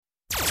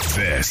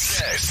This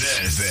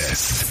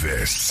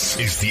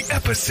is the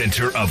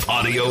epicenter of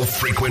audio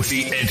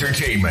frequency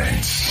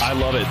entertainment. I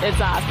love it.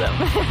 It's awesome.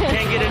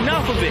 Can't get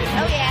enough of it.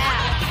 Oh,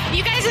 yeah.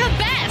 You guys are the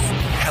best.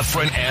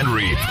 Heffron and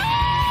Reep.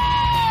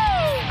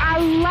 I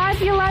love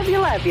you, love you,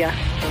 love you.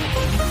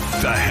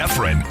 The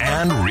Heffron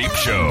and Reep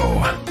Show.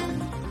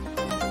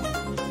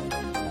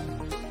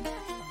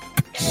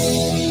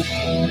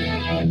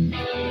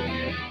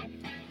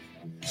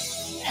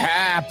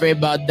 Happy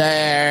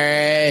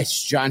birthday.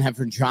 It's John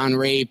Heffron, John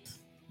Reep.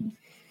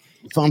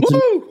 Found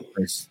some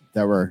numbers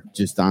that were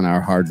just on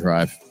our hard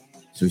drive.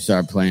 So we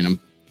started playing them.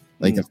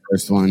 Like the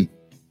first one.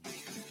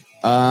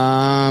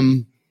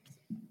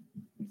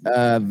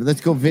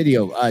 Let's go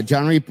video.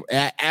 John Reep,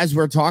 as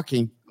we're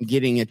talking, I'm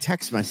getting a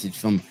text message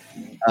from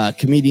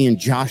comedian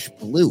Josh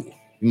Blue.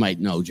 You might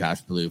know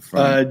Josh Blue from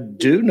I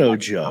do know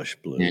Josh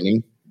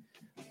Blue.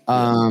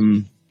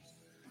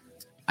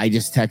 I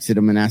just texted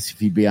him and asked if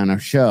he'd be on our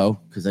show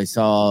because I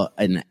saw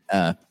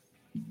a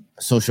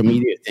social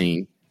media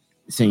thing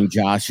saying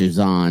Josh is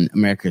on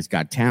America's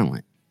Got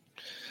Talent.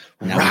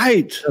 And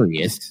right.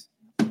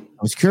 I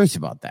was curious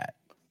about that.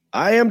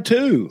 I am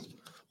too.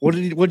 What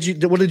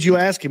did you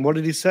ask him? What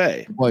did he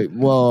say?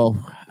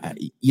 Well,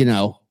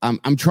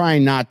 I'm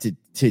trying not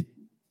to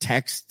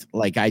text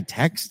like I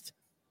text,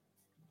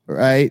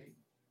 right?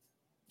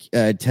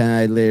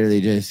 I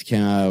literally just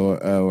came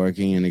out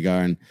working in the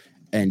garden.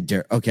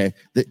 And okay,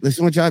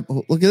 listen, what John,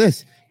 look at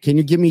this. Can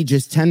you give me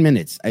just 10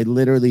 minutes? I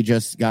literally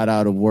just got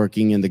out of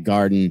working in the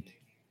garden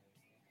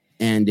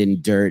and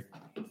in dirt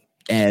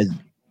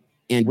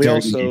we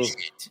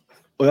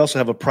also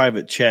have a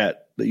private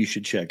chat that you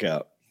should check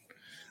out.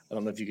 I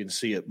don't know if you can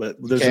see it, but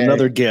there's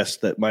another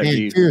guest that might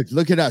be. Dude,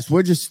 look at us.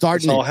 We're just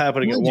starting. It's all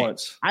happening at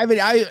once. I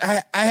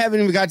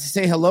haven't even got to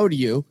say hello to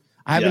you.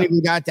 I haven't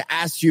even got to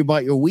ask you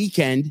about your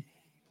weekend.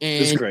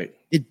 And it's great.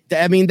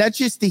 That's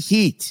just the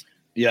heat.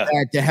 Yeah,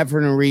 that the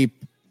Heffron and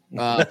Reep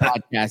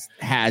podcast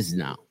has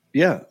now.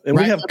 Yeah, and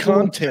we have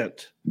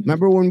content.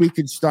 Remember when we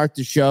could start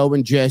the show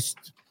and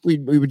just we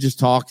would just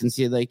talk and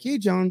say like, "Hey,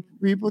 John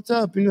Reep, what's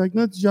up?" And you're like,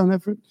 "No, it's John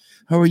Heffron.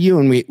 How are you?"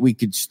 And we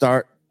could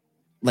start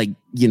like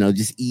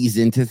just ease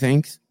into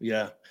things.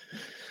 Yeah,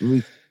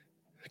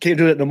 can't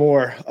do it no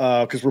more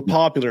because we're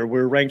popular.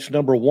 We're ranked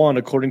number 1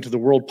 according to the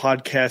World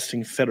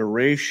Podcasting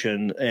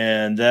Federation,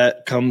 and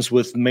that comes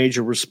with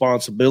major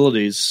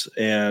responsibilities.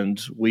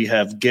 And we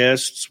have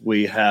guests,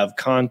 we have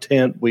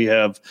content, we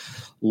have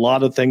a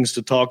lot of things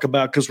to talk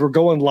about because we're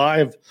going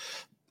live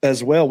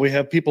as well. We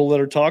have people that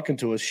are talking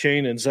to us.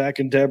 Shane and Zach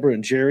and Deborah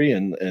and Jerry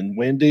and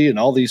Wendy and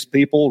all these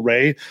people,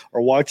 Ray,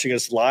 are watching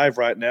us live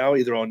right now,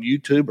 either on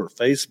YouTube or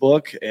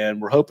Facebook. And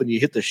we're hoping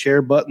you hit the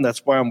share button.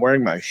 That's why I'm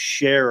wearing my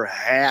share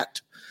hat.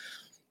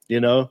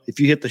 If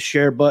you hit the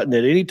share button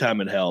at any time,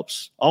 it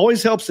helps.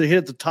 Always helps to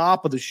hit the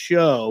top of the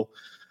show.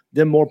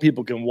 Then more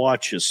people can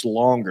watch us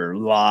longer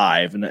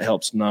live, and it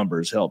helps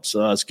numbers, helps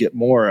us get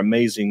more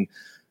amazing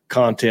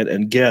content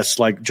and guests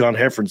like John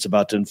Heffron's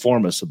about to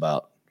inform us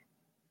about.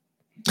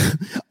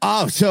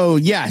 Oh, so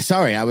yeah,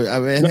 sorry. No,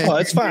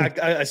 it's fine.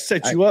 I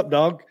set you up,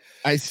 dog.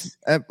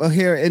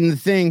 Here in the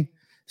thing.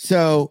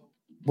 So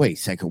wait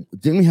a second.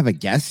 Didn't we have a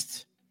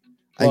guest?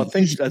 Well, I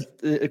think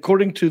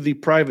according to the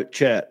private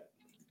chat.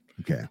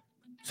 Okay.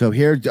 So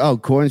here,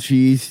 corn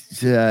cheese.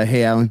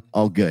 Hey, Alan,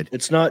 all good.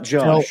 It's not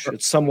Josh.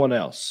 It's someone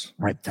else.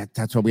 Right.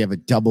 That's why we have a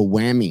double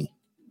whammy.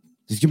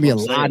 There's gonna be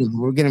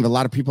we're gonna have a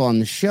lot of people on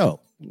the show.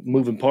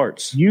 Moving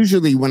parts.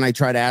 Usually when I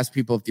try to ask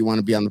people if they want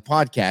to be on the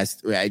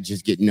podcast, I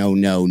just get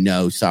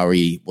no.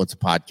 Sorry. What's a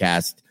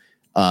podcast?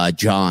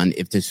 John,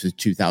 if this was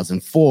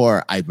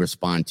 2004, I'd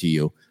respond to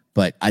you,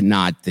 but I'm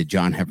not the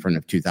John Heffron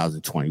of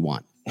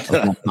 2021.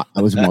 I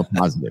was more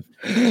positive.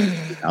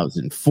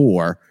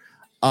 2004.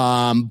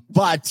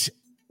 But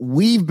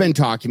we've been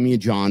talking, me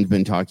and John's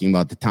been talking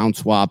about the town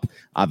swap.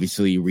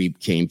 Obviously, Reep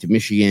came to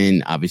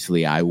Michigan.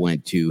 Obviously, I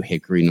went to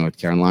Hickory, North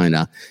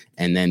Carolina.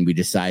 And then we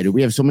decided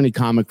we have so many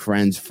comic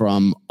friends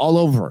from all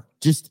over,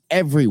 just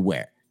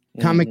everywhere.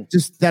 Comic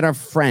just that are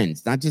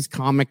friends, not just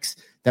comics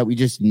that we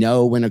just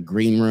know in a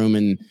green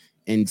room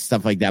and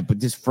stuff like that, but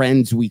just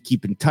friends we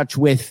keep in touch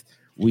with.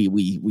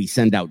 We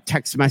send out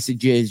text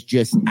messages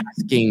just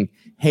asking,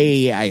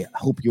 hey, I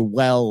hope you're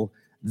well.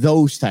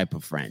 Those type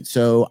of friends.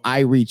 So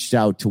I reached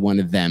out to one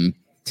of them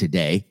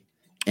today,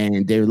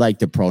 and they like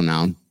the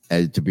pronoun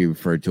to be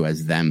referred to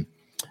as them.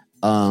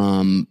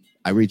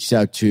 I reached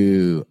out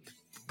to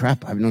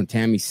I've known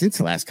Tammy since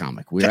the last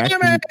comic. We were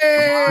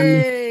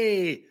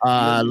actually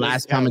on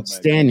last comic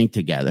standing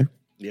together.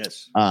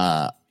 Yes.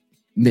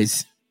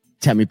 Miss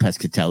Tammy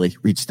Pescatelli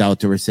reached out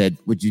to her, said,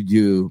 would you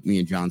do me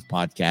and John's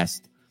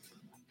podcast?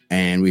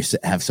 And we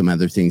have some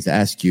other things to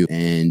ask you.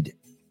 And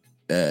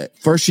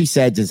first she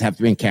said, does it have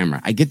to be on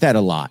camera? I get that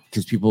a lot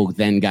because people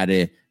then do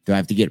I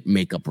have to get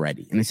makeup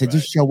ready? And I said,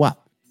 just show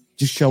up.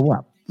 Just show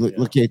up.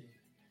 Look at,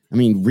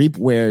 Reep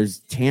wears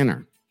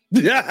tanner.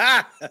 We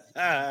haven't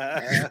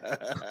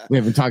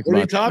talked about. What are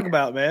you talking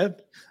about, man?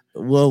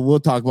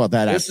 We'll talk about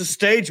that. This is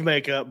stage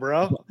makeup,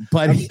 bro.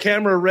 But I'm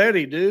camera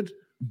ready, dude.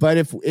 But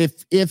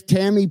if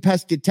Tammy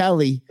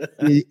Pescatelli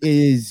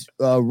is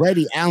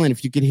ready, Alan,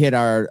 if you could hit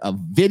our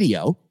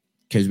video,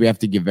 because we have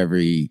to give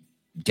every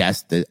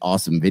guest the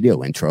awesome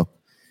video intro,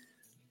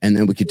 and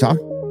then we could talk.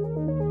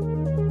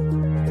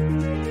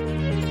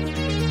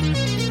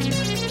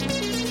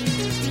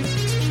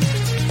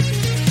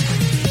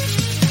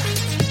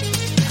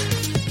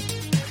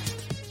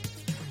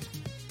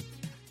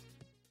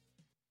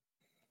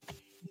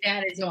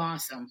 That is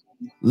awesome.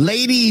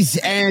 Ladies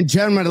and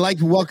gentlemen, I'd like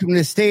to welcome to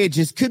the stage.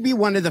 This could be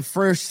one of the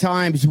first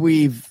times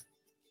we've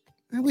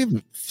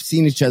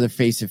seen each other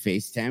face to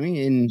face,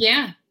 Tammy. And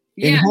yeah.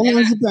 How long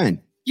has it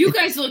been? You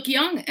guys look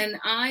young, and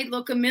I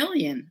look a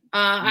million.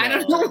 I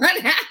don't know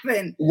what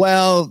happened.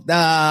 Well,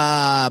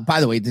 by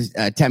the way, this,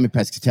 Tammy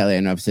Pescatelli, I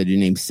know I've said your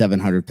name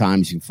 700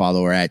 times. You can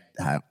follow her at,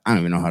 I don't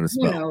even know how to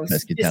spell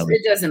Pescatelli.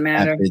 It doesn't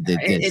matter.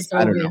 It's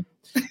I don't know.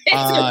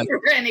 It's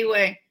over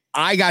anyway.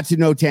 I got to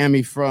know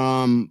Tammy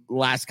from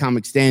Last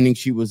Comic Standing.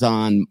 She was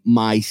on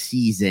my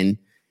season.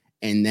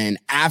 And then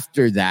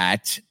after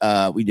that,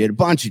 we did a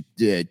bunch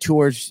of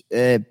tours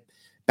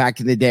back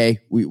in the day.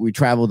 We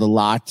traveled a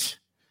lot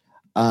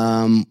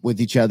with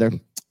each other.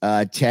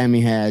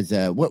 Tammy has,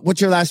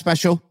 what's your last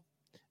special?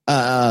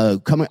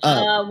 Coming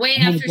way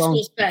after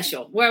school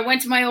special, where I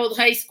went to my old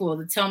high school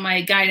to tell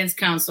my guidance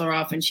counselor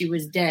off, and she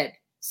was dead.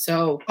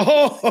 So,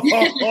 so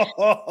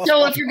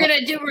if you're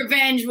gonna do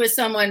revenge with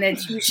someone,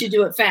 you should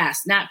do it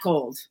fast, not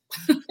cold.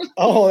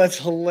 Oh, that's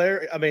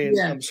hilarious! I mean,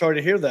 I'm sorry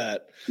to hear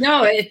that.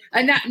 No,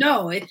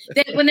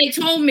 when they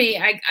told me,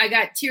 I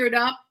got teared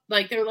up.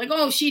 Like they were like,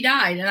 "Oh, she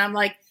died," and I'm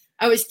like,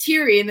 I was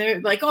teary, and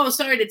they're like, "Oh,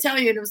 sorry to tell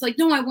you," and it was like,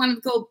 "No, I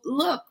wanted to go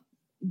look,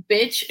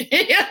 bitch."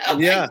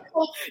 Yeah,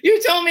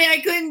 you told me I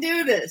couldn't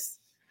do this.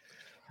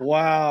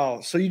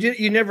 Wow. So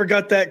you never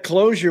got that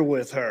closure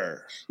with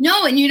her.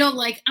 No. And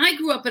like I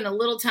grew up in a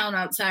little town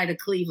outside of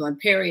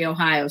Cleveland, Perry,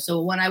 Ohio.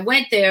 So when I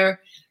went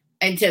there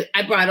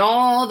I brought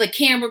all the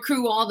camera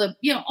crew, all the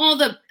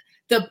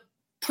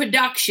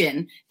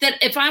production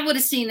that if I would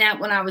have seen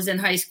that when I was in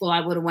high school, I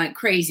would have went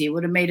crazy. It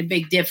would have made a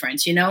big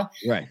difference,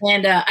 Right.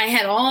 And I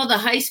had all the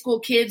high school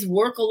kids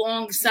work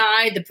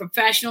alongside the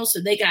professionals.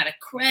 So they got a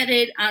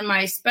credit on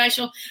my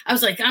special. I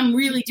was like, I'm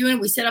really doing it.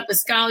 We set up a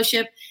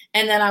scholarship.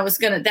 And then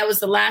that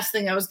was the last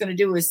thing I was going to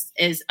do is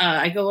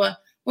I go,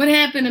 what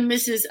happened to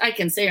Mrs. I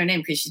can say her name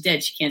because she's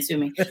dead. She can't sue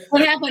me.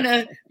 What happened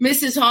to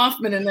Mrs.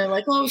 Hoffman? And they're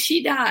like, oh,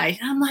 she died.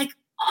 And I'm like,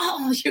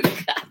 oh, you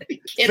gotta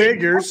be kidding.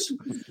 Figures.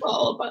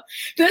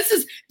 This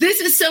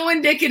is so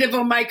indicative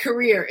of my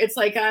career. It's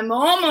like I'm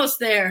almost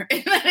there.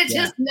 And then it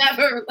just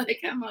never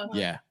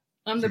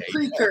I'm the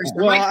precursor.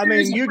 Well, I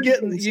mean, you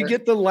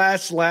get the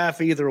last laugh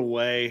either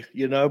way,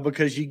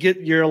 because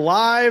you're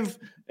alive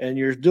and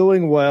you're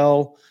doing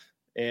well.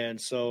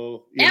 And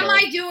so, am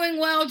I doing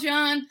well,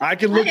 John? I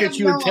can look at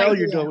you and tell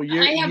you're doing.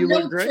 I have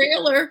no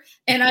trailer,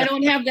 and I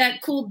don't have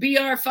that cool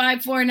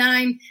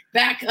BR549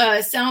 back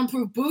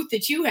soundproof booth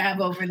that you have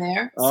over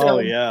there. Oh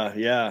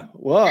yeah.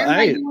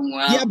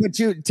 Well,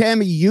 but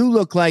Tammy, you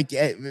look like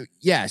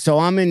So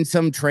I'm in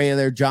some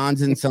trailer.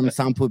 John's in some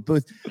soundproof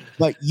booth,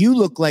 but you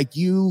look like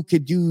you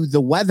could do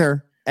the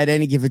weather at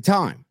any given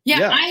time.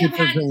 Yeah. I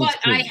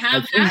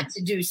have had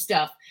to do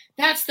stuff.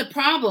 That's the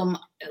problem.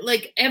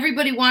 Like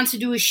everybody wants to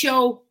do a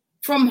show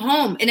from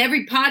home and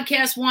every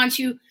podcast wants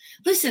you.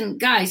 Listen,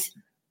 guys,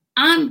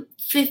 I'm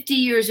 50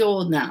 years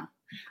old now.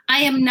 I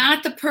am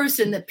not the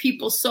person that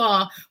people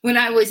saw when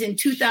I was in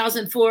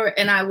 2004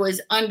 and I was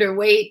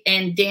underweight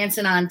and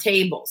dancing on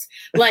tables.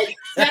 Like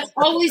that's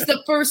always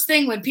the first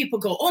thing when people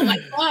go, oh my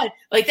God.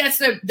 Like that's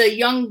the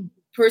young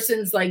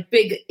person's like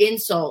big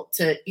insult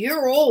to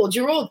you're old.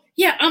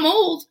 Yeah, I'm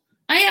old.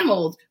 I am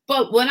old.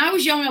 But when I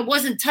was young, I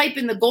wasn't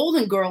typing the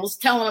Golden Girls,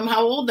 telling them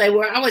how old they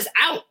were. I was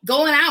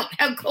going out,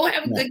 go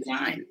have a good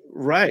time.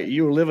 Right.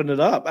 You were living it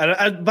up.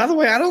 And by the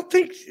way, I don't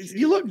think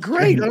you look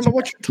great. I don't know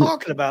what you're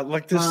talking about.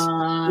 Like this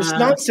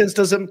nonsense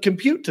doesn't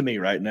compute to me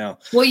right now.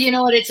 Well, you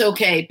know what? It's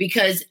okay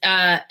because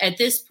at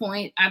this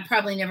point, I'm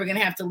probably never going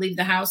to have to leave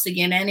the house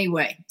again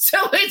anyway. So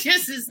it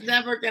just is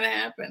never going to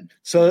happen.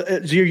 So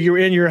you're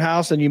in your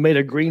house and you made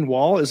a green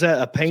wall. Is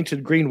that a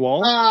painted green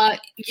wall?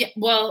 Yeah.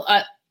 Well,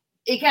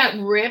 it got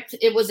ripped.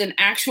 It was an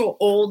actual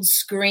old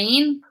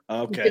screen.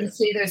 Okay. You can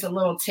see there's a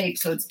little tape,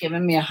 so it's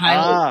giving me a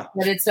highlight.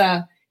 But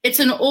it's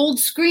an old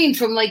screen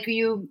from like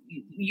your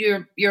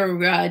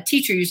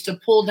teacher used to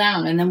pull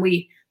down, and then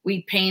we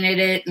painted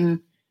it and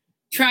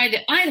tried to.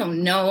 I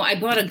don't know. I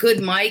bought a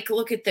good mic.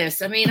 Look at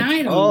this. I mean,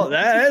 I don't. Oh,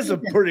 that is a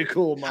pretty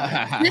cool mic.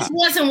 This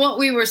wasn't what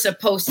we were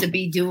supposed to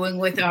be doing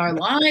with our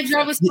lives.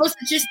 I was supposed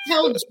to just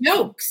tell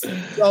jokes.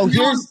 So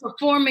here's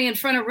performing in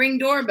front of Ring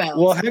doorbells.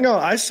 Well, hang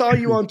on. I saw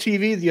you on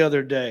TV the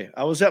other day.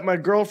 I was at my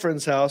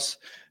girlfriend's house,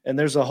 and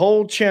there's a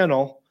whole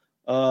channel.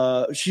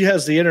 She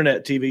has the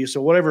internet TV,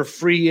 so whatever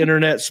free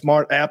internet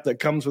smart app that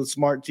comes with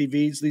smart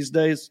TVs these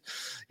days,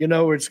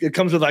 it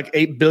comes with like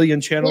 8 billion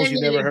channels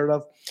you never heard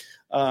of.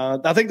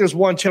 I think there's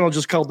one channel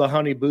just called the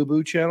Honey Boo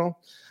Boo channel.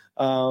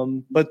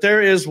 But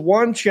there is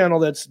one channel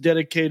that's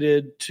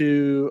dedicated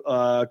to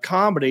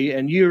comedy,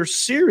 and your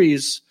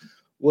series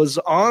was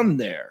on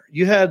there.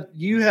 You had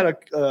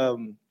a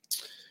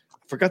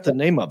forgot the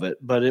name of it,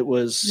 but it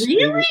was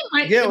really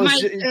it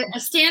was a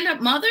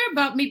stand-up mother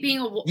about me being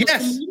a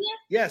comedian.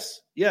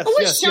 Yes. I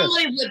wish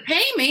somebody would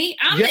pay me.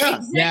 I'm the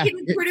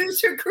executive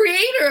producer,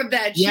 creator of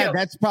that show. Yeah,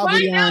 that's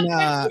probably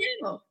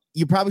on.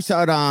 You probably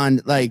saw it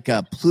on like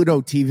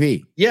Pluto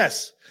TV.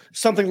 Yes,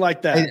 something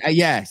like that.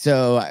 Yeah.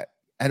 So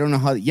I don't know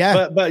how.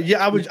 Yeah, but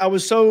yeah, I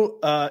was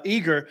so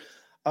eager.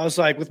 I was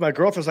like with my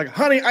girlfriend. I was like,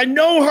 "Honey, I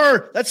know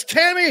her. That's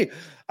Tammy."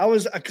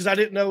 Because I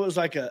didn't know it was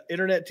like a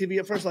internet TV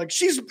at first. Like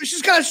she's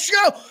got a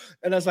show,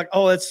 and I was like,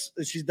 "Oh,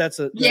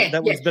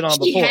 that one's been on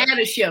before." She had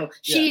a show.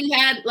 She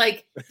had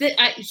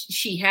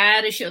she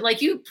had a show.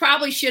 Like you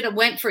probably should have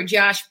went for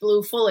Josh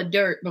Blue full of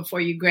dirt before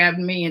you grabbed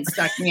me and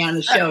stuck me on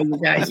the show. You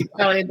guys, you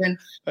probably have been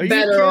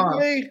better off.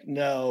 Me?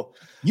 No,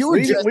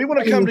 we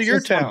want to come to your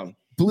town.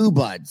 Blue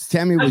Buds.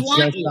 Tammy was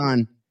just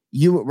on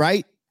you,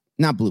 right?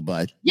 Not Blue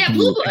Blood. Yeah,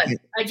 Blue Bloods.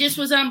 I just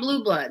was on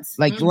Blue Bloods.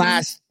 Like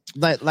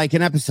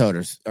an episode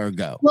or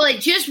ago. Well, it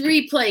just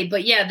replayed,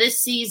 but yeah, this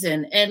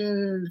season,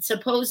 and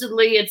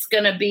supposedly it's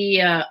going to be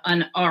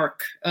an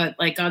arc.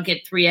 Like I'll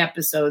get 3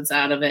 episodes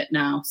out of it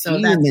now. So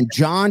and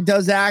John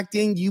does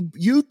acting.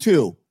 You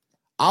two,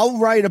 I'll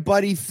write a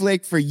buddy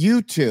flick for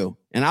you two,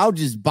 and I'll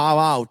just bow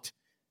out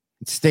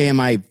and stay in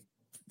my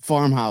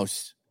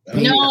farmhouse.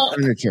 No,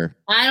 furniture.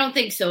 I don't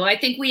think so. I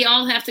think we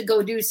all have to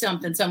go do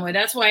something somewhere.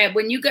 That's why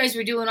when you guys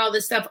were doing all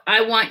this stuff,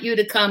 I want you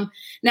to come.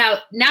 Now,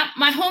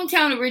 my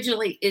hometown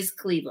originally is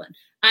Cleveland.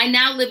 I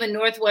now live in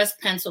Northwest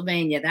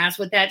Pennsylvania. That's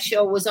what that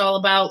show was all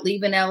about,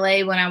 leaving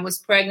LA when I was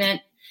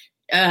pregnant.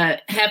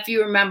 Half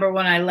you remember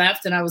when I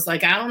left and I was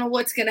like, I don't know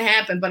what's going to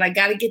happen, but I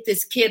got to get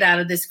this kid out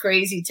of this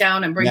crazy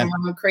town and bring him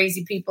around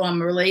crazy people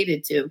I'm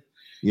related to.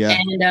 Yeah.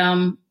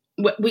 And,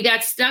 we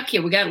got stuck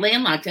here. We got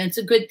landlocked, and it's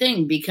a good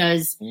thing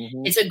because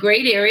it's a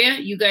great area.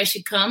 You guys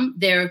should come.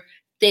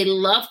 They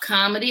love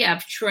comedy.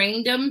 I've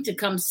trained them to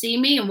come see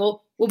me, and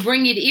we'll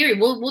bring you to Erie.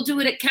 We'll do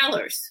it at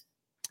Keller's.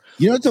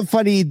 You know, it's so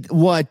funny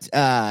what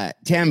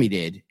Tammy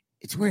did.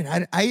 It's weird.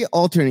 I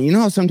alternate. You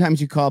know how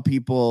sometimes you call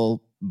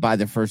people by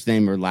their first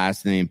name or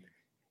last name?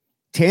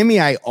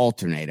 Tammy, I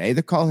alternate. I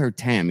either call her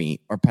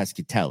Tammy or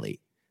Pescatelli.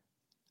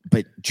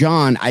 But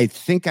John, I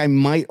think I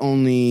might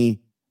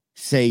only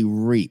say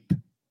Reap.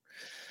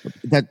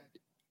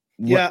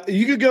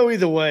 You could go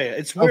either way.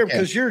 It's weird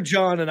because you're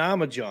John and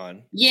I'm a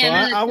John.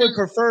 Yeah, so I would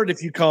prefer it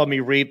if you call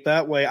me Reap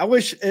that way. I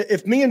wish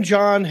if me and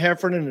John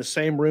Heffern in the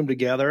same room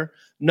together.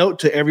 Note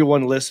to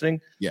everyone listening.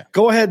 Yeah,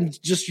 go ahead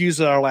and just use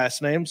our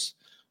last names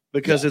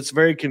because it's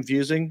very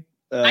confusing.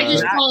 I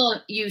just call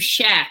you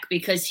Shaq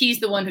because he's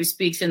the one who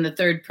speaks in the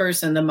third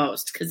person the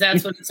most because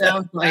that's what it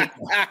sounds like.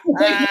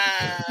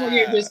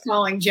 You're just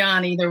calling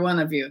John, either one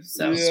of you.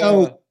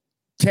 So.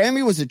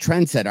 Tammy was a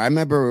trendsetter. I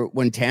remember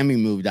when Tammy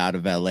moved out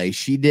of LA,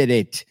 she did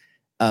it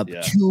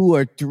 2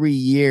 or 3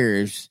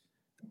 years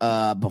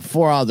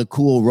before all the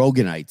cool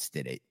Roganites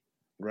did it.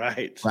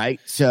 Right.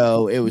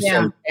 So it was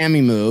so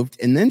Tammy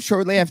moved. And then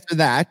shortly after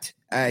that,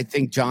 I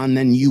think, John,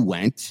 then you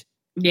went.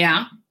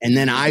 Yeah. And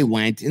then I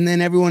went. And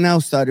then everyone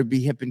else thought it'd be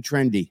hip and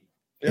trendy.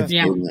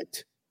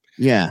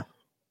 Yeah.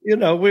 You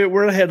know,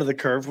 we're ahead of the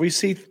curve. We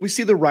see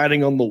the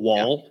writing on the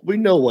wall. We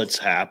know what's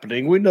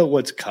happening. We know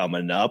what's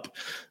coming up.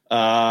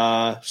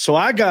 So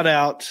I got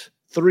out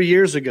 3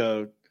 years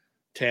ago,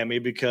 Tammy,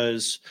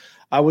 because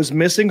I was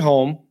missing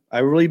home. I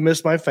really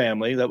missed my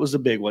family. That was the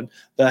big one.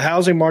 The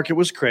housing market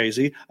was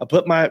crazy. I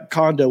put my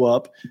condo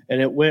up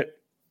and it went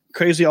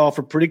crazy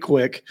offer pretty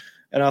quick.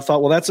 And I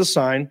thought, well, that's a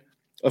sign.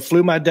 I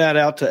flew my dad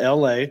out to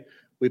LA.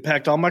 We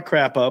packed all my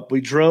crap up.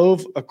 We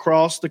drove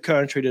across the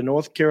country to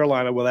North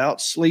Carolina without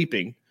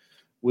sleeping.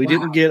 We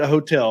didn't get a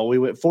hotel. We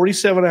went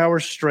 47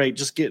 hours straight,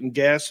 just getting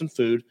gas and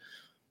food.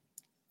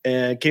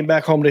 And came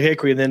back home to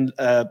Hickory, and then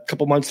a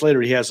couple months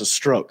later, he has a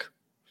stroke.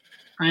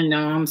 I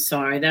know. I'm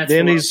sorry.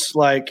 Then he's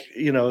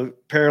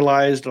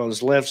paralyzed on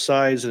his left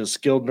side in a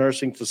skilled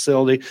nursing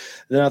facility.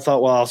 And then I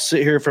thought, well, I'll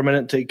sit here for a minute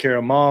and take care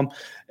of Mom.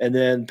 And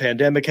then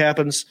pandemic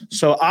happens.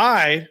 So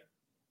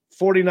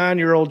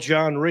 49-year-old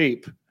John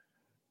Reap,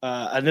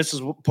 and this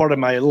is part of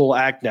my little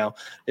act now,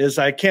 is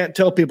I can't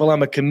tell people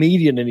I'm a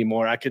comedian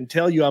anymore. I can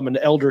tell you I'm an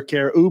elder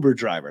care Uber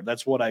driver.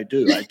 That's what I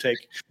do. I take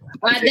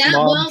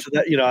Mom to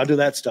that, I do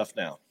that stuff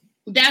now.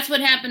 That's what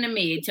happened to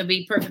me, to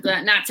be perfectly,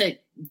 not to,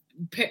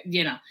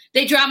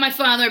 they dropped my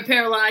father,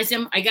 paralyzed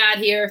him. I got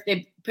here.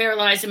 They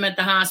paralyzed him at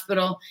the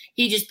hospital.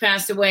 He just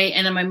passed away.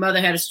 And then my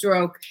mother had a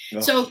stroke.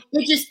 Oh. So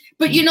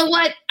but you know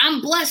what? I'm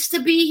blessed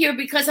to be here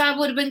because I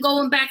would have been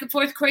going back and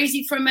forth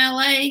crazy from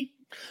LA.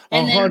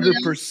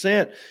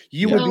 100%.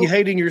 You would be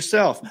hating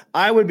yourself.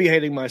 I would be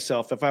hating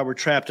myself if I were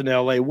trapped in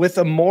LA with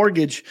a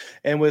mortgage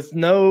and with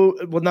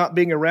not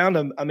being around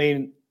them. I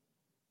mean,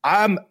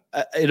 I'm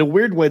in a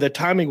weird way, the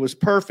timing was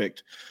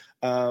perfect.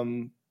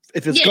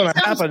 If it's going to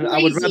happen,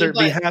 I would rather it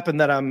be happen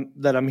that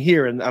I'm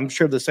here. And I'm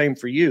sure the same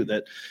for you,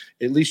 that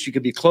at least you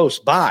could be close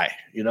by,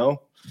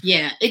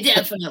 Yeah, it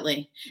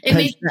definitely. It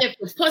makes a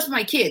difference. Plus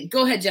my kid.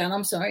 Go ahead, John.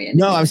 I'm sorry.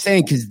 No, I'm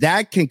saying because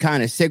that can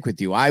kind of stick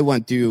with you. I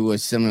went through a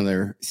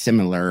similar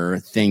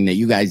thing that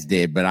you guys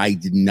did, but I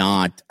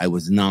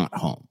was not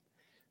home.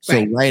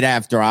 So right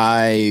after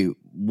I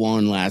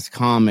won Last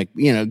Comic,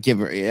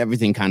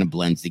 everything kind of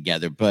blends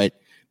together. But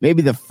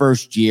maybe the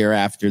first year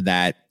after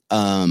that,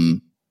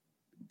 in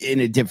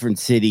a different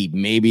city,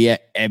 maybe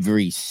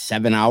every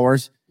 7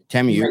 hours.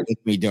 Tammy, you're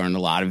with me during a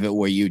lot of it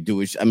where you do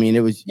it. I mean,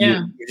 it was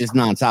you're just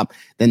nonstop.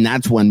 Then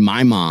that's when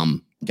my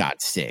mom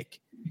got sick.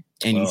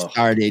 And you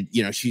started,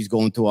 she's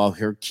going through all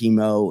her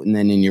chemo. And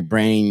then in your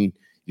brain,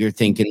 you're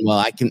thinking, well,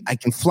 I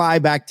can fly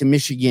back to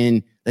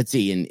Michigan. Let's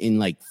see, in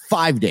like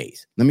 5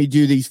 days. Let me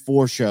do these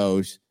 4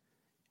 shows.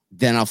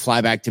 Then I'll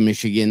fly back to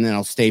Michigan. Then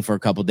I'll stay for a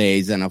couple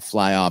days. Then I'll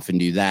fly off and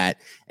do that.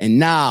 And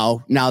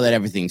now that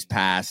everything's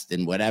passed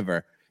and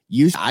whatever,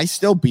 I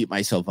still beat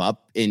myself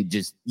up and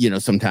just,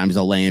 sometimes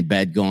I'll lay in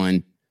bed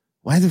going,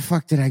 why the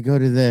fuck did I go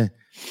to the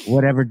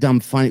whatever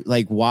dumb funny?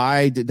 Like,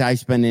 why did I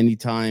spend any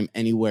time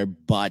anywhere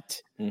but?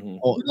 Mm-hmm.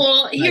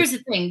 Well, here's the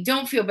thing.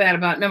 Don't feel bad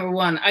about number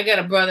one. I got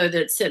a brother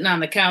that's sitting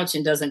on the couch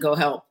and doesn't go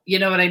help. You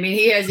know what I mean?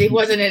 He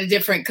wasn't in a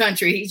different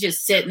country. He's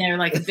just sitting there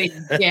like a big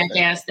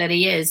jackass that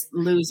he is,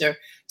 loser.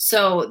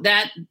 So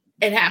that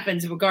it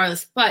happens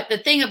regardless. But the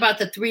thing about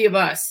the three of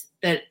us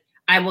that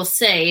I will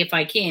say, if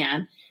I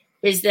can,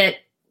 is that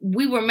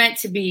we were meant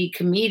to be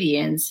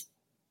comedians,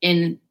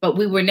 but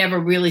we were never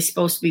really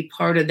supposed to be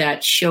part of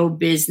that show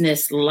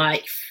business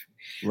life.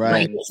 Right.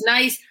 Like, it's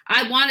nice.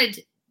 I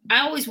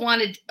always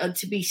wanted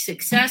to be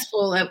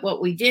successful at what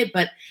we did,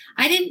 but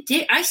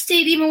I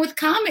stayed even with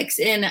comics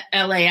in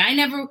LA. I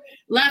never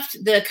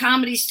left the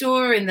Comedy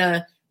Store and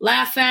the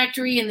Laugh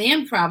Factory and the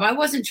Improv. I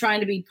wasn't trying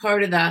to be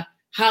part of the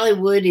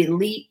Hollywood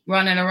elite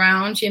running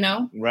around,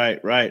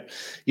 Right.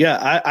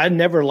 Yeah. I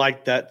never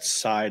liked that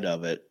side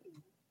of it.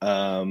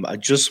 I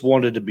just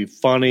wanted to be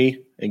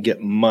funny and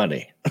get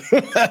money.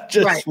 I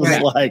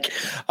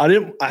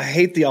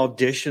hate the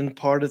audition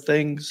part of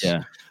things.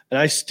 Yeah. And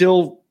I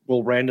still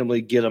will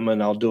randomly get them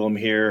and I'll do them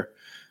here.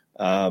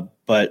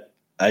 But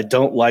I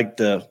don't like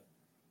that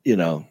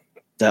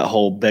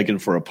whole begging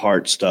for a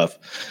part stuff.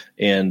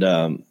 And,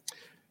 I'm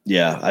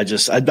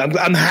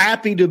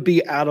happy to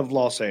be out of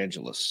Los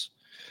Angeles.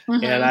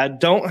 Mm-hmm. And I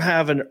don't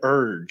have an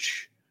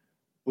urge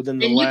within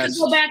the last. You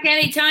can go back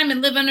anytime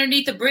and live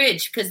underneath a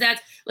bridge because that's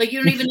like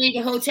you don't even need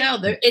a hotel.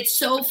 It's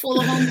so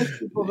full of homeless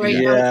people right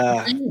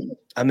now. Yeah,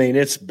 I mean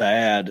it's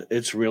bad.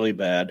 It's really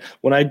bad.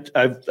 When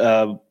I've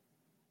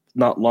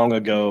not long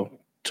ago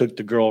took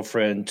the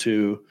girlfriend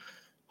to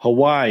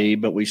Hawaii,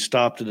 but we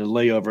stopped at a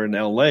layover in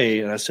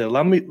LA, and I said,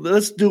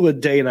 let's do a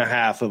day and a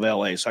half of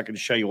LA so I can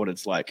show you what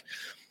it's like.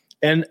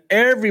 And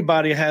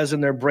everybody has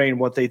in their brain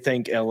what they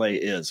think LA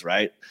is,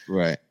 right?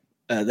 Right.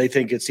 They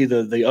think it's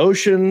either the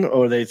ocean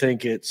or they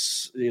think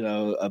it's,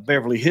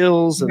 Beverly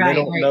Hills, and they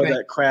don't know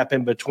that crap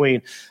in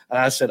between. And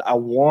I said, I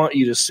want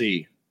you to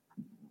see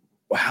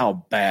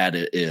how bad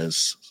it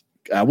is.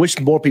 I wish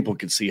more people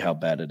could see how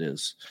bad it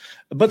is.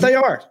 But they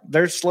are.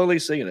 They're slowly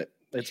seeing it.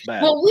 It's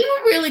bad. Well, we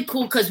were really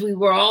cool because we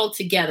were all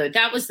together.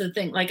 That was the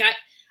thing. Like,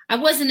 I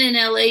wasn't in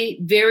LA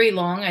very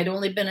long. I'd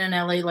only been in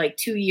LA like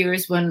 2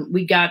 years when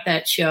we got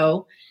that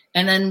show.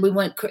 And then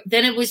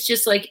then it was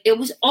just like, it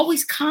was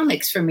always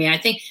comics for me, I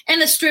think.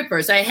 And the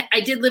strippers. I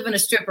did live in a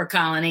stripper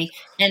colony.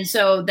 And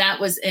so that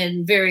was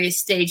in various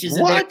stages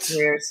of their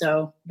career.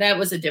 So that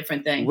was a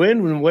different thing. When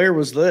and where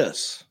was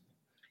this?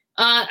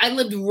 I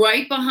lived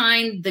right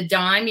behind the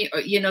Dime,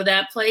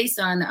 that place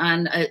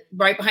on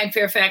right behind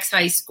Fairfax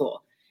High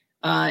School,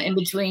 in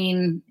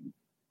between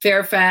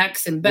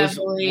Fairfax and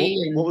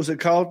Beverly. What was it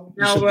called?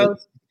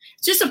 Melrose.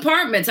 Just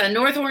apartments on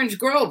North Orange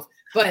Grove.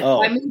 But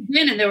I moved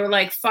in and there were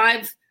like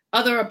 5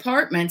 other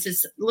apartments,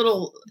 this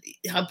little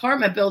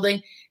apartment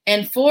building,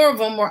 and 4 of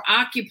them were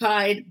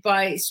occupied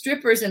by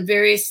strippers in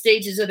various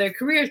stages of their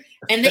careers.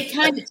 And they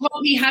kind of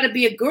taught me how to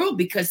be a girl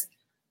because,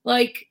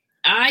 like,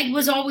 I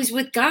was always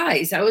with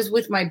guys. I was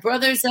with my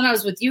brothers, then I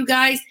was with you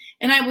guys,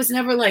 and I was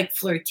never like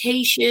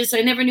flirtatious.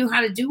 I never knew how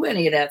to do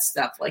any of that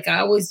stuff. Like I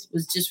always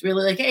was just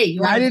really like, hey,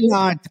 I did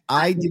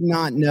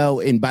not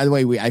know. And by the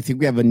way, I think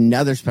we have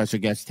another special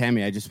guest,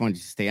 Tammy. I just wanted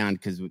to stay on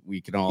because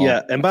we can all.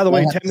 Yeah, and by the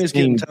way, Tammy's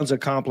getting tons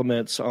of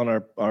compliments on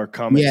our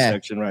comment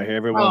section right here.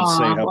 Everyone's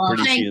saying how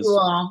pretty she is.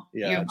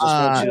 Yeah, I just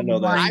want you to know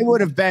that. I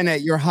would have been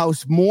at your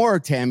house more,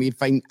 Tammy,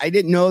 if I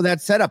didn't know that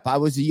setup. I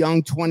was a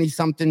young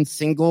 20-something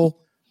single.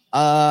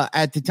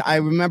 At the time, I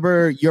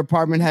remember your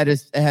apartment had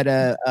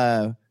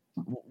a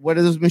what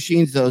are those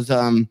machines? Those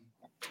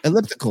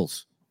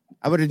ellipticals.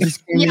 I would have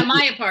just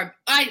my apartment.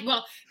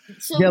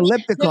 The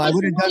elliptical. I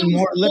would have done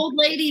more. Old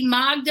lady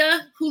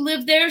Magda who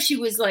lived there. She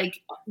was like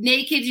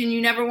naked,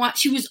 and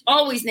she was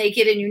always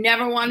naked, and you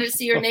never wanted to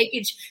see her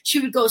naked.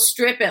 She would go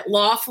strip at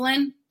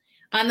Laughlin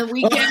on the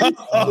weekend,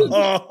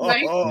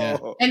 right? Yeah.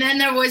 And then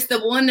there was the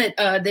one that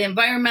the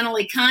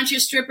environmentally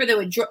conscious stripper that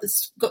would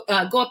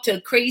go up to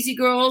Crazy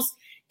Girls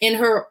in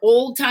her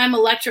old time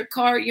electric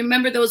car. You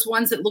remember those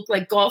ones that looked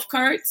like golf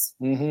carts?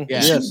 Mm-hmm.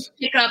 Yeah.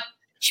 Pick up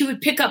she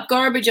would pick up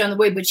garbage on the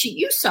way, but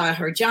you saw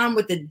her, John,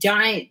 with the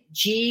giant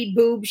G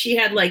boob. She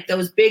had like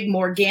those big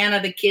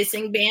Morgana, the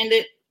kissing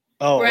bandit.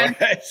 Oh, right.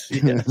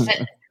 Yes.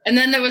 And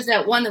then there was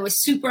that one that was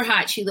super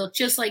hot. She looked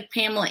just like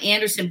Pamela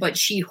Anderson, but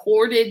she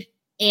hoarded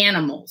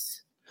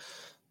animals.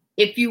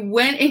 If you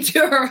went into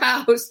her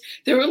house,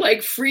 there were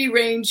like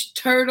free-range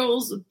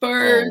turtles,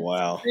 birds,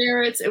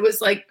 parrots. It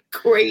was like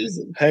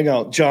crazy. Hang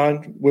on,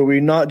 John. Were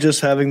we not just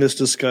having this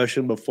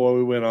discussion before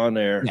we went on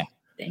air? Yeah.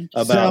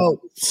 About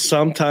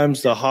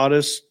sometimes the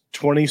hottest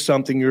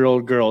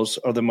 20-something-year-old girls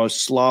are the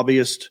most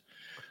slobbiest,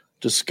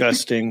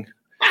 disgusting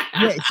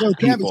so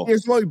Tammy,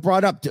 here's what we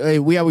brought up.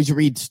 We always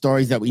read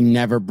stories that we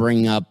never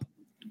bring up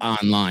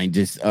online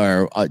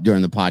or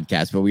during the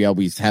podcast, but we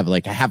always have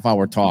like a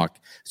half-hour talk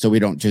so we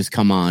don't just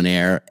come on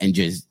air and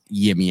just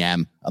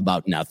yam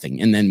about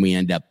nothing. And then we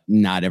end up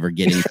not ever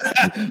getting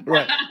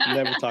right.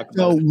 Never talk about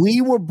So it.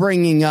 we were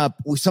bringing up,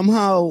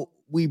 somehow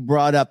we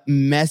brought up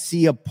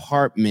messy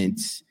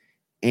apartments.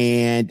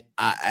 And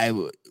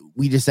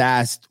we just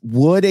asked,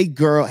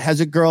 has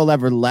a girl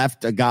ever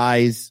left a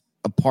guy's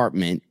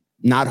apartment,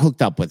 not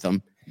hooked up with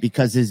him,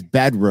 because his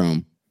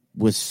bedroom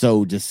was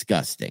so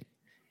disgusting?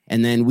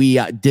 And then we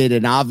did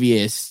an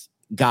obvious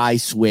guy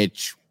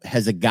switch.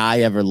 Has a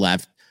guy ever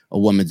left a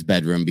woman's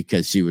bedroom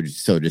because she was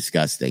so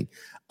disgusting?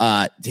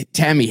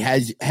 Tammy,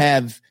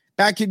 have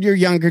back in your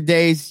younger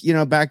days,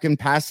 back in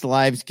past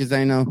lives, because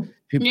I know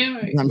people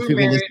listen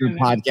to the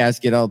podcast,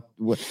 get all.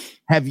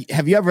 Have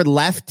you ever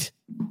left?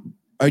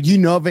 Or do you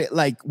know of it?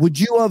 Like, would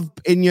you have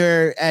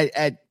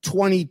at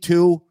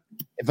 22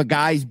 if a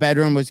guy's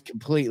bedroom was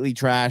completely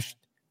trashed?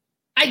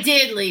 I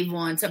did leave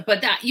once,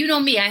 but that, you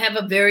know me, I have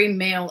a very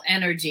male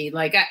energy.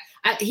 Like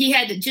he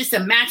had just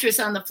a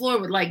mattress on the floor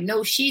with like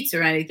no sheets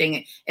or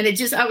anything, and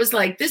I was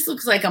like, this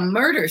looks like a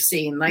murder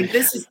scene. Like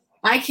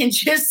I can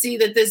just see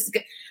that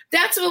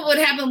that's what would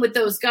happen with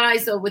those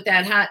guys though, with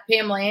that hot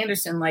Pamela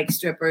Anderson like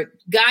stripper.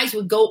 Guys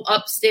would go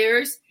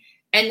upstairs,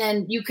 and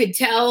then you could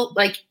tell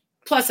like.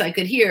 Plus, I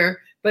could hear,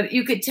 but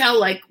you could tell,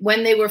 like,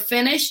 when they were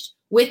finished,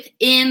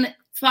 within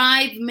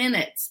 5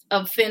 minutes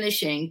of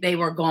finishing, they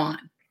were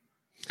gone.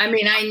 I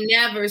mean, I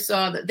never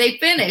saw that. They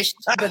finished,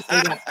 but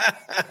they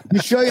left.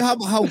 To show you how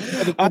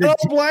I don't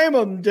blame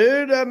them,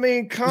 dude. I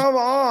mean, come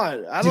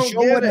on. I don't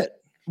get it.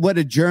 What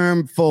a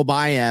germ-phobe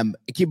I am.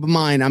 Keep in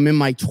mind, I'm in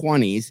my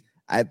 20s.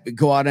 I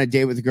go out on a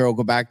date with a girl,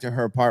 go back to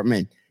her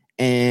apartment,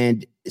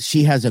 and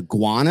she has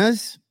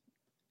iguanas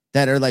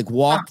that are like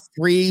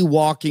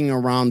walking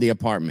around the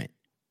apartment.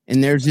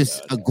 And there's this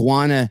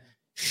iguana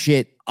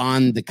shit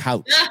on the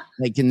couch,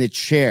 like in the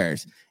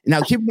chairs.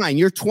 Now, keep in mind,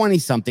 you're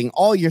 20-something.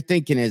 All you're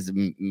thinking is,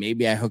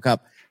 maybe I hook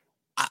up.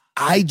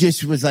 I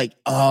just was like,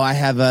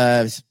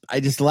 I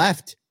just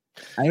left.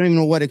 I don't even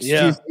know what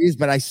excuse to use,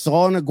 but I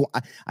saw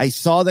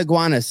the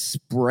iguana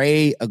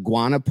spray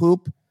iguana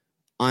poop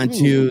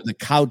onto the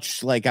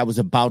couch like I was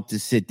about to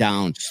sit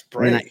down.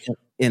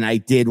 And I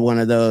did one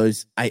of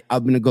those. I'm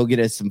going to go get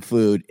us some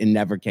food and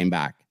never came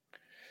back.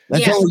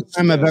 That's the only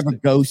time I've ever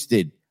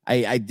ghosted.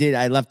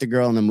 I left a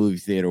girl in the movie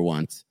theater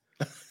once.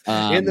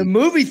 In the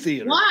movie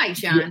theater? Why,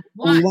 John?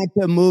 Why? We went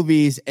to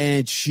movies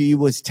and she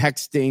was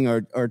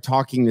texting or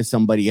talking to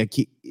somebody.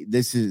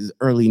 This is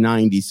early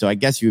 90s, so I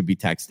guess you would be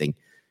texting.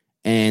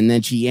 And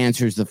then she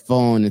answers the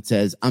phone and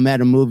says, I'm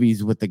at a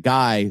movies with the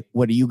guy.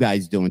 What are you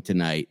guys doing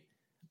tonight?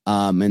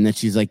 And then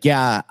she's like,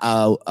 yeah,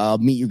 I'll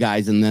meet you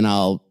guys and then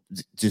I'll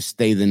just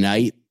stay the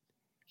night.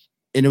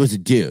 And it was a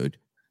dude.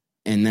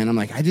 And then I'm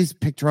like, I just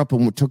picked her up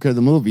and took her to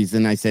the movies.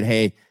 And I said,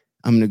 hey,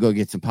 I'm going to go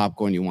get some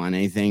popcorn. You want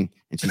anything?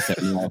 And she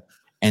said, no.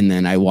 And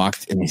then I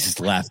walked and I just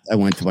left. I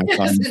went to my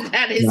car.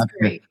 That is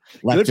great.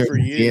 Left her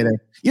in the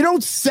theater. You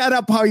don't set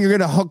up how you're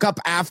going to hook up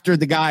after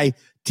the guy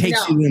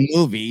takes you to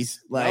movies.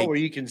 Like, where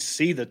you can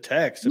see the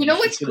text. You know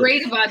what's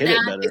great about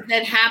that is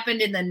that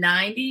happened in the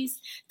 90s.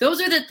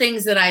 Those are the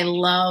things that I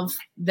love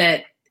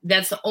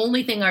that's the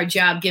only thing our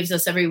job gives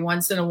us every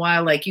once in a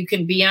while. Like you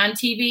can be on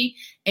TV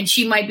and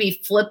she might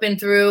be flipping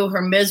through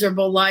her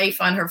miserable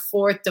life on her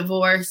 4th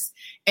divorce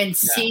and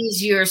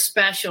sees your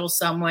special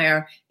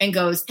somewhere and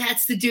goes,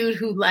 that's the dude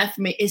who left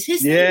me. Is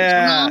his name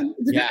John?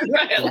 Yeah.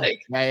 Right?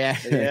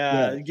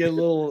 Yeah. Get a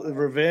little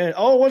revenge.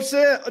 Oh, what's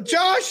that?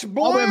 Josh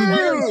Blue.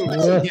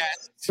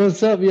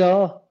 What's up,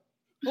 y'all?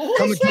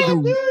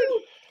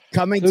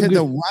 Coming to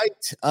the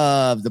right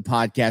of the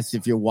podcast,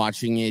 if you're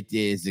watching it,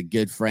 is a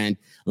good friend,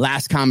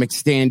 Last Comic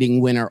Standing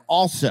winner.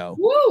 Also,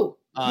 woo!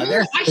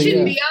 I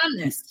shouldn't be on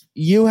this.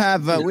 You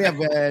have we have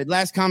a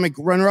Last Comic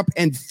runner-up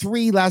and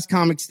 3 Last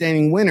Comic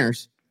Standing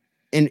winners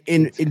in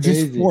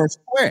just 4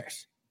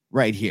 squares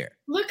right here.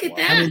 Look at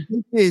that! I mean,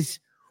 this is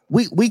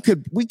we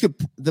could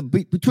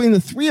between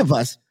the 3 of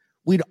us,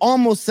 we'd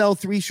almost sell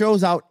 3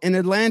 shows out in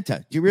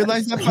Atlanta. Do you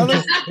realize that,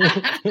 fellas?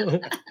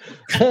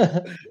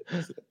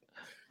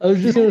 I was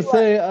just gonna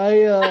say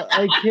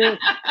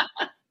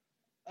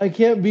I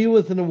can't be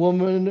with a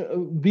woman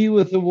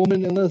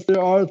unless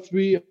there are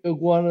 3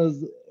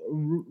 iguanas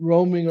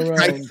roaming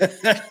around.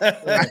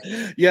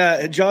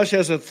 Yeah, Josh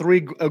has a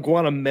 3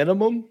 iguana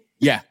minimum.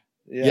 Yeah.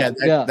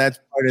 That's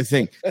part of the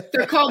thing.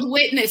 They're called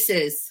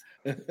witnesses.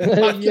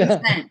 Yeah.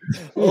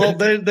 Well,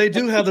 they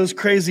do have those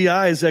crazy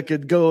eyes that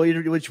could go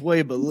either which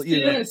way, but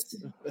you know. Yes.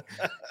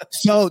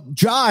 So,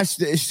 Josh,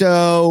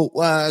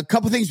 a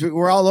couple things.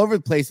 We're all over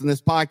the place on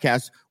this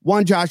podcast.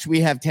 One, Josh,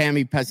 we have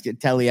Tammy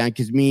Pescatelli on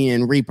because me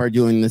and Reap are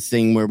doing this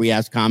thing where we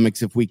ask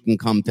comics if we can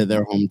come to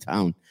their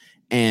hometown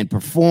and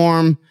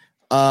perform.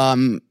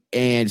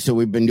 And so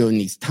we've been doing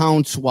these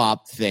town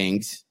swap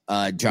things.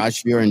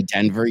 Josh, you're in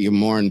Denver. You're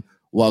more than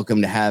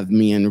welcome to have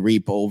me and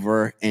Reap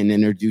over and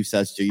introduce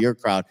us to your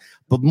crowd.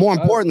 But more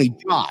importantly,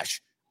 Josh,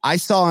 I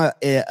saw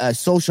a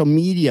social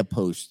media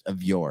post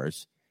of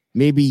yours,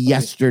 maybe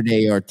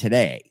yesterday or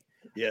today,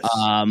 Yes.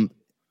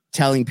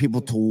 telling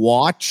people to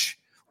watch.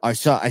 I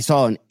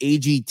saw an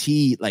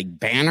AGT like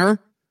banner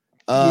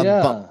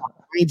behind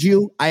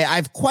you. I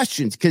have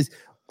questions because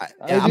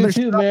I do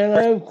too, man.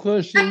 I have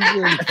questions.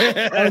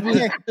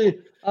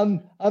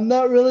 And I'm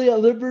not really at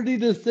liberty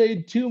to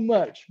say too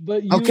much,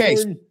 but you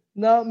are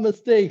not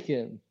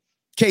mistaken.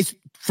 Okay,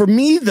 for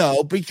me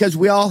though, because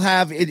we all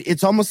have it,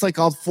 it's almost like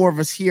all four of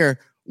us here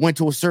went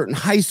to a certain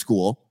high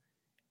school,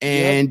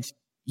 and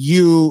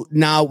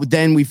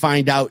then we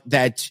find out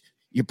that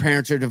your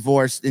parents are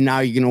divorced, and now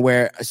you're going to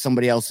wear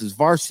somebody else's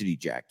varsity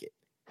jacket.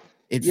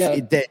 It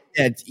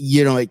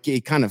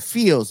kind of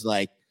feels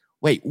like,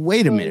 wait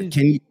a minute,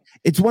 can you?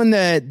 It's when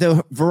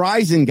the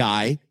Verizon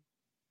guy,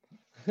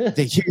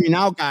 the Hear Me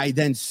Now guy,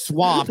 then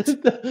swapped.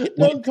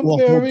 Don't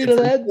compare me to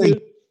that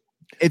dude.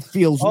 It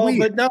feels weird.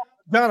 But no,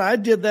 John, I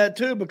did that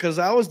too because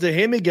I was the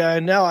Hemi guy,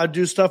 and now I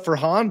do stuff for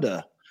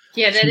Honda.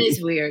 Yeah, that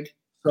is weird.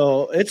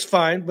 So it's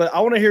fine, but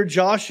I want to hear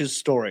Josh's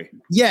story.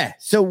 Yeah.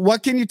 So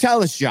what can you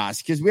tell us,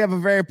 Josh? Because we have a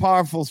very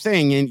powerful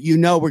thing, and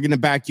we're going to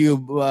back you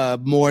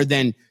more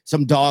than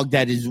some dog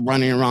that is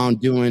running around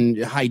doing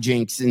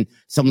hijinks and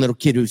some little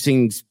kid who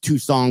sings 2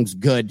 songs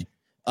good,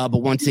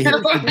 but once they hit the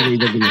victory,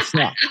 they're going to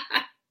stop.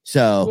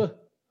 So.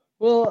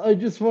 Well, I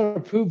just want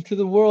to prove to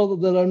the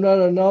world that I'm not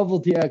a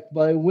novelty act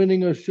by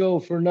winning a show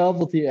for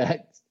novelty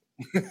acts.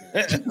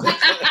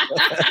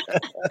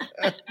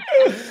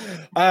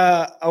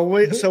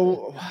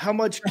 So how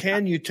much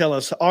can you tell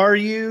us? Are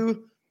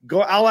you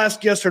I'll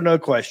ask yes or no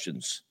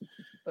questions.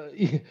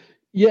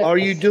 Yeah.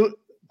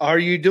 Are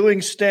you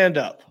doing stand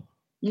up?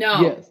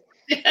 No.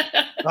 Yes.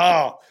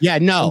 Oh. Yeah,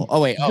 no.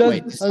 Oh wait. I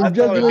thought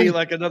it'd be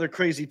like another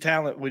crazy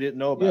talent we didn't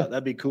know about. Yeah.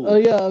 That'd be cool. Oh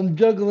yeah, I'm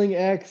juggling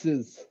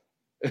axes.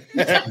 I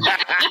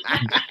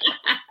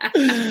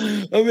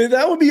mean,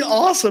 that would be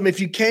awesome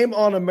if you came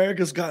on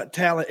America's Got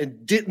Talent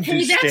and didn't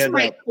do stand-up. That's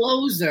my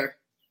closer.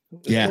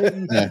 Yeah.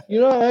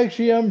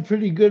 Actually, I'm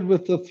pretty good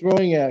with the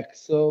throwing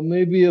axe. So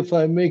maybe if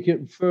I make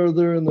it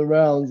further in the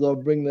rounds, I'll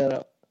bring that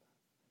up.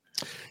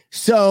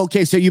 So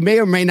you may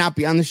or may not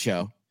be on the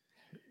show.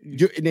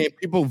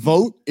 People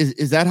vote.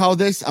 Is that how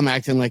this? I'm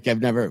acting like I've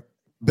never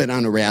been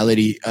on a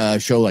reality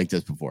show like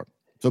this before.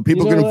 So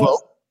people going to vote?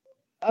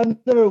 I've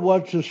never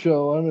watched the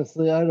show,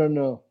 honestly. I don't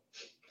know.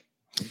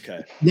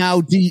 Okay.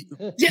 Now, you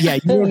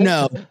don't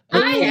know.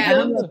 I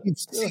am.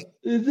 Is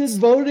it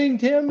voting,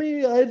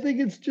 Tammy? I think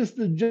it's just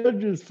the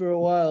judges for a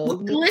while.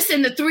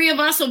 Listen, the 3 of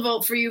us will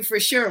vote for you for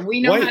sure.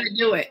 We know how to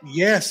do it.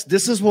 Yes,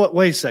 this is what.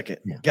 Wait a second,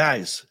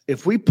 guys.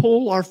 If we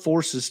pull our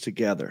forces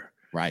together,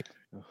 right?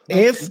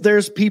 If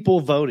there's people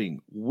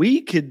voting,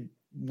 we could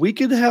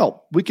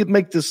help. We could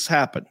make this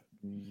happen.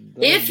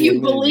 If you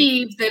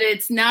believe that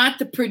it's not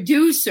the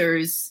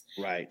producers'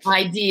 right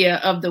idea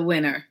of the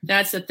winner.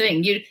 That's the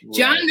thing.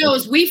 John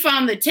knows we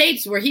found the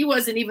tapes where he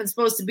wasn't even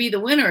supposed to be the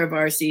winner of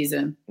our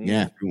season.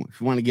 Yeah, if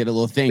you want to get a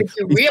little thing. If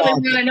you really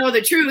want to know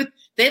the truth,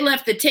 they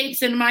left the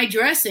tapes in my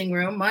dressing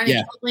room, mine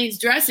and Kathleen's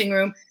dressing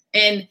room,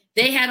 and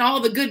they had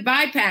all the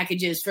goodbye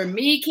packages for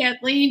me,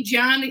 Kathleen,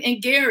 John,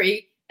 and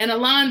Gary, and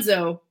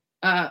Alonzo.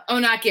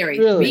 Not Gary.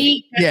 Really?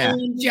 Me,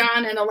 Kathleen,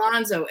 John, and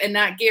Alonzo, and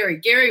not Gary.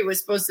 Gary was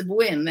supposed to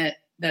win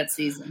that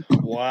season.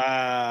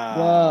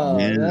 Wow.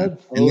 Yeah.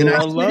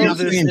 I love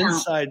this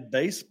inside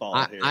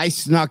baseball here. I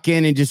snuck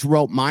in and just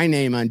wrote my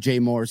name on Jay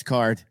Moore's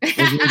card.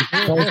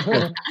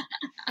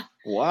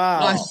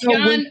 Wow.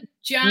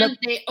 John,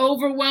 they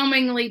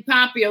overwhelmingly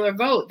popular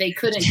vote. They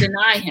couldn't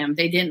deny him.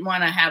 They didn't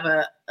want to have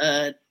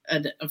a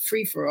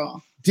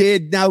free-for-all.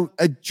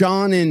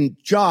 John and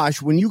Josh,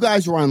 when you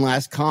guys were on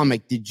Last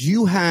Comic, did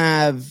you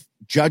have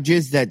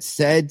judges that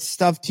said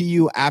stuff to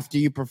you after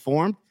you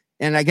performed?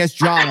 And I guess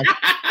Josh...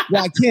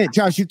 Well,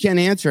 Josh, you can't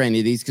answer any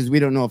of these because we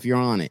don't know if you're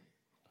on it.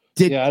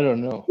 I don't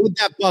know. Would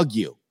that bug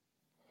you?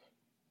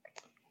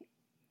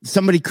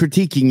 Somebody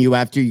critiquing you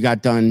after you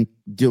got done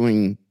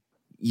doing,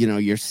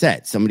 your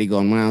set. Somebody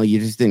going, well, you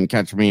just didn't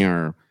catch me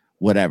or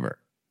whatever.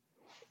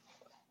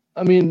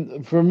 I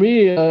mean, for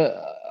me,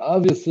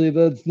 obviously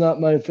that's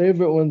not my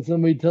favorite when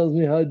somebody tells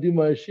me how to do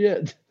my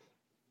shit.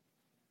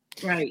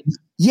 Right.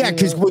 Yeah,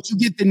 because would you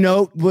get the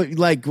note? Would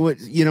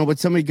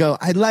somebody go,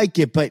 I like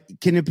it, but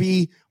can it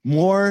be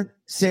more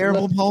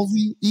cerebral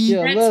palsy?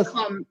 Yeah, less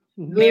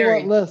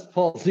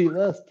palsy.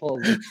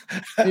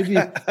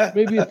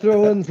 Maybe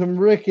throw in some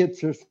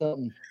rickets or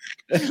something.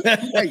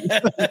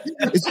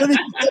 It's funny.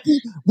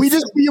 We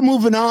just be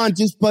moving on.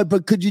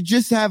 But could you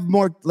just have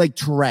more like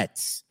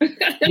Tourette's?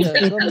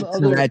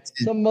 Yeah,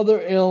 some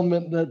other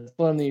ailment that's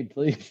funny,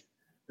 please.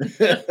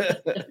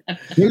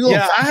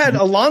 Yeah, I had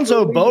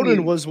Alonzo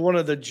Bowden was one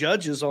of the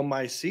judges on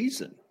my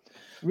season.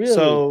 Really?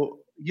 So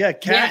yeah,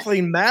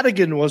 Kathleen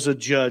Madigan was a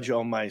judge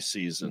on my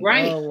season.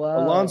 Right. Oh,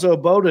 wow. Alonzo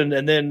Bowden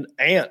and then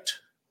Ant.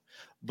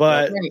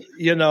 But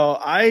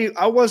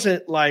I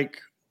wasn't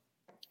like,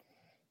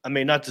 I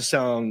mean, not to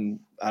sound,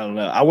 I don't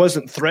know, I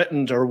wasn't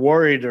threatened or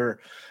worried, or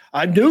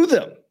I knew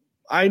them.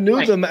 I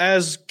knew them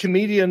as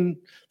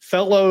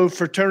fellow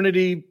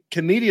fraternity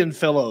comedian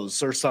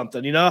fellows or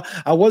something.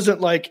 I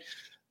wasn't like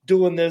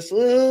doing this. I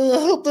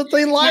hope that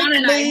they like John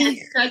and me. I had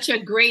such a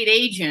great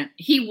agent.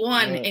 He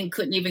won and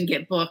couldn't even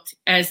get booked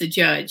as the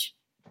judge.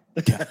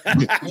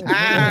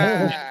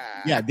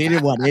 Yeah, they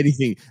didn't want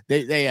anything.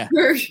 They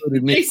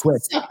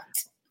quit.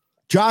 Sucked.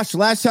 Josh,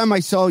 last time I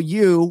saw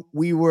you,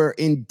 we were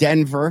in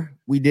Denver.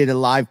 We did a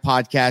live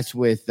podcast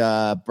with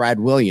Brad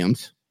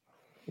Williams.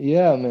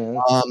 Yeah,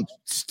 man.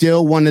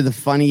 Still one of the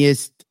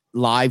funniest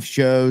live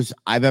shows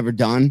I've ever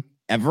done,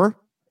 ever.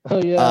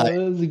 Oh, yeah, it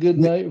was a good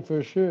night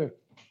for sure.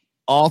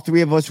 All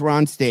three of us were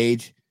on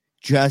stage.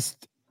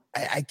 Just,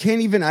 I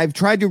can't even, I've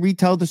tried to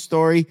retell the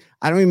story.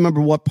 I don't even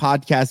remember what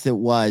podcast it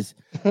was,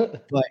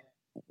 but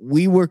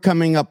we were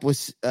coming up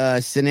with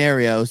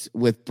scenarios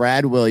with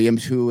Brad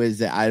Williams, who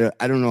is, I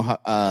don't know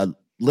how,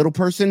 little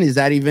person. Is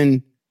that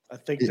even? I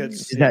think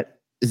that's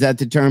is that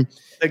the term? I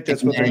think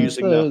that's what they're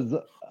using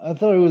now. I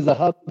thought it was a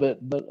hobbit,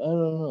 but I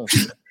don't know.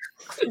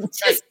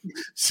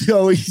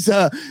 So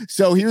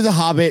he was a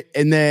hobbit,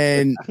 and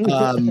then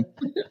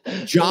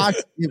Josh,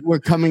 we're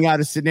coming out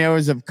of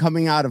scenarios of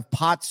coming out of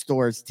pot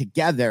stores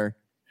together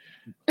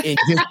and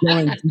just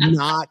going to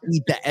not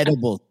eat the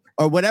edibles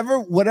or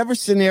whatever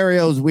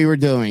scenarios we were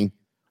doing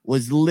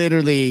was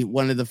literally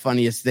one of the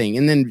funniest thing.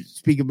 And then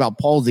speaking about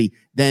palsy,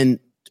 then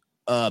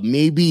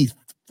maybe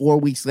 4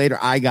 weeks later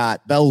I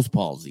got Bell's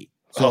palsy.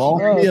 So all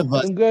three of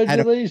us.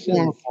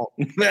 Congratulations!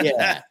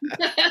 Yeah.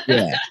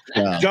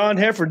 John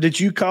Heffer, did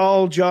you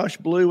call Josh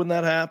Blue when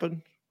that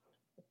happened?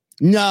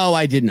 No,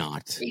 I did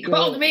not. He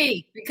called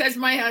me because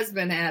my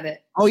husband had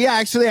it. Oh yeah,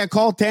 actually, I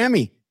called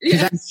Tammy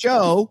because I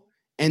show,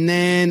 and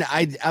then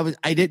I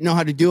didn't know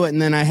how to do it, and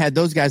then I had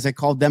those guys. I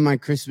called them on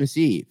Christmas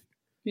Eve.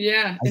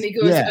 Yeah, and he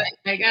goes,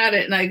 I got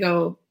it, and I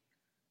go.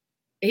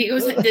 He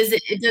goes, does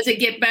it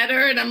get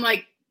better? And I'm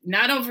like,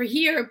 not over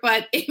here,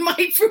 but it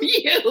might for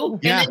you.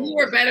 Yeah. And then you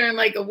were better in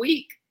like a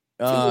week.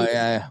 Oh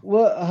yeah.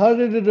 Well, how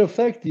did it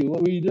affect you?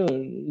 What were you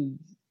doing?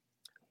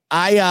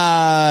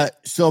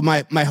 So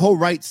my whole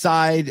right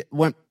side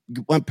went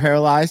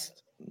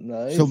paralyzed.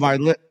 Nice. So my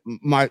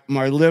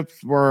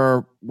lips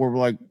were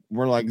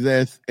like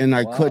this, and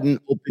I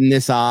couldn't open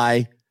this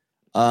eye.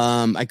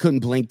 I couldn't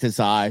blink this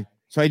eye.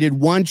 So I did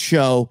one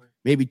show.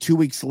 Maybe 2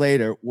 weeks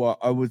later, well,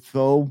 I was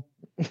so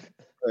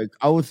like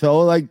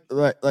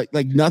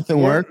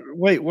nothing worked.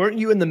 Wait, weren't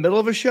you in the middle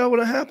of a show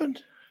when it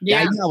happened?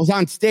 Yeah, I was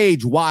on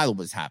stage while it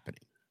was happening.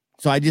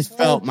 So I just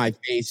felt my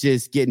face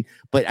just getting.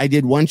 But I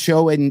did one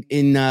show in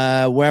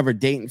wherever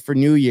Dayton for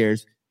New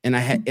Year's, and I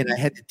had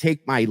to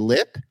take my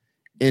lip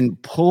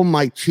and pull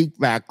my cheek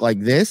back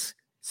like this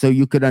so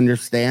you could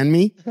understand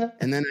me.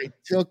 And then I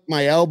took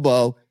my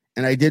elbow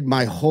and I did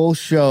my whole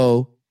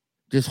show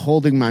just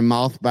holding my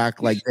mouth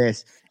back like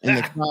this, and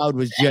the crowd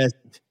was just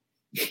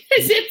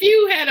as if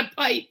you had a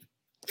pipe.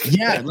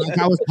 Yeah, like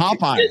I was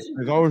Popeye.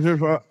 Like I was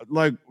just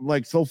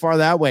like so far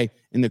that way,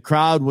 and the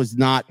crowd was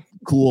not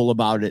cool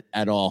about it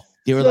at all.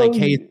 They were like,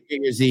 "Hey, it's New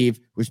Year's Eve.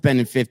 We're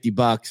spending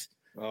 $50.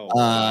 Oh,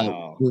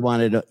 wow. We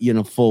wanted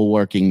a full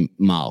working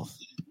mouth."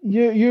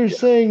 You're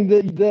saying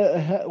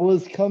that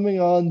was coming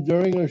on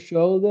during a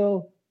show,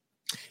 though?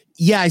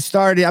 Yeah, I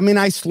started. I mean,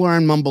 I slur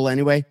and mumble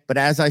anyway, but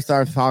as I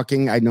started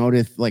talking, I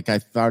noticed like I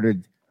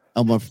started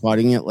almost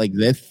farting it like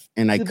this,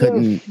 and I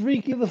couldn't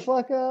freak you the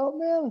fuck out,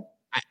 man.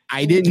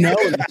 I didn't know.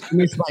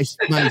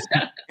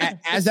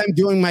 As I'm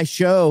doing my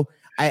show,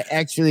 I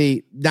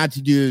actually, not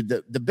to do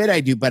the bit I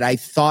do, but I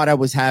thought I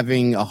was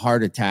having a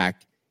heart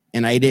attack,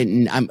 and I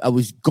didn't. I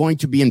was going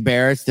to be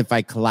embarrassed if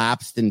I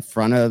collapsed in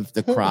front of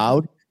the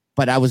crowd,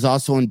 but I was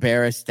also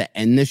embarrassed to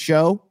end the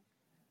show.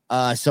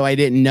 So I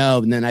didn't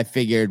know. And then I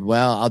figured,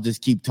 well, I'll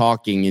just keep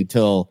talking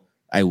until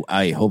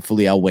I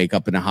hopefully I'll wake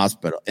up in a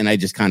hospital. And I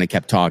just kind of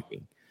kept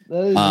talking.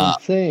 That is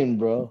insane,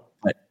 bro.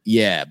 But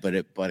yeah, but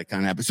it kind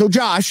of happened. So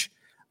Josh,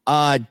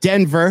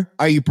 Denver,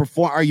 are you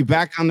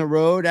back on the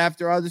road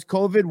after all this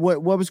COVID?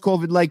 What was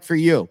COVID like for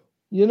you?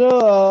 You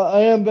know,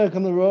 I am back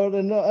on the road,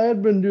 and I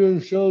had been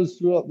doing shows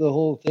throughout the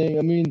whole thing.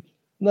 I mean,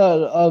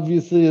 not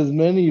obviously as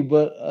many,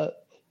 but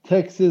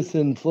Texas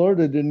and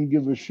Florida didn't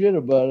give a shit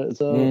about it.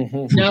 So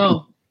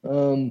No.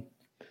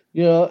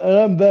 You know, and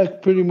I'm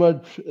back pretty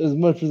much as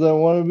I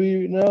want to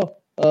be now.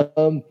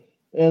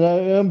 And I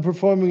am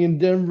performing in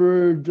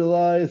Denver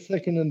July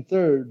 2nd and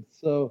 3rd.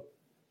 So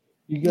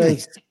you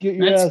guys get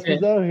your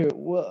asses out here.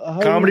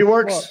 Comedy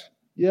Works?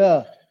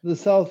 Yeah, the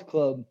South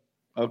Club.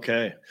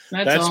 Okay.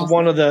 That's awesome.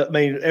 One of the,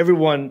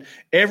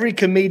 every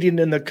comedian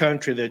in the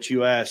country that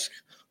you ask,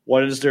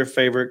 what is their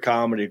favorite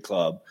comedy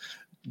club?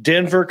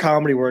 Denver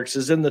Comedy Works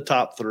is in the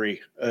top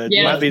 3.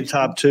 It might be the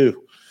top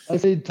 2. I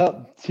say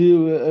top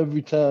 2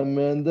 every time,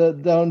 man.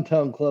 That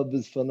downtown club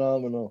is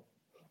phenomenal.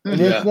 And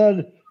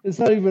it's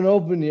not even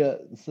open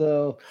yet.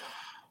 So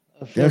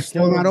they're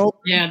still not open.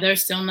 Yeah, they're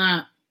still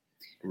not.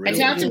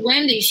 Really? I talked to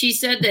Wendy. She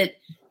said that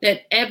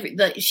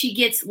she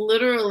gets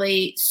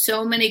literally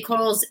so many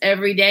calls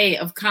every day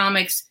of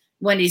comics.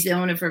 Wendy's the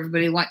owner for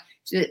everybody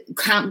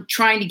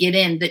trying to get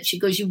in. That she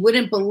goes, you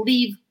wouldn't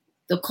believe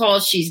the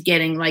calls she's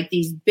getting. Like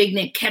these big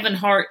name, Kevin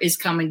Hart is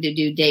coming to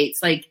do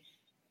dates. Like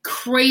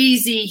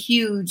crazy,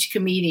 huge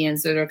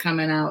comedians that are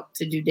coming out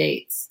to do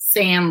dates.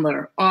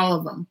 Sandler, all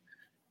of them.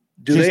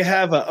 Do they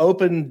have an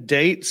open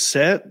date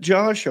set,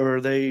 Josh, or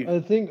are they?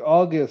 I think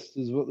August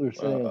is what they're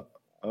saying.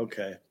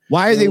 Okay.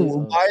 Why are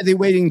they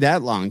waiting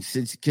that long?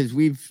 Because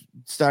we've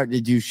started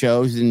to do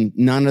shows and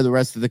none of the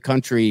rest of the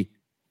country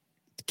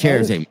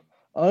cares anymore.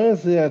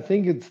 Honestly, I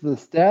think it's the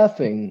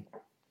staffing.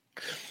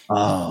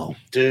 Oh,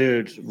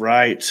 dude,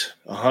 right,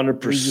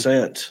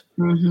 100%.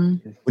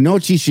 Mm-hmm. You know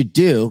what you should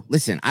do?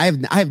 Listen, I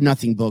have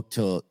nothing booked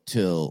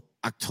till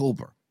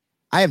October.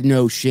 I have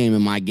no shame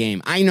in my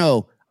game. I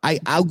know.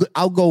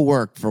 I'll go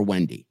work for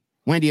Wendy.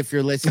 Wendy, if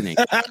you're listening.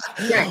 Are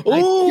you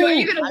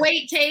going to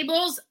wait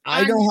tables?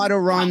 I know how to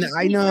run.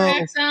 I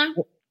know.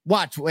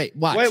 Watch. Wait,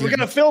 we're going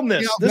to film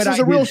this. This is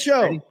a real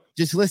show. Ready?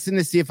 Just listen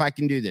to see if I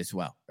can do this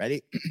well.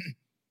 Ready?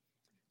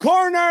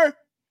 Corner.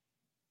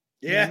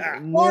 Yeah.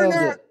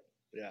 Corner.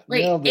 Yeah.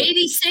 Wait,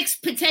 86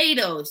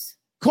 potatoes.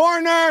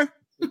 Corner.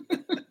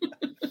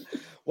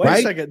 Wait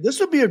a second. This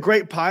would be a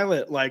great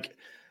pilot. Like,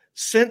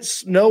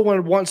 since no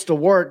one wants to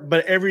work,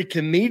 but every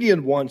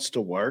comedian wants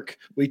to work,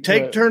 we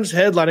take turns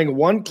headlining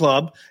one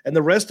club, and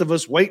the rest of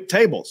us wait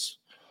tables.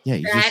 Yeah,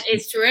 that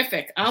is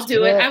terrific. I'll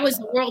do it. I was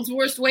the world's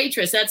worst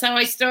waitress. That's how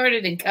I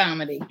started in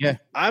comedy. Yeah,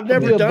 I've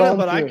never done it,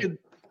 but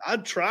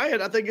I'd try it.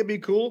 I think it'd be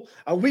cool.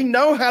 We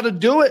know how to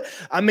do it.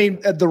 I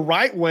mean, the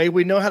right way.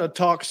 We know how to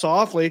talk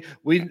softly.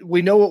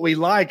 We know what we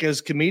like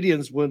as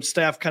comedians when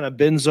staff kind of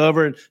bends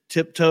over and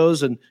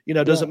tiptoes and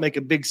doesn't make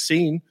a big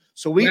scene.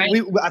 So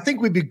I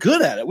think we'd be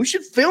good at it. We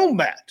should film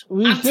that.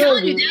 I'm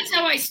telling you, that's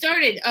how I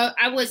started.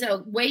 I was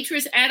a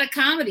waitress at a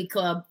comedy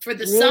club for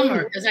the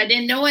summer because I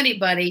didn't know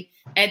anybody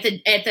at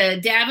the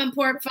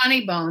Davenport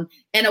Funny Bone,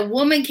 and a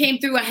woman came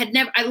through.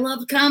 I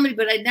loved comedy,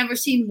 but I'd never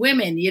seen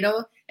women,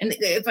 And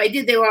if I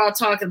did, they were all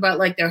talking about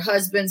like their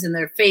husbands and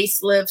their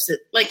facelifts,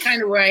 like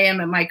kind of where I am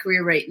in my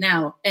career right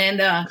now. And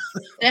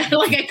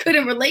like I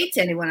couldn't relate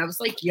to anyone. I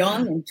was like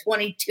young and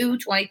 22,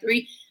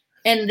 23,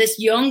 and this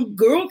young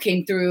girl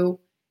came through.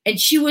 And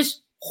she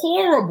was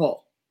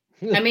horrible.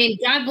 I mean,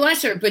 God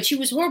bless her, but she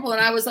was horrible. And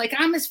I was like,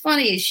 I'm as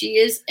funny as she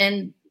is.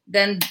 And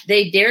then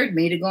they dared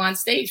me to go on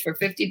stage for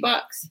 $50.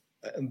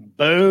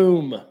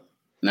 Boom.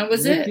 That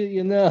was it. Look at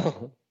you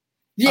now.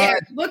 Yeah,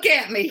 look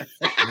at me.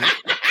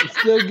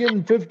 Still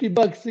getting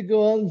 $50 to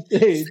go on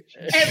stage.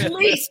 At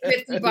least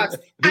 $50.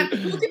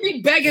 Look at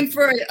me begging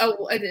for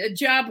a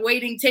job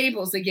waiting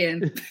tables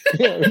again.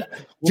 Josh,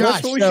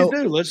 that's what we should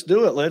do. Let's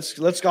do it.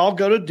 Let's all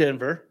go to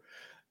Denver.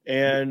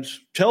 And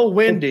tell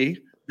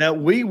Wendy that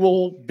we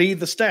will be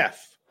the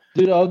staff.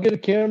 Dude, I'll get a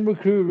camera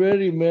crew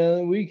ready,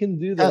 man. We can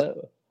do that.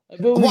 I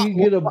bet we can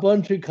get a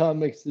bunch of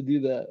comics to do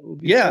that.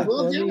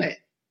 We'll do it.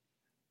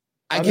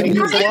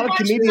 There's a lot of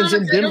comedians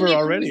in Denver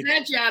already. Lose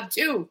that job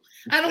too.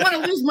 I don't want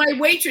to lose my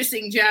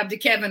waitressing job to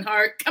Kevin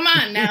Hart. Come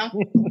on now.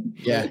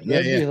 That'd be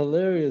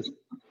hilarious.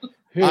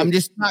 Here. I'm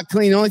just not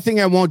clean. The only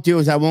thing I won't do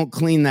is I won't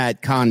clean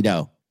that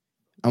condo.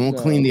 I won't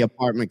clean the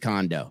apartment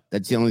condo.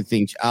 That's the only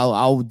thing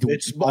I'll do.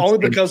 It's only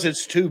because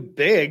it's too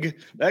big.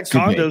 That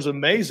condo's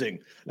amazing.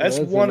 That's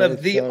one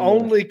of the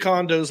only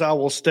condos I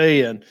will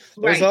stay in.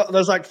 There's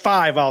like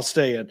 5 I'll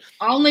stay in.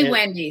 Only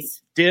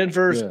Wendy's.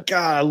 Denver's,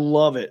 God, I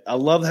love it. I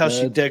love how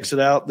she decks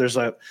it out.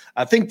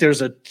 I think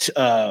there's a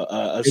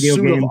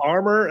suit of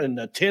armor and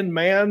a Tin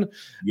Man,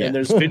 and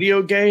there's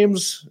video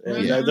games,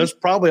 and there's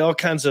probably all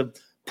kinds of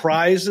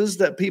prizes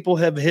that people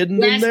have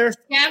hidden in there.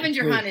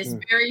 Scavenger hunt is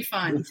very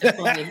fun to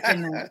play.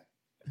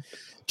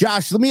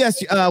 Josh, let me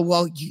ask you.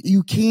 Well,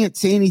 you can't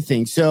say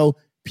anything, so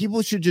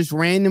people should just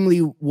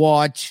randomly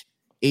watch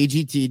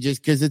AGT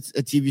just because it's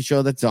a TV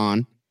show that's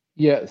on.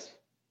 Yes,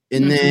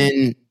 and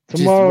then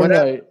tomorrow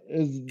night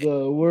is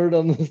the word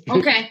on the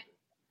street.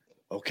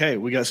 Okay,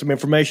 we got some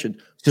information.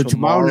 So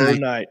tomorrow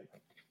night.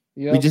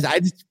 Yep.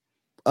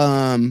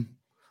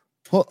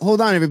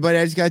 Hold on, everybody.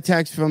 I just got a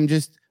text from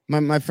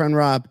my friend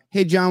Rob.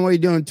 Hey, John, what are you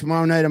doing?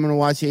 Tomorrow night, I'm going to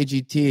watch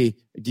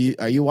AGT.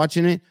 Are you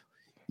watching it?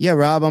 Yeah,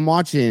 Rob, I'm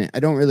watching it. I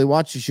don't really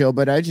watch the show,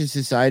 but I just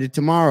decided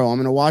tomorrow I'm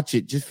going to watch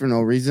it just for no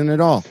reason at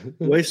all.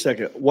 Wait a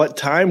second. What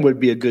time would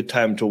be a good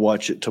time to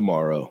watch it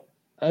tomorrow?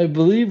 I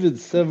believe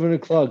it's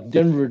 7:00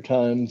 Denver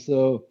time,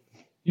 so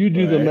you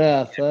do the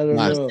math. I don't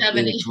know.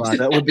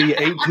 That would be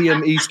 8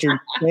 p.m. Eastern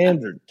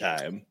Standard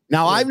Time.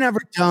 Now, I've never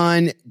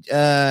done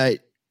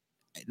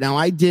now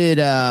I did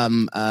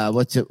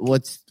what's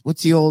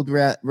the old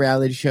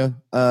reality show?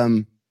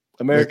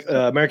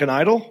 American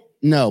Idol?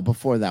 No,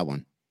 before that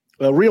one.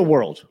 Real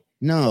World.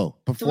 No,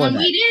 before the one that.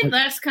 we did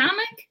last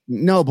comic.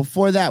 No,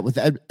 before that with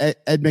Ed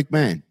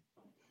McMahon.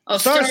 Oh,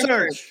 Star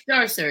Search.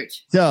 Star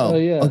Search. So,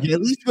 okay,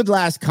 at least with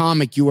last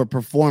comic, you were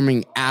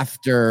performing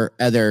after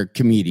other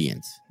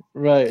comedians,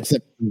 right?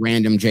 Except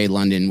random Jay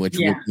London, which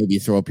would maybe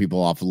throw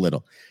people off a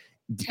little.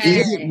 Hey.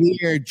 Is it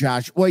weird,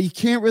 Josh? Well, you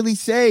can't really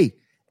say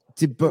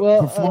to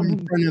perform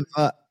in front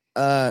of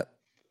a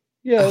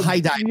high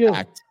dive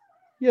act.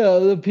 Yeah,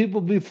 the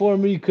people before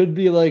me could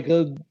be like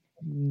a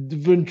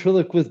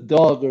ventriloquist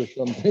dog or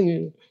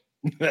something.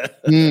 Yeah,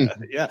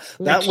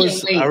 that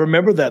was. I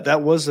remember that.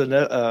 That was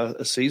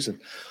a season.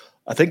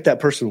 I think that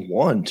person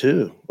won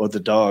too, or the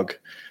dog.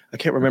 I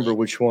can't remember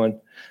which one.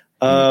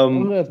 Let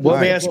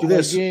me ask you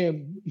this: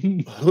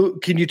 who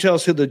can you tell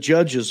us who the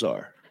judges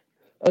are?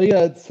 Oh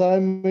yeah, it's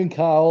Simon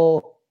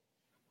Cowell,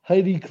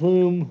 Heidi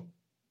Klum,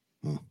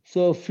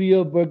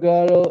 Sophia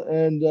Vergara,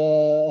 and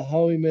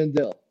Howie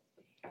Mandel.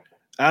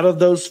 Out of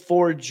those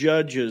 4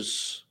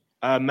 judges,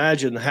 I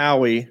imagine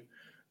Howie.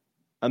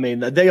 I mean,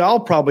 they all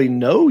probably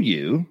know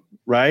you,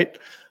 right?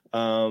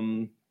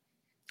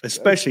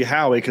 Especially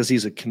Howie because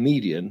he's a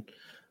comedian.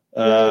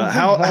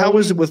 How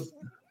is it with?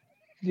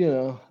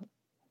 Yeah.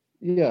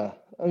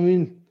 I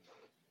mean,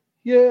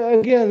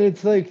 again,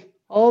 it's like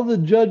all the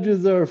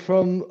judges are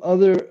from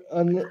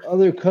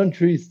other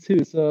countries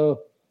too, so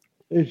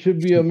it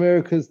should be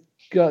America's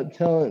Got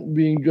Talent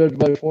being judged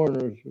by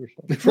foreigners or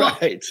something.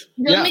 Right.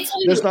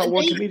 There's not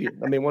one comedian.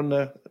 I mean,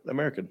 one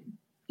American.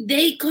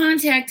 They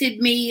contacted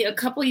me a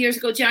couple years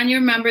ago. John, you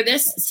remember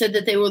this? Said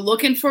that they were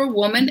looking for a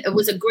woman. It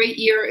was a great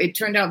year. It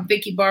turned out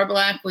Vicky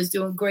Barblack was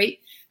doing great.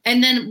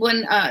 And then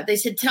when they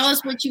said, tell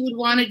us what you would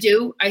want to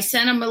do, I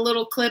sent them a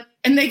little clip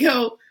and they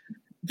go,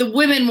 the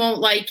women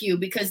won't like you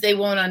because they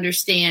won't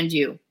understand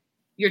you.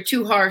 You're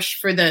too harsh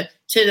for the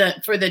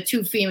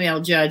 2 female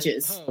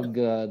judges. Oh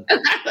God. And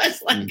I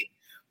was like,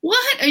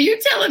 what? Are you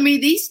telling me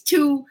these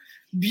 2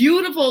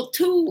 beautiful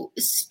 2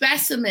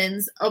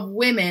 specimens of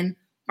women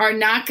are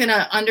not going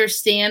to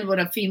understand what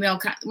a female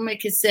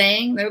comic is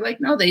saying? They're like,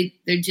 no, they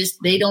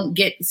don't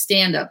get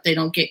stand up. They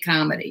don't get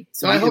comedy.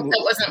 So I hope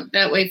that wasn't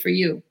that way for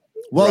you.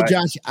 Well, right.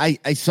 Josh,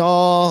 I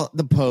saw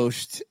the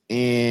post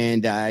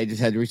and I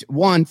just had to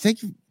one.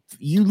 Thank you.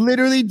 You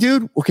literally,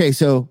 dude. Okay.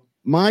 So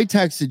my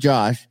text to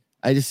Josh,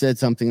 I just said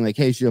something like,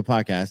 hey, you should do a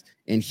podcast.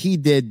 And he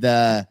did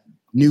the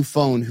new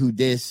phone who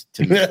dis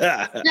to me.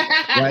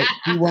 Right?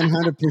 He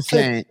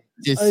 100%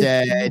 just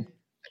said,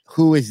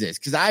 who is this?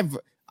 Because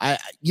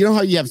you know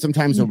how you have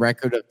sometimes a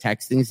record of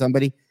texting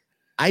somebody?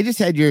 I just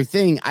had your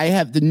thing. I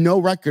have no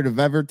record of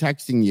ever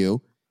texting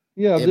you.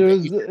 Yeah, it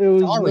was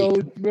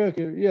no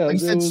record. Yeah, I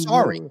said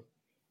sorry,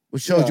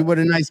 which shows you what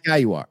a nice guy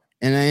you are.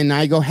 And then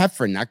I go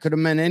Heffron. That could have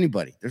meant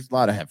anybody. There's a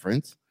lot of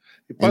Heffrons.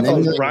 You probably thought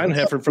it was Brian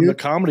Heffron from the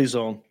Comedy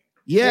Zone.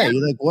 Yeah,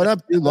 you're like, what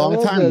up, dude?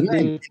 Long time.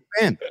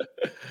 Man,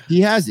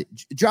 he has it.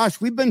 Josh,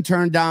 we've been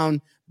turned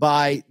down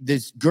by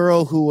this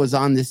girl who was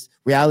on this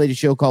reality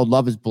show called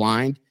Love is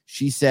Blind.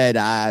 She said,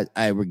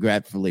 I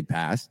regretfully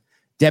passed.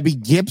 Debbie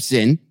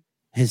Gibson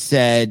has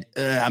said,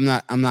 I'm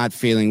not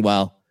feeling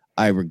well.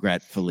 I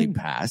regretfully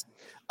passed.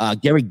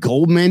 Gary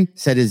Goldman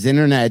said his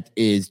internet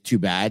is too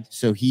bad.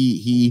 So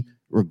he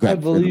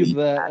regretfully. I believe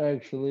that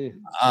actually.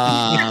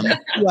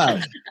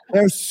 Well,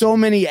 there's so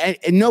many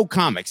and no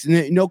comics in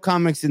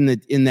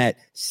that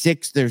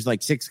 6. There's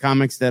like 6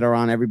 comics that are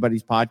on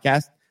everybody's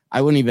podcast.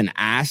 I wouldn't even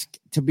ask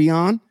to be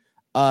on.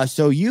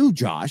 So you,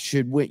 Josh,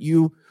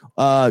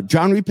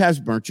 John Reap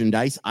has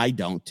merchandise. I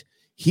don't.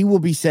 He will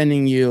be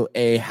sending you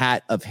a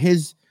hat of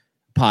his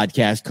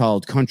podcast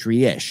called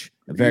Country-ish,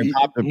 a very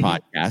popular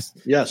podcast.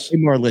 Yes. Way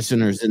more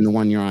listeners than the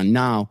one you're on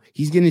now.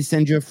 He's going to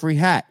send you a free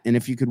hat. And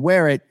if you could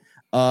wear it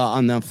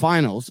on the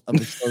finals of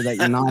the show that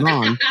you're not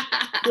on,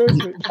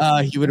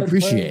 he would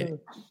appreciate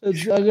it. I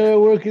got to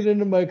work it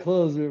into my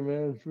closer,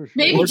 man, for sure.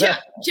 Maybe,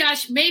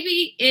 Josh,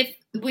 maybe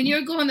when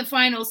you're going to the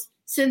finals,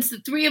 since the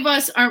 3 of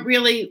us aren't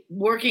really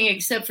working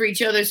except for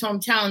each other's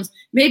hometowns,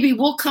 maybe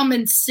we'll come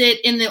and sit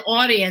in the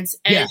audience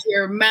as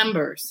your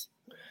members,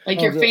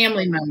 like your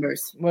family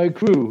members. My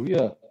crew,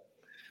 yeah.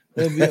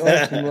 That'd be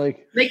awesome.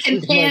 Like they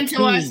can pan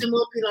to us and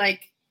we'll be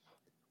like.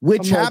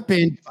 Which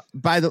happened,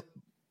 by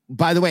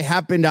the way,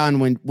 happened on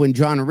when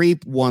John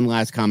Reap won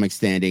Last Comic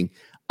Standing.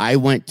 I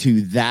went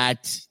to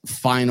that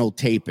final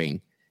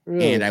taping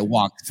and I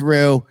walked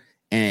through.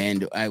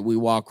 And we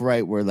walk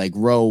right. We're like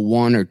row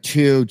 1 or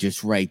 2,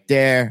 just right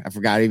there. I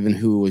forgot even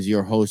who was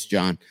your host,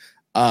 John.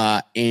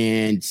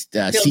 And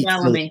seat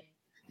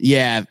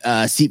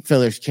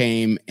fillers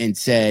came and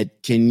said,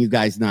 "Can you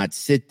guys not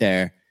sit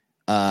there?"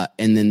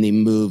 And then they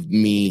moved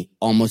me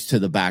almost to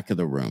the back of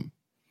the room.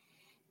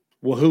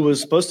 Well, who was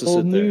supposed to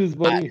sit there? News,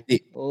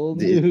 buddy.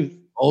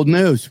 Old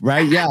news,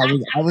 right? Yeah,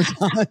 I was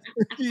on.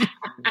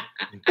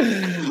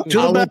 To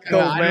the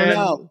back,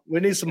 man. We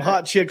need some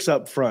hot chicks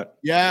up front.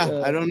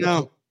 Yeah, I don't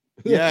know.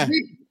 Yeah.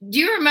 Do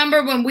you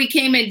remember when we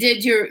came and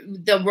did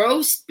the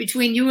roast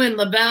between you and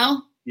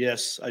LaBelle?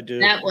 Yes, I do.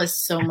 That was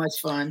so much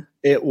fun.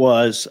 It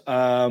was.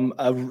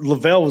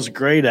 Lavelle was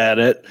great at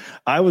it.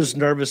 I was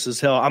nervous as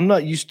hell. I'm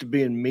not used to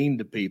being mean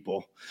to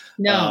people.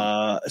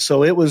 No.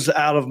 So it was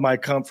out of my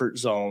comfort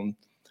zone,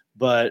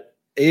 but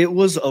it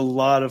was a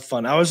lot of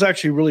fun. I was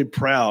actually really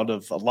proud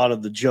of a lot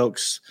of the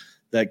jokes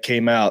that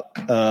came out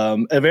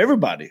of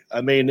everybody.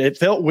 I mean, it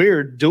felt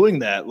weird doing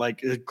that.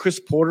 Like Chris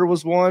Porter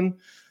was one.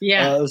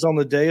 Yeah. It was on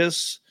the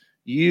dais.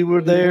 You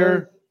were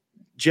there.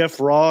 Jeff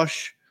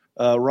Ross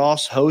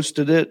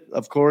hosted it,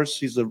 of course.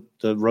 He's the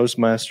roast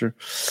master.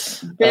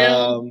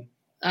 Bill,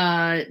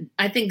 I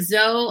think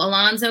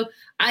Alonzo.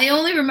 I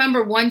only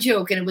remember one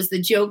joke, and it was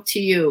the joke to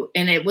you.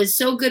 And it was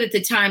so good at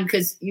the time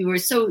because you were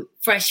so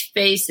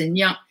fresh-faced and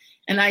young.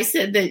 And I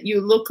said that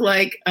you look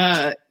like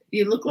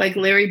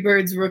Larry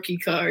Bird's rookie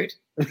card.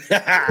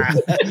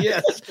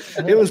 Yes,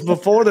 it was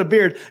before the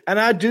beard. And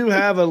I do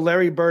have a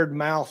Larry Bird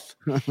mouth.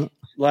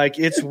 Like,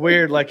 it's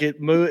weird. Like, it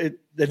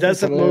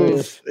doesn't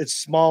move. It's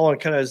small and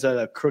kind of has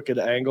a crooked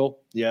angle.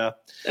 Yeah.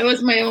 That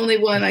was my only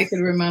one I could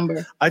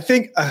remember. I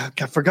think I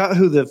forgot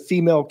who the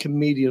female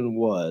comedian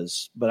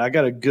was, but I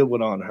got a good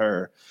one on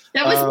her.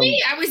 That was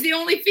me. I was the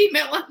only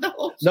female on the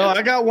whole show. No,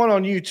 I got one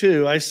on you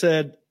too. I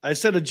said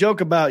a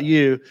joke about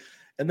you,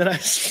 and then I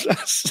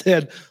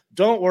said,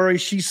 "Don't worry,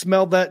 she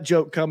smelled that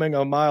joke coming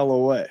a mile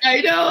away."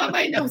 I know.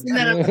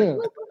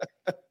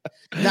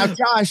 Now,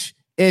 Josh,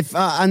 if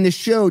on the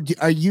show,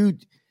 are you?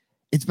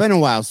 It's been a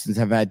while since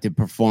I've had to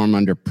perform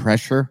under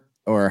pressure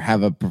or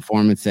have a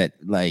performance that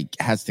like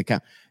has to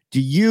count.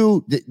 Do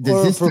you?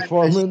 Does this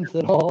performance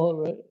at all?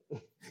 Right?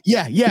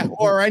 Yeah,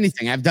 or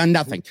anything. I've done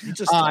nothing.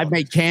 I've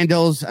made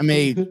candles. I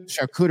made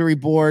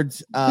charcuterie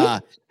boards.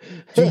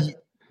 Do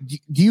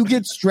you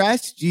get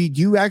stressed? Do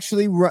you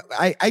actually?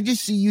 I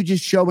just see you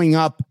just showing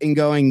up and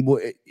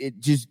going,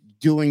 just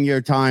doing your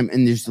time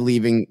and just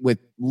leaving with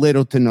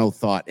little to no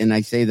thought. And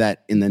I say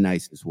that in the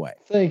nicest way.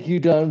 Thank you,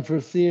 Don,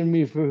 for seeing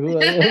me for who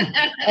I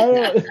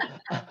am.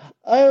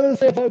 I would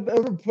say if I've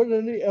ever put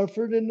any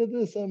effort into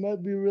this, I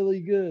might be really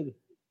good.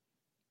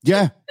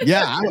 Yeah.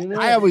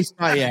 I always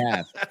thought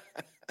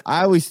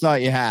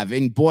you have.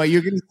 And boy,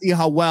 you're going to see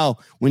how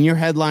well when you're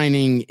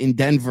headlining in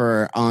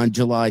Denver on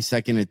July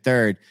 2nd and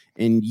 3rd,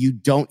 and you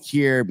don't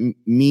hear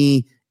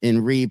me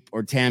and Reap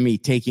or Tammy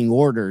taking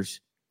orders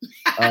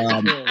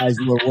as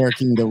we're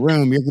working the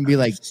room. You're going to be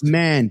like,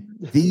 man,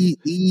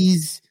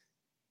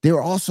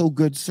 they're also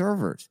good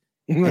servers.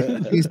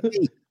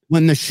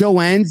 When the show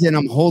ends and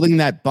I'm holding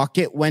that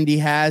bucket Wendy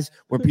has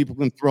where people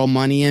can throw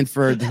money in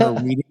for her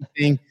reading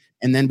thing,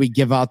 and then we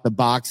give out the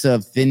box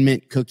of Thin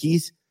Mint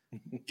cookies,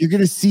 you're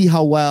going to see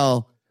how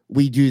well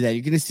we do that.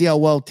 You're going to see how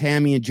well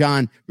Tammy and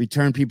John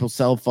return people's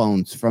cell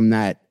phones from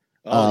that.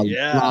 I'm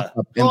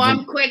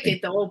quick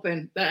at the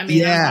open. I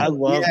mean, I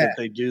love that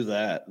they do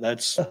that.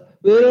 That's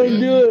they don't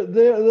do it.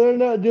 They're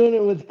not doing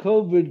it with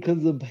COVID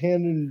because of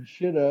handing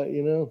shit out,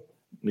 you know.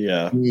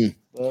 Yeah.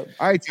 All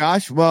right,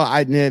 Josh. Well,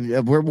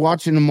 we're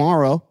watching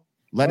tomorrow.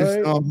 Let us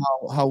know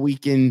how we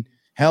can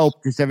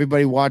help. Just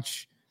everybody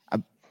watch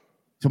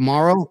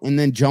tomorrow and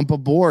then jump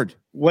aboard.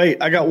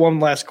 Wait, I got one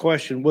last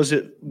question.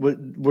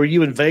 Were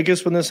you in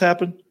Vegas when this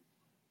happened?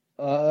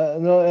 No,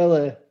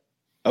 LA.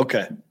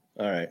 Okay.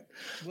 All right.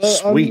 Well,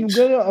 Sweet.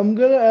 I'm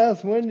gonna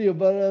ask Wendy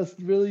about us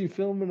really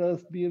filming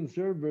us being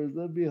servers.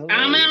 That'd be hilarious.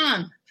 I'm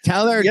on.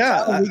 Tell her we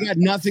got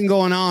nothing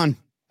going on.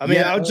 I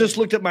mean, I just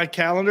looked at my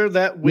calendar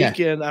that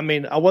weekend. Yeah. I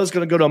mean, I was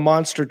going to go to a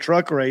monster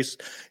truck race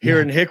here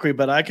in Hickory,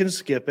 but I can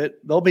skip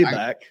it. They'll be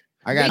back.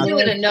 We can do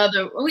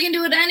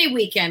it any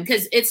weekend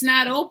because it's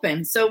not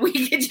open, so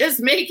we can just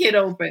make it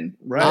open.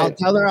 Right. I'll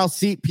tell her I'll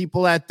seat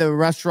people at the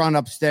restaurant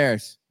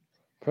upstairs.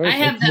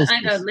 Perfect. I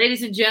know,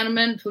 ladies and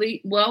gentlemen,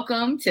 please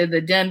welcome to the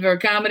Denver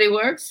Comedy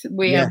Works.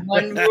 We have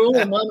one rule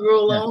and one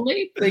rule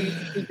only. Please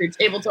keep your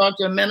table talk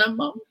to a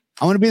minimum.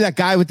 I want to be that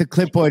guy with the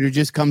clipboard who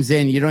just comes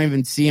in. You don't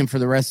even see him for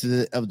the rest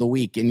of the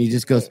week, and he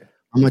just goes,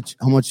 "How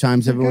much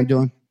time's everyone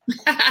doing?"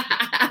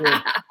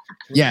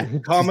 Yeah,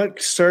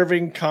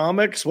 serving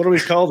comics. What do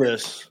we call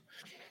this?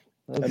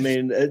 I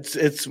mean,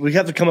 it's we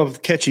have to come up with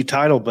a catchy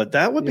title, but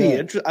that would be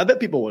interesting. I bet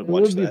people would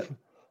watch that.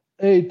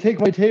 Hey, take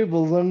my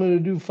tables. I'm going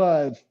to do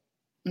 5.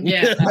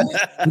 Yeah,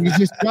 you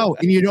just go,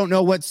 and you don't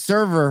know what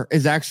server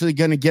is actually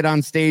going to get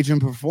on stage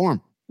and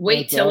perform.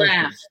 Wait to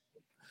laugh.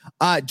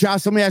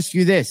 Josh, let me ask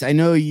you this. I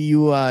know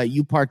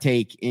you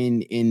partake in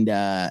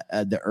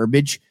the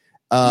herbage.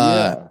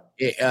 Do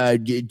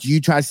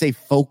you try to stay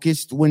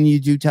focused when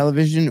you do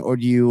television, or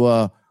do you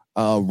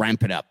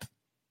ramp it up?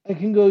 I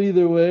can go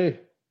either way.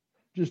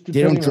 Just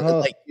depending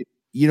on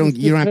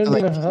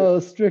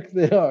how strict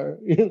they are.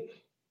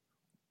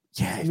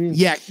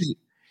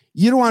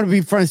 You don't want to be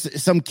in front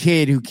of some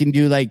kid who can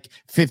do like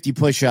 50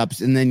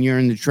 push-ups, and then you're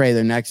in the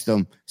trailer next to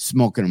him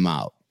smoking them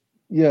out.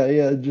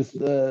 Yeah, just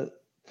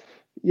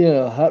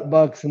hot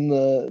box in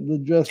the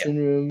dressing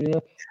room. You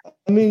know,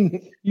 I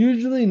mean,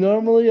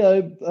 normally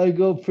I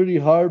go pretty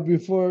hard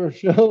before a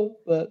show,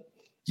 but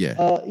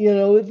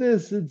with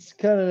this, it's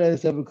kind of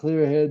nice to have a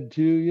clear head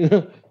too. You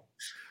know.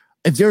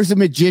 if there's a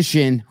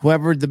magician,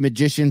 whoever the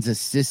magician's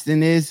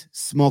assistant is,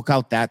 smoke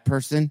out that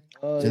person.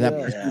 So that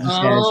person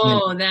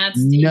Oh, that's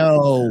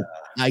no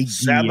idea.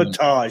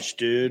 Sabotage,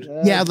 dude.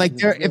 Yeah, like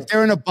if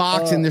they're in a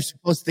box and they're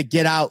supposed to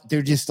get out,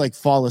 they're just like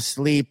fall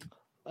asleep.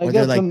 I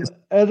got some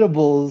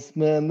edibles,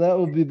 man. That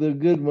would be the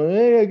good one.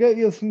 Hey, I got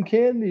you some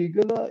candy.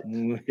 Good luck.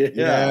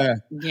 Yeah.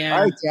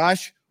 All right,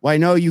 Josh. Well, I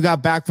know you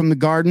got back from the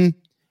garden.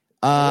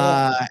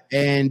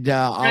 And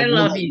I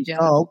love you,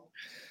 Josh.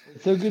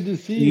 It's so good to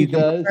see you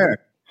guys.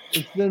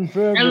 It's been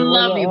forever. I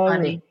love you,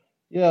 buddy.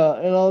 Yeah,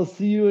 and I'll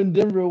see you in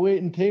Denver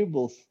waiting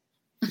tables.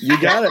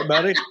 You got it,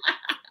 buddy.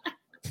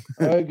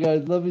 All right,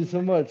 guys. Love you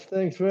so much.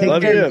 Thanks for having me.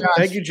 Love you.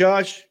 Thank you,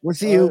 Josh. We'll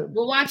see you.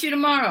 We'll watch you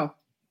tomorrow.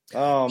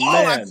 Oh,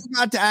 man.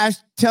 I forgot to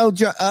tell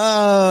Josh.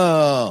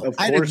 Oh,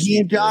 I had a me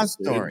and Josh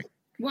story.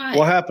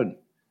 What happened?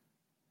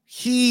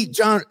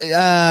 John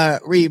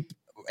Reap,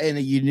 and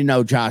you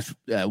know Josh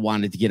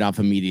wanted to get off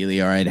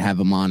immediately, or I'd have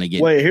him on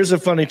again. Wait, here's a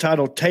funny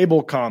title: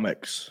 Table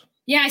Comics.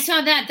 Yeah, I saw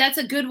that. That's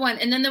a good one.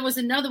 And then there was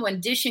another one,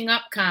 Dishing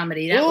Up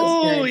Comedy. That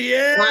was good. Oh,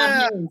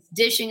 yeah.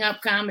 Dishing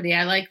Up Comedy.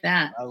 I like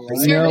that.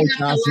 Serving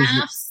up the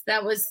laughs.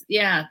 That was,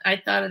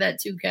 I thought of that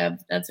too, Kev.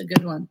 That's a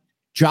good one.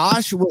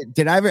 Josh,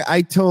 did I ever?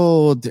 I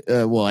told.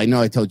 I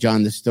know I told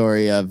John the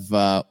story of.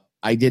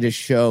 I did a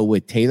show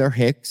with Taylor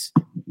Hicks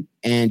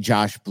and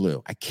Josh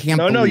Blue. I can't.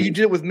 No, you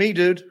did it with me,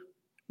 dude.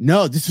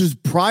 No, this was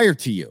prior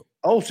to you.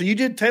 Oh, so you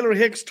did Taylor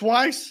Hicks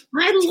twice?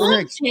 I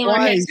love Taylor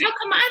Hicks. How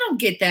come I don't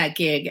get that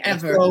gig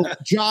ever? So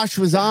Josh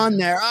was on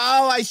there.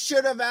 Oh, I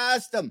should have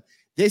asked him.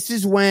 This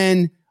is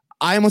when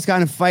I almost got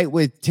in a fight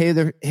with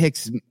Taylor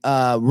Hicks'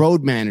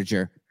 road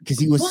manager because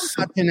he was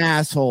such an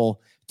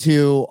asshole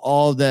to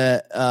all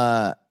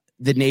the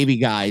Navy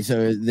guys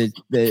or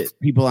the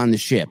people on the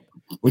ship.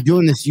 We're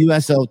doing this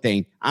USO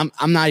thing.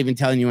 I'm not even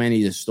telling you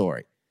any of the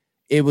story.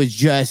 It was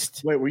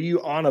just. Wait, were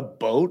you on a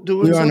boat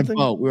doing something? We were on a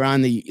boat. We were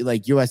on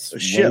the U.S.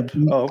 ship.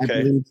 Oh,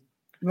 okay.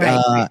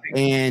 Right.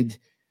 And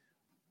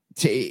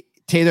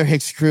Taylor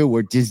Hicks' crew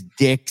were just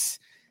dicks,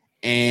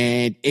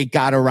 and it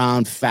got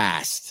around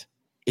fast.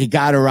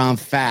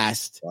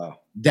 Wow.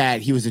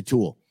 That he was a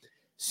tool.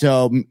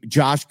 So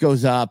Josh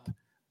goes up.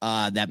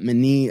 That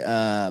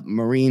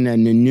Marina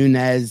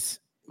Nunez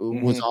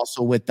was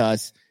also with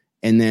us.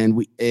 And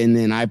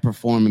then I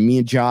perform, and me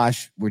and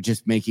Josh were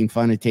just making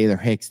fun of Taylor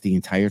Hicks the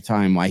entire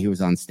time while he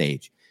was on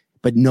stage.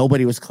 But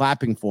nobody was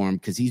clapping for him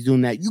because he's doing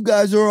that. You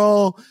guys are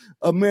all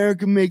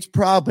America makes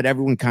proud, but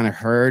everyone kind of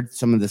heard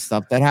some of the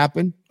stuff that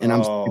happened, and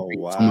I'm so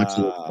much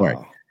of the story.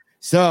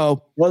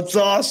 So that's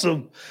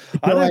awesome.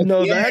 I didn't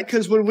know that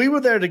because when we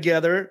were there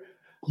together,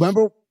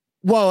 remember?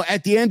 Well,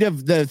 at the end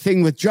of the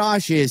thing with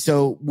Josh is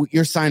so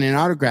you're signing an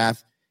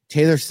autograph.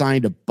 Taylor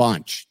signed a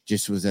bunch,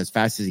 just was as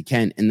fast as he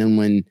can, and then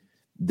when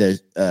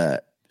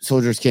the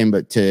soldiers came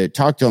to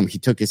talk to him, he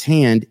took his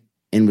hand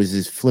and was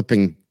just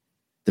flipping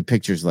the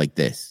pictures like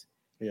this.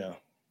 Yeah.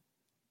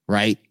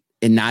 Right?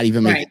 And not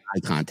even making eye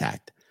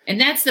contact.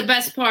 And that's the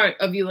best part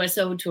of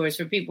USO tours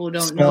for people who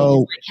don't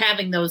know, like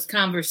having those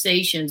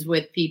conversations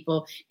with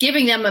people,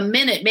 giving them a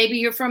minute. Maybe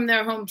you're from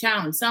their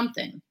hometown,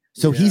 something.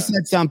 So he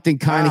said something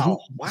kind of,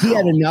 he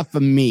had enough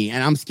of me,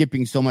 and I'm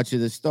skipping so much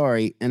of the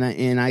story. And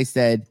I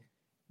said,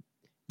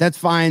 that's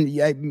fine.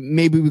 Yeah,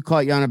 maybe we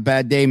caught you on a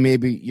bad day.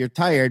 Maybe you're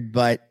tired,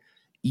 but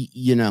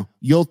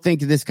you'll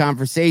think of this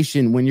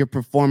conversation when you're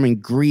performing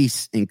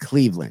Grease in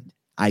Cleveland.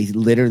 I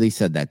literally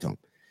said that to him.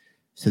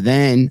 So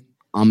then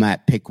I'm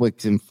at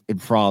Pickwick's and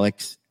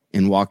Frolics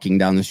and walking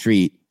down the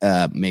street,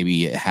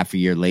 maybe half a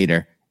year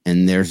later,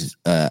 and there's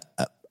a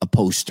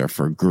poster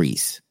for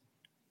Grease.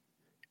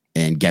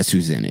 And guess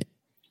who's in it?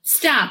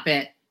 Stop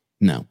it.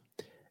 No.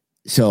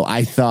 So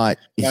I thought,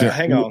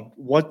 hang on.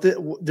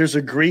 There's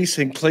a Grease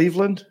in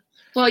Cleveland?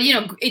 Well,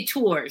 it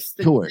tours.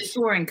 The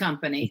touring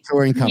company.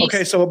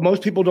 Okay, so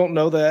most people don't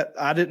know that.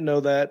 I didn't know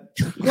that.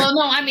 Well,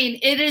 no, I mean,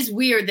 it is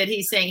weird that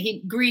he's saying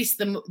he Grease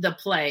the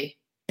play.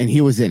 And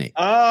he was in it.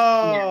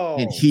 Oh.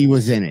 And he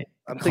was in it.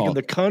 I'm thinking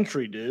the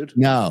country, dude.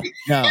 No.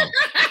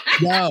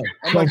 I'm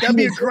like, that'd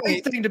be a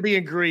great thing to be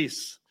in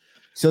Greece.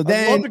 So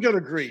then, I'd love to go to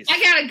Greece. I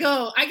gotta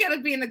go. I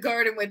gotta be in the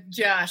garden with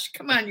Josh.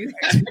 Come on, you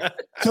guys.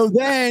 So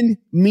then,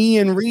 me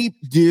and Reap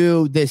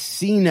do this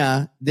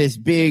Cena, this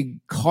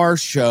big car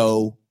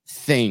show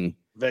thing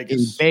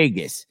in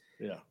Vegas.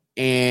 Yeah,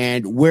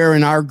 and we're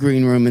in our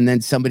green room, and then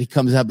somebody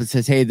comes up and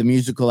says, "Hey, the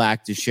musical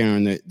act is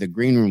sharing the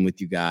green room with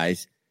you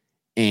guys."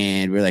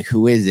 And we're like,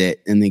 "Who is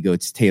it?" And they go,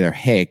 "It's Taylor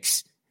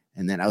Hicks."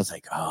 And then I was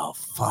like, "Oh,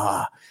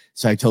 fuck."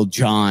 So I told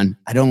John,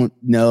 I don't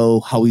know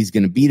how he's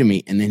going to be to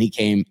me. And then he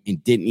came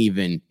and didn't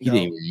even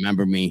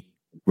remember me.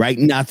 Right?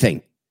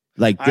 Nothing.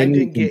 Like I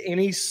didn't get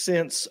any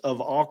sense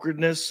of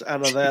awkwardness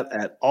out of that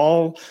at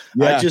all.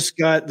 Yeah. I just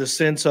got the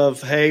sense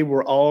of, hey,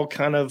 we're all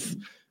kind of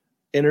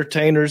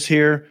entertainers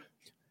here.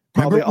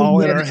 Probably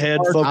all in our head,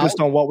 focused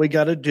on what we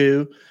got to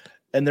do.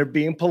 And they're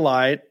being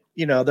polite.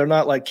 They're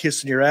not like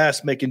kissing your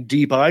ass, making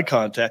deep eye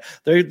contact.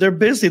 They're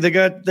busy.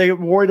 They're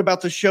worried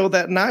about the show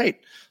that night.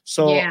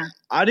 So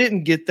I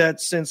didn't get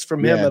that sense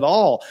from him at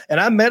all. And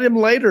I met him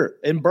later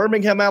in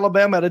Birmingham,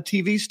 Alabama at a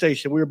TV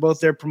station. We were both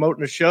there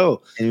promoting a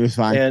show. And he was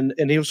fine.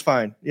 And he was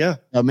fine. Yeah.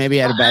 Oh, maybe he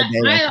had a bad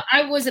day.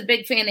 I was a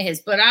big fan of his,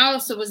 but I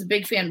also was a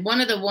big fan.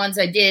 One of the ones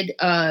I did,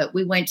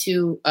 we went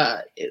to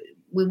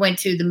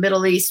the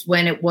Middle East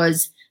when it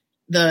was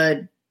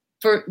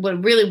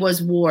what really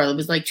was war. It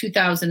was like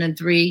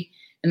 2003,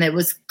 and it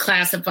was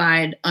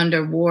classified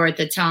under war at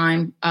the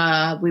time.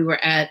 We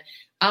were at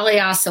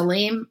Aliyah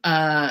Salim,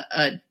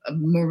 a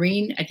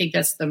Marine. I think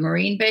that's the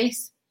Marine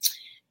base.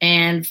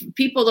 And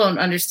people don't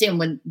understand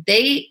when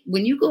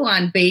you go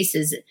on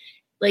bases,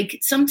 like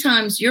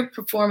sometimes you're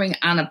performing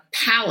on a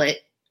pallet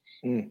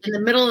in the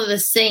middle of the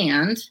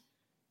sand.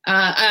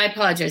 I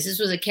apologize. This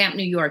was at Camp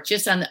New York,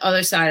 just on the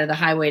other side of the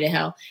highway to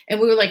hell. And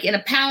we were like in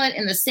a pallet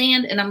in the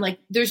sand. And I'm like,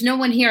 there's no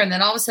one here. And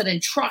then all of a sudden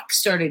trucks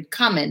started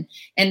coming,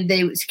 and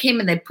they came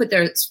and they put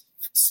their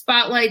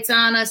spotlights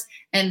on us,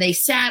 and they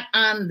sat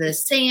on the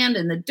sand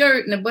and the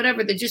dirt and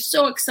whatever. They're just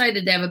so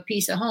excited to have a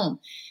piece of home.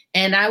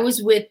 And I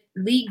was with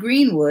Lee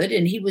Greenwood,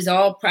 and he was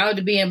all proud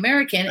to be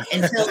American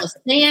until a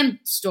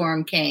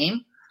sandstorm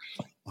came,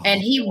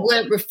 and he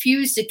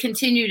refused to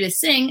continue to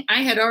sing.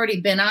 I had already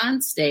been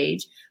on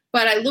stage,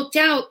 but I looked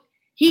out.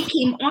 He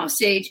came off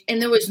stage,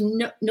 and there was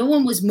no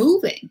one was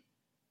moving.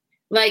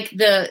 Like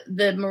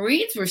the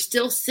Marines were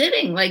still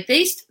sitting. Like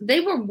they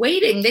were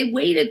waiting. They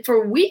waited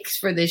for weeks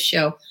for this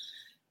show.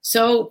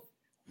 So,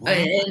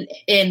 I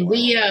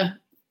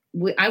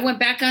went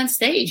back on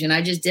stage, and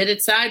I just did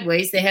it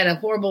sideways. They had a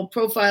horrible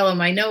profile on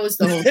my nose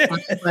the whole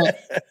time, but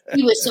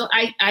he was so.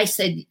 I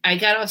said, I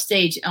got off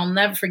stage. I'll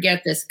never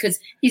forget this, because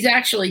he's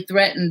actually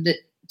threatened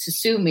to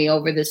sue me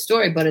over this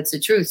story, but it's the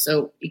truth.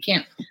 So you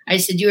can't. I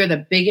said, you are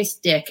the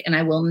biggest dick, and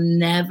I will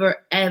never,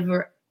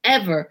 ever,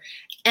 ever.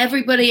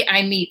 Everybody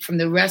I meet from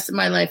the rest of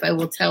my life, I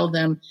will tell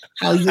them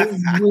how you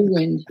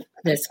ruined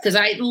this, because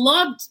I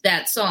loved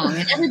that song,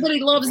 and everybody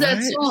loves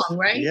that song,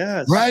 right?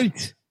 Yes.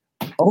 Right.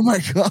 Oh my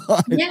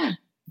God. Yeah.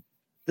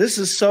 This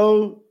is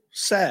so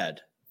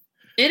sad.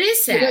 It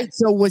is sad.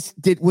 So was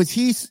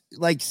he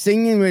like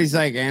singing where he's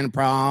like, and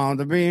proud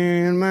to be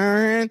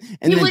American?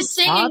 And he was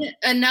singing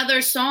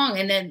another song,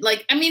 and then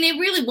it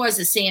really was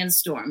a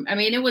sandstorm. I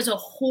mean, it was a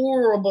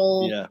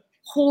horrible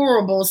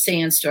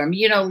sandstorm.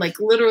 Like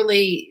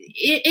literally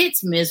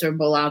it's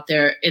miserable out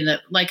there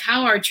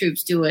how our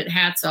troops do it.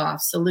 Hats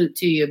off, salute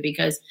to you,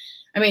 because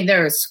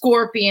there are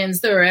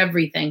scorpions, there are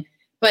everything.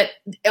 But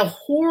a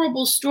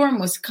horrible storm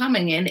was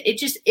coming, and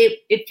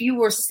if you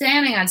were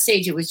standing on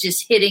stage, it was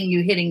just hitting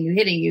you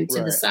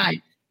to the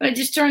side. But I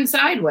just turned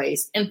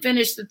sideways and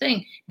finished the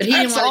thing. But he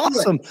didn't want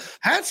to do it.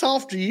 Hats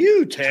off to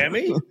you,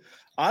 Tammy.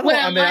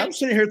 I'm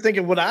sitting here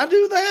thinking, would I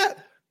do that?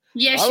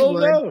 Yes, you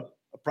would. Know.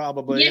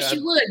 Probably. Yes,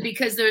 you would,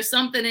 because there's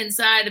something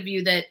inside of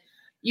you that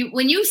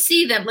when you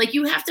see them, like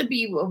you have to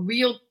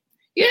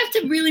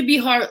really be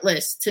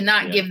heartless to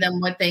not give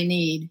them what they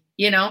need.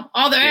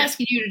 All they're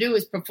asking you to do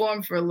is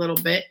perform for a little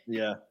bit.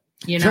 Yeah.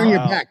 Turn your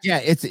back. Yeah.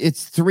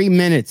 It's 3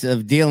 minutes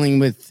of dealing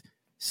with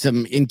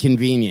some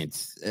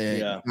inconvenience.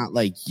 Not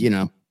like,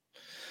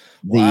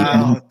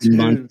 wow,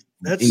 dude,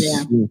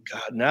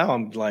 God, now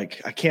I'm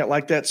like, I can't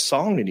like that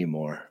song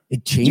anymore.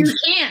 It changed.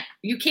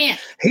 You can't.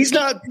 He's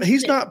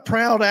not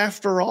proud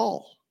after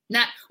all.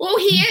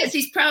 He is.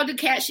 He's proud to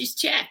cash his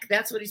check.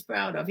 That's what he's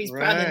proud of. He's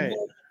proud of it.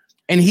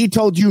 And he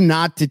told you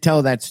not to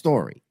tell that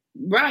story.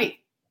 Right.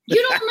 You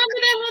don't remember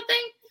that whole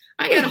thing?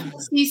 I got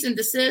a cease and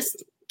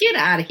desist. Get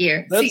out of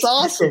here. That's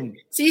awesome.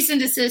 Cease and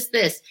desist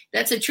this.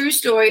 That's a true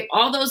story.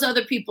 All those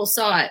other people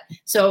saw it.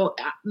 So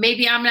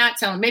maybe I'm not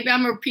telling. Maybe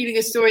I'm repeating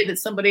a story that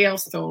somebody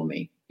else told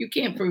me. You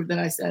can't prove that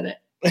I said it.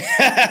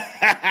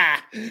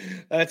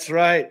 That's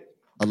right.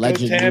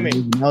 Allegedly, Tammy.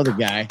 you know the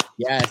guy.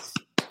 Yes.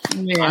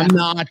 Yeah. I'm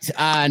not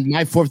on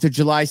my 4th of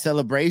July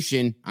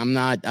celebration. I'm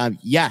not. I'm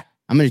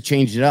going to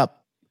change it up.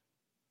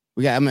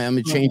 I'm going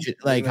to change it.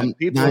 Like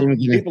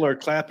people are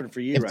clapping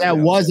for you. If that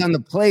was on the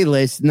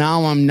playlist,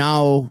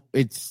 now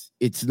it's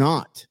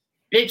not.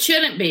 It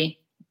shouldn't be.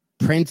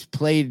 Prince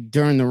played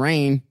During the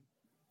Rain.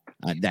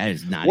 That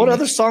is not. What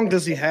other song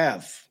does he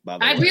have? By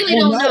the way? I really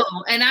don't know.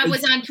 And I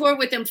was on tour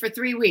with him for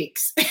 3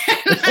 weeks.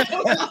 I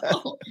don't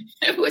know.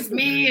 It was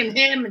me and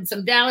him and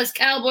some Dallas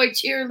Cowboy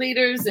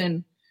cheerleaders,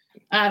 and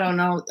I don't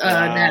know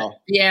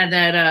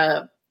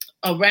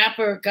a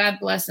rapper. God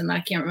bless him.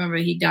 I can't remember.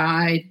 He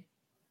died.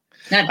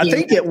 I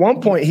think at one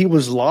point he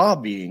was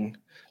lobbying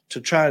to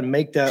try and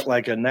make that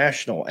like a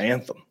national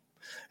anthem.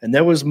 And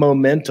there was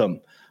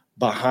momentum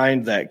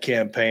behind that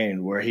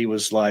campaign where he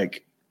was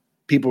like,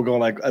 people were going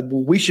like,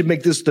 we should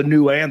make this the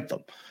new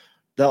anthem.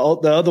 The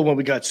other one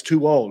we got's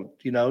too old.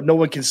 No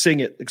one can sing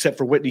it except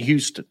for Whitney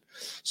Houston.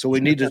 So we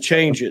need to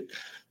change it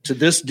to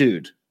this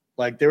dude.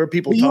 Like there were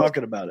people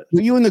talking about it.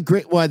 Were you in the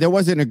green? Well, there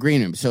wasn't a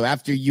green room. So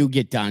after you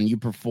get done, you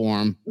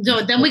perform.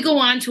 So then we go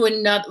on to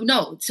another.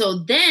 No. So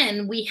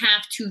then we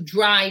have to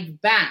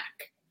drive back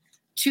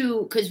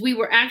because we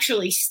were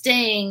actually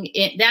staying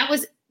in. That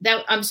was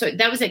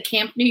at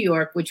Camp New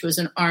York, which was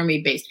an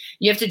Army base.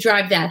 You have to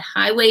drive that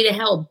highway to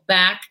hell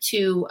back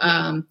to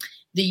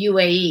the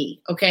UAE.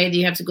 Okay.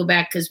 You have to go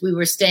back because we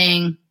were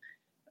staying.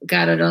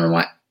 God, I don't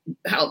know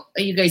how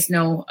you guys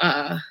know.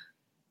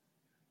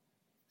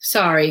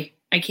 Sorry,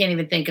 I can't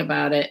even think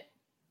about it.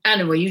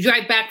 Anyway, you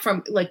drive back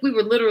from, like, we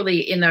were literally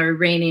in the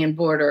Iranian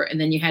border, and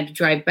then you had to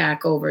drive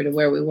back over to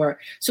where we were.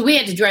 So we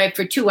had to drive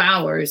for 2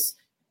 hours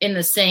in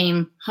the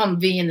same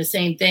Humvee and the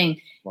same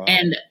thing. Wow.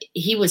 And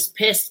he was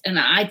pissed, and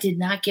I did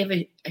not give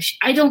it.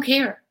 I don't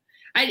care.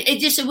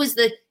 It was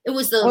the.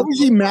 What was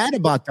he mad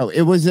about though?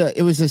 It was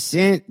a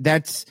sin.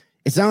 It's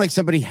not like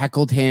somebody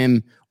heckled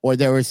him or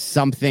there was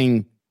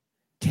something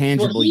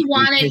tangible. Well, he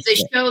wanted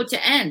the show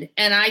to end,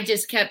 and I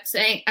just kept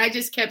saying,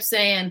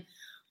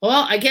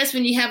 well, I guess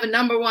when you have a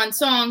number one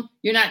song,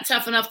 you're not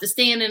tough enough to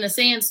stand in a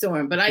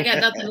sandstorm, but I got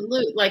nothing to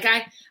lose. Like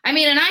by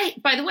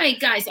the way,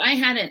 guys,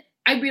 I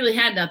really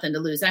had nothing to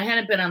lose. I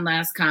hadn't been on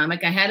Last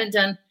Comic. I hadn't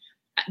done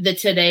the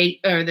Today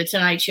or the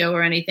Tonight Show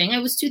or anything.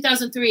 It was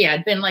 2003.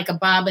 I'd been like a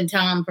Bob and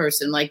Tom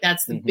person. Like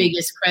that's the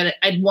biggest credit.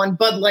 I'd won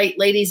Bud Light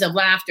Ladies of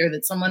Laughter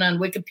that someone on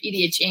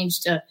Wikipedia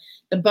changed to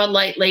the Bud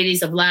Light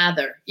Ladies of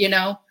Lather, you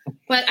know?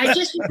 But I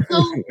just was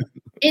so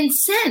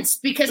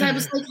incensed because I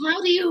was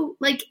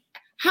like,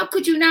 how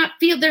could you not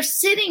feel they're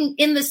sitting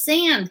in the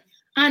sand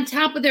on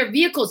top of their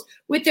vehicles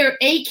with their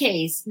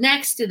AKs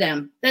next to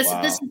them? This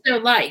is their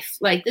life.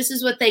 Like, this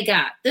is what they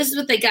got.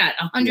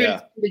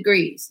 100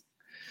 degrees,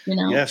 you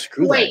know? Yeah,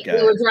 screw that guy.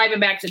 We were driving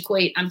back to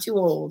Kuwait. I'm too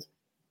old.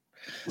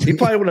 He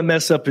probably would have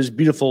messed up his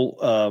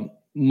beautiful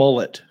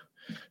mullet.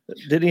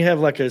 Didn't he have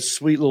like a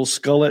sweet little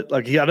skullet?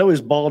 Like I know he's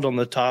bald on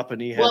the top,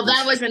 and he had. Well,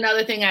 that was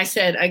another thing I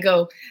said. I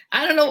go,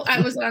 I don't know. I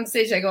was on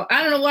stage. I go,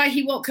 I don't know why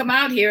he won't come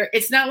out here.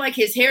 It's not like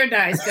his hair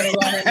dye is going to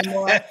run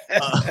anymore.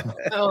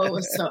 I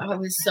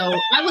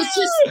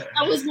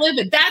was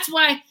livid. That's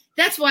why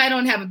I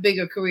don't have a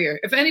bigger career.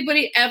 If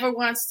anybody ever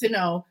wants to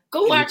know,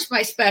 go watch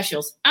my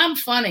specials. I'm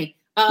funny.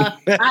 But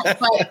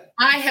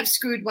I have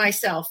screwed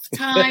myself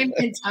time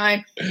and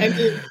time.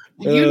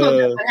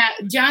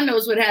 John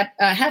knows what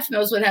happened. Hef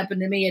knows what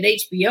happened to me at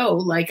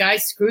HBO. Like I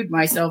screwed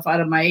myself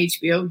out of my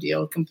HBO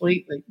deal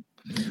completely.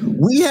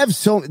 We have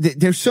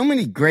there's so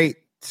many great.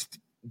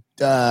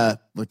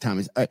 What time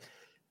is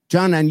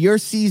John? On your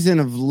season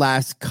of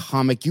Last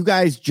Comic, you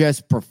guys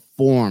just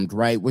performed,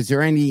 right? Was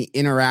there any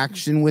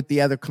interaction with the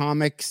other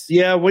comics?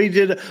 Yeah, we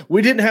did.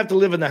 We didn't have to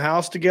live in the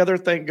house together,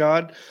 thank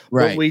God.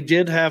 Right. But we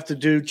did have to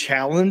do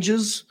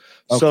challenges.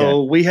 Okay.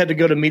 So we had to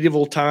go to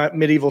medieval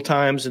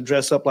times and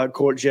dress up like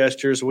court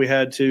jesters. We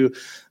had to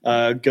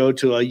go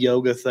to a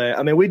yoga thing.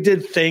 I mean, we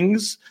did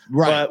things,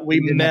 but we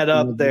met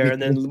up there,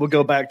 and then we'll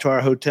go back to our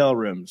hotel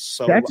rooms.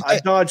 So I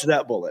dodged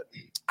that bullet.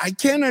 I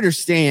can't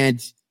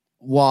understand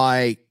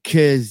why,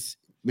 because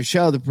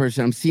Michelle, the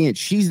person I'm seeing,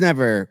 she's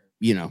never.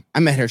 I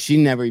met her. She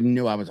never even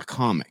knew I was a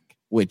comic,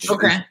 which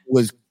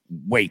was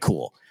way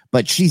cool.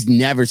 But she's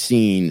never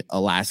seen a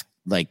last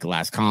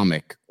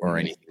Comic or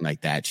anything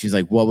like that. She's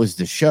like, "What was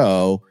the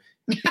show?"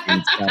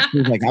 And stuff. She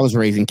was like, "I was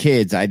raising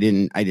kids. I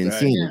didn't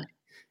see it."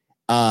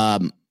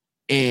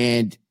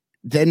 And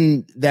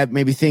then that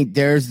made me think.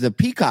 There's the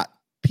Peacock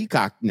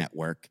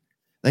network.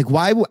 Like,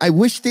 why? I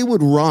wish they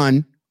would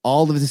run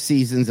all of the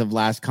seasons of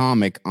Last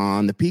Comic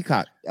on the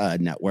Peacock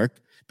network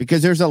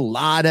because there's a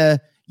lot of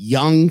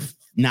young.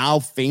 Now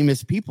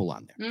famous people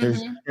on there.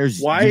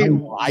 There's why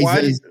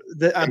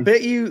I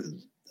bet you.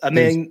 I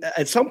mean,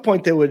 at some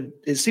point they would.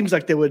 It seems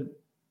like they would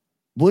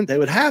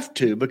have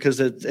to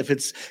because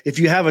if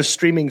you have a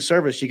streaming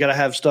service, you got to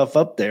have stuff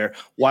up there.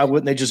 Why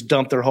wouldn't they just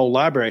dump their whole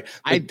library?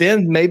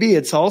 Then maybe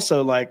it's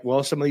also like,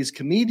 well, some of these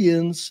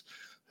comedians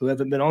who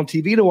haven't been on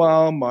TV in a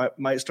while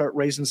might start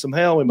raising some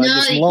hell. We might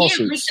get some lawsuits.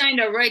 Can't resign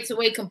our rights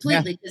away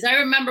completely because I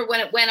remember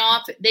when it went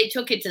off, they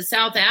took it to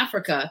South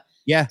Africa.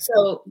 Yeah.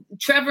 So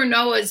Trevor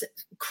Noah's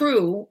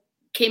crew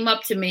came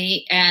up to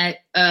me at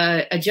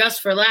a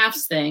Just for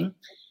Laughs thing.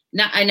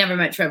 I never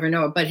met Trevor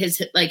Noah, but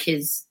they're like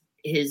his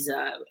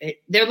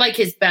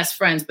best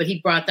friends, but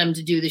he brought them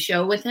to do the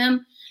show with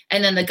him.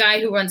 And then the guy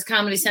who runs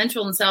Comedy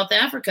Central in South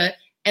Africa.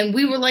 And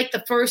we were like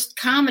the first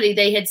comedy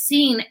they had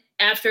seen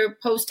after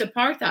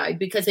post-apartheid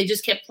because they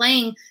just kept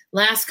playing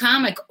Last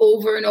Comic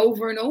over and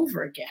over and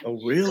over again. Oh,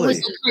 really? It was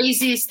the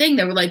craziest thing.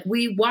 They were like,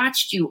 we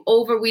watched you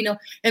over, we know.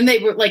 And they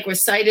were like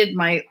recited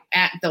my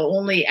act, the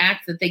only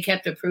act that they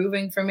kept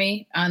approving for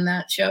me on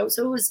that show.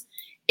 So it was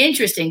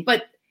interesting.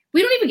 But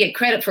we don't even get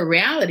credit for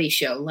reality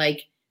show.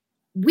 Like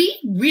we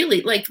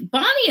really, like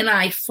Bonnie and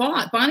I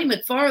fought, Bonnie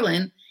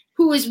McFarlane,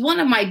 who is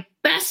one of my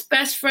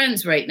best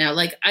friends right now.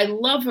 Like I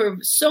love her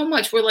so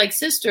much. We're like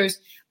sisters.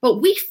 But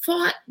we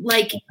fought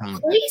like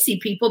crazy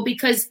people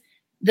because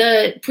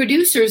the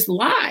producers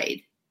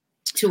lied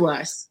to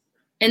us,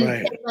 and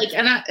then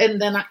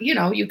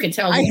you can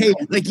tell. I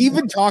hate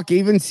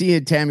even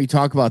seeing Tammy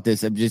talk about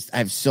this. I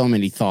have so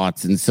many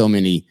thoughts and so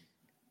many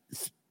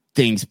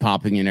things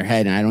popping in her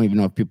head, and I don't even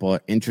know if people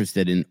are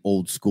interested in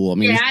old school. I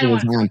mean, I don't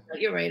want to.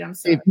 You're right. I'm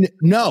sorry.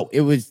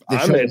 It was the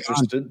I'm show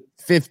interested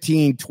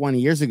 15, 20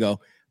 years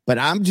ago, but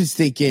I'm just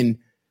thinking.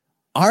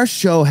 Our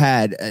show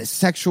had a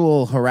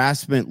sexual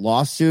harassment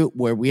lawsuit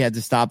where we had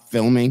to stop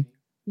filming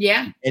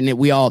Yeah. And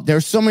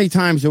there's so many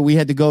times where we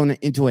had to go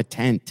into a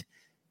tent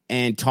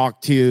and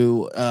talk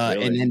to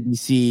an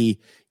NBC.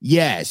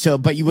 Yeah. So,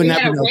 but you would never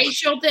had a know.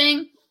 racial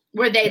thing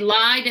where they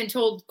lied and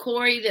told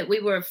Corey that we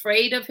were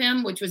afraid of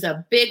him, which was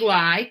a big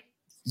lie.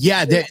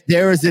 Yeah.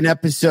 There was an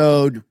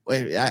episode.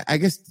 I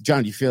guess,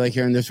 John, do you feel like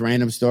hearing this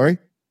random story?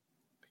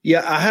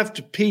 Yeah, I have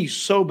to pee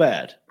so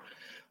bad,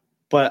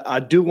 but I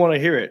do want to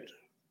hear it.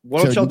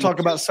 Why don't y'all talk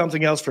about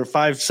something else for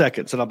 5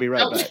 seconds, and I'll be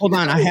right back. Hold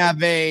on, I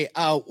have a.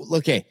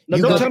 Okay, no,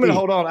 don't tell me to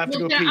hold on. I have to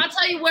go pee. I'll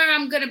tell you where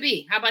I'm going to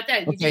be. How about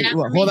that? Okay,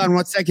 hold on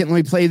 1 second. Let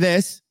me play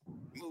this.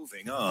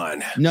 Moving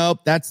on.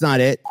 Nope, that's not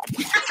it.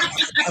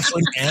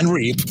 Eflin and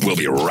Reap will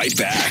be right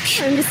back.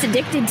 I'm just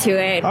addicted to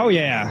it. Oh,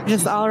 yeah.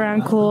 Just all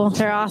around cool.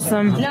 They're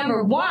awesome.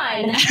 Number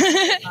one.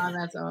 Oh,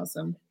 that's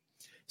awesome.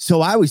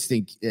 So I always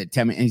think,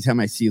 Tammy, anytime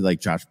I see like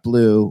Josh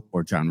Blue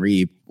or John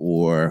Reap,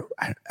 or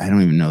I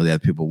don't even know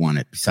that people want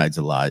it besides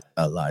Eliza.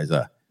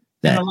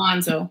 And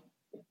Alonzo.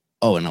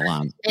 Oh, and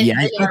Alonzo. And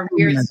Yeah. our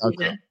weird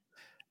season.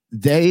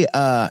 They,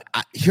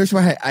 here's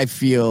why I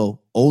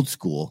feel old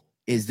school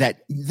is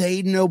that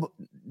they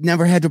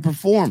never had to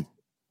perform.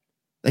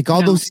 Like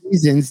all those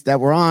seasons that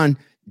were on,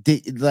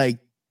 like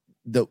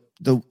the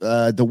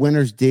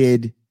winners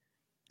did,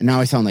 and now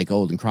I sound like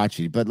old and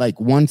crotchety, but like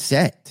one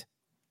set.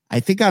 I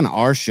think on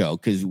our show,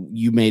 because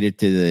you made it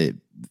to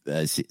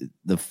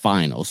the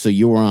final, so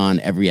you were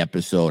on every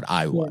episode.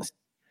 I was,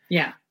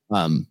 yeah.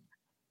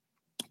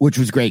 Which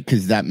was great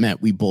because that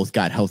meant we both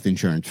got health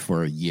insurance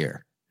for a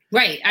year.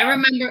 Right. I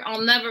remember.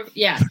 I'll never.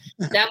 Yeah,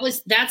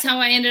 that's how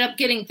I ended up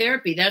getting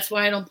therapy. That's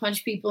why I don't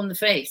punch people in the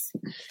face.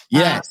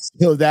 Yes,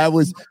 so that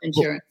was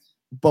insurance.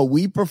 But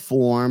we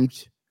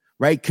performed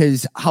right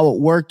because how it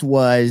worked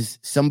was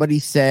somebody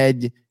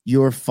said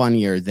you're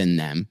funnier than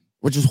them,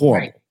 which is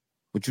horrible. Right.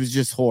 Which was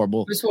just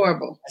horrible. It was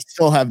horrible. I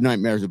still have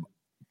nightmares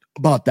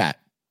about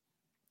that.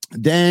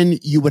 Then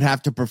you would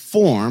have to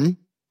perform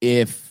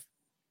if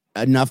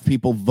enough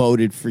people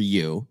voted for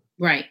you.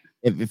 Right.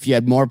 If you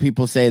had more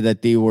people say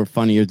that they were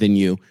funnier than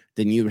you,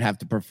 then you would have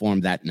to perform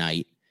that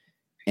night.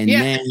 And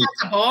then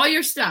pack up all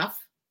your stuff.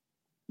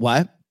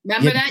 What?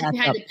 Remember that? You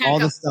had to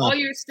pack up all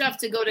your stuff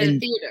to go to the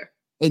theater.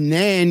 And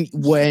then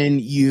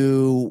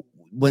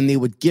when they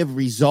would give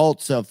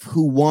results of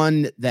who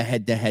won the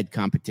head-to-head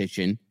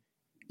competition,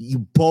 you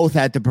both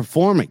had to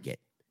perform again,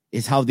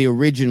 is how they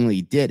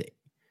originally did it.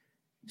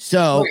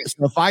 So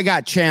if I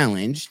got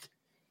challenged,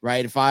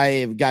 right? If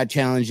I got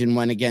challenged and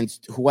went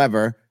against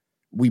whoever,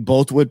 we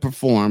both would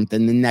perform.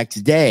 Then the next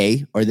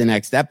day or the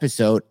next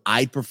episode,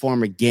 I'd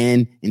perform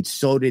again. And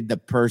so did the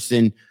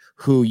person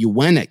who you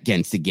went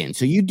against again.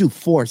 So you do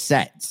 4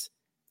 sets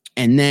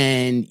and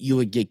then you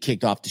would get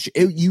kicked off the show.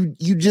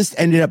 You just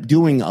ended up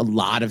doing a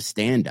lot of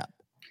stand-up,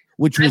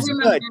 which was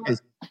good.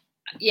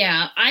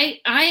 Yeah, I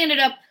ended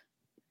up,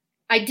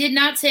 I did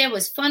not say I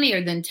was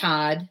funnier than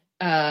Todd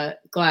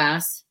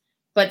Glass,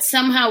 but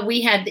somehow we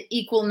had the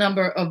equal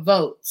number of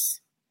votes.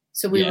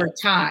 So we were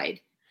tied.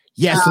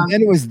 Yeah, so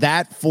then it was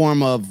that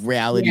form of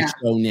reality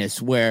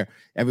showness where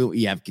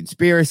you have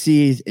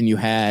conspiracies and you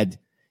had,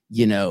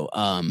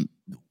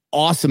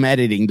 awesome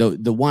editing.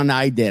 The one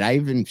I did, I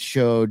even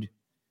showed,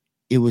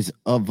 it was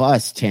of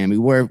us, Tammy,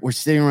 where we're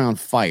sitting around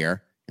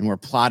fire and we're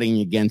plotting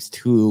against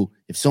who,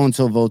 if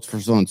so-and-so votes for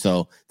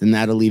so-and-so, then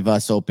that'll leave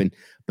us open.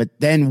 But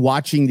then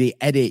watching the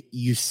edit,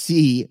 you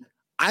see,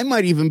 I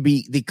might even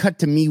they cut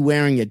to me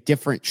wearing a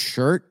different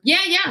shirt. Yeah.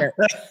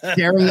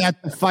 Staring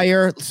at the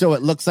fire. So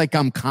it looks like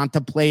I'm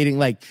contemplating.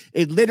 Like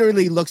it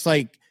literally looks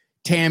like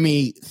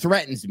Tammy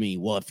threatens me.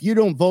 Well, if you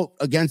don't vote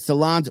against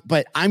Alonzo,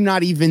 but I'm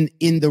not even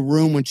in the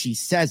room when she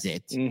says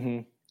it.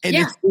 Mm-hmm. And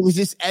it was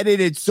just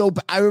edited. So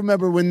I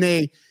remember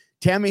when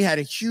Tammy had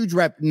a huge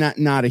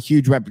not a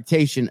huge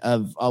reputation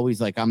of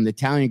always like, I'm the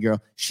Italian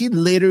girl. She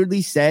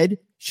literally said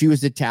she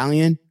was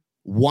Italian.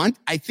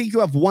 I think you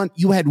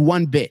had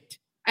one bit.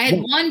 I had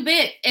one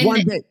bit.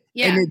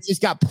 Yeah. And it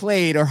just got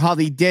played, or how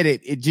they did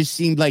it. It just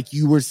seemed like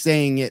you were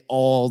saying it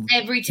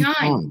every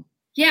time.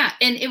 Yeah.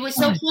 And it was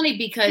so funny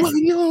because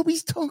you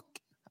always talk.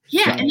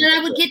 Yeah. And then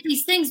I would get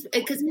these things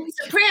because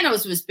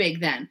Sopranos was big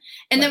then.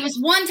 And there was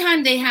one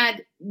time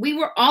we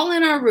were all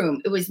in our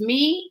room. It was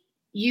me,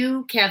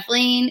 you,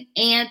 Kathleen,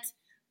 Aunt.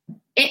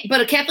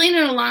 But Kathleen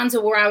and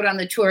Alonzo were out on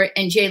the tour,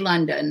 and Jay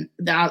London,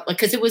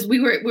 because we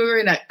were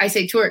in I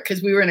say tour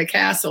because we were in a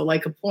castle,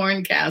 like a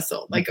porn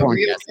castle, like a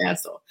real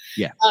castle.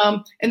 Yeah.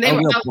 And they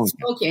were out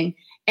smoking,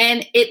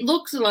 and it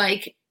looked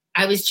like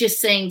I was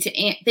just saying to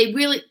Aunt, they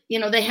really,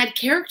 they had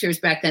characters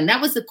back then. That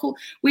was the cool.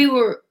 We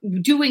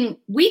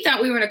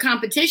thought we were in a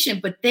competition,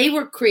 but they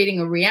were creating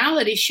a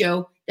reality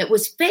show that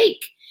was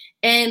fake,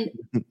 and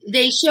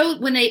they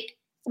showed when they.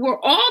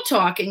 We're all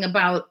talking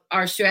about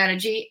our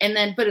strategy,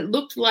 but it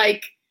looked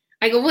like,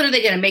 I go, what are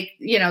they going to make,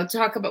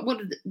 talk about, what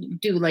do they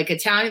do, like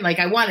Italian, like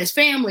I want his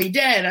family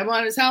dead, I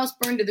want his house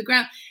burned to the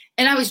ground.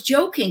 And I was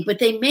joking, but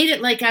they made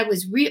it like I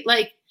was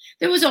like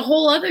there was a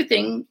whole other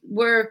thing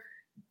where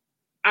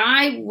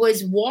I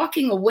was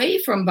walking away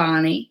from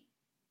Bonnie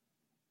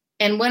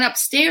and went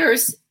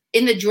upstairs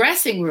in the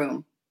dressing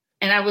room,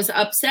 and I was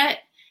upset.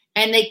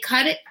 and they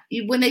cut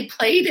it when they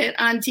played it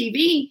on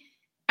TV.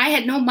 I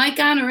had no mic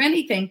on or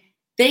anything.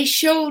 They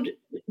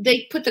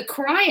put the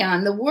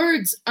cry the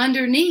words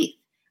underneath.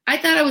 I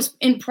thought I was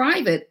in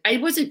private. I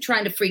wasn't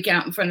trying to freak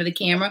out in front of the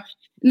camera.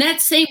 In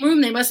that same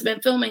room, they must have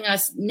been filming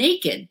us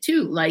naked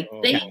too. Like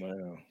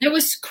it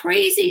was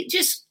crazy.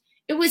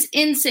 It was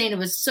insane. It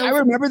was so. I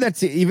remember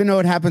that, even though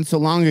it happened so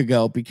long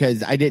ago,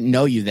 because I didn't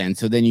know you then.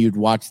 So then you'd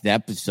watch the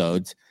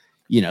episodes,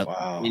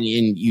 and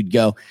you'd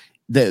go.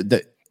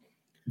 The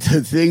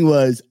thing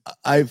was,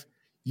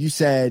 you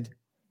said,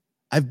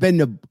 I've been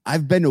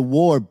to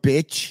war,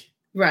 bitch.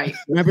 Right.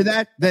 Remember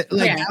that? That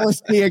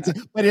was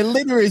but it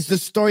literally is the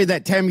story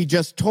that Tammy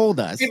just told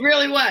us. It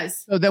really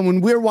was. So then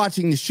when we're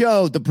watching the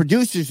show, the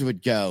producers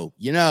would go,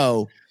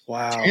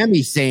 wow,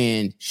 Tammy's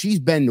saying she's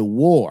been to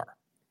war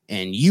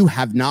and you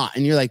have not.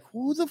 And you're like,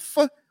 who the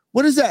fuck?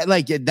 What is that?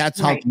 Like, that's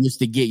how it used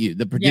to get you.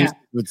 The producer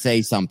would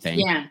say something.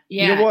 Yeah.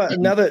 You know what?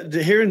 Now that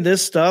hearing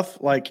this stuff,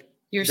 like,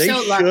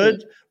 they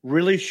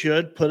really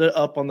should put it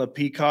up on the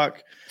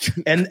Peacock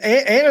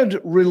and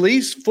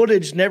release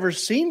footage never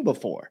seen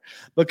before,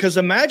 because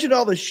imagine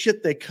all the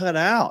shit they cut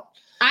out.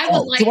 I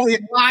would to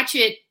watch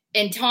it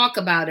and talk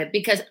about it,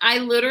 because I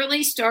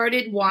literally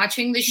started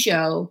watching the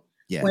show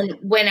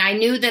when I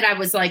knew that I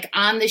was like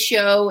on the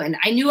show, and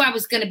I knew I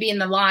was going to be in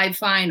the live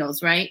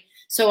finals, right?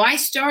 So I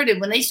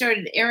started, when they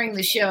started airing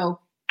the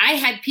show, I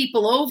had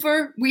people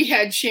over. We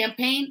had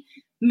champagne.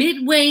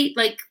 Midway,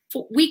 like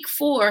week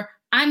 4,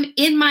 I'm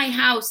in my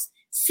house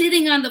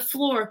sitting on the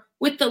floor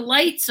with the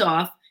lights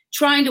off,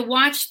 trying to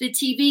watch the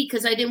TV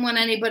because I didn't want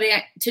anybody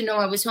to know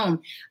I was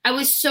home. I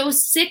was so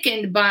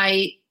sickened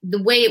by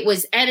the way it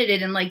was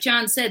edited. And like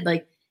John said,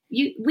 like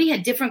we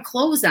had different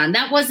clothes on.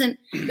 There was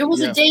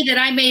a day that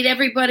I made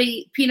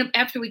everybody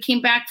after we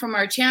came back from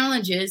our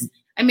challenges,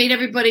 I made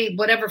everybody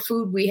whatever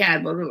food we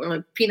had,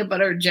 or peanut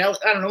butter, jelly,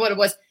 I don't know what it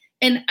was.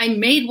 And I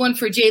made one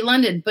for Jay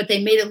London, but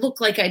they made it look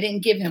like I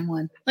didn't give him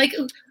one. Like,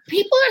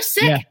 people are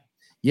sick.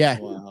 Yeah.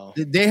 Wow.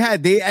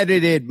 They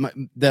edited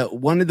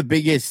one of the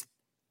biggest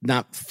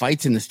not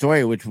fights in the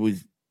story, which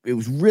was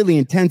really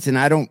intense. And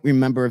I don't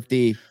remember if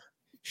they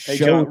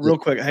John, real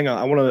quick, hang on.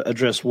 I want to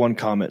address one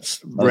comment.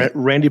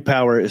 Randy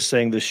Power is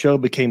saying the show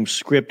became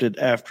scripted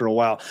after a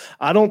while.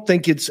 I don't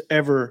think it's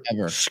ever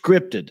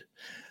scripted.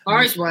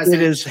 Ours wasn't.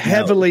 It is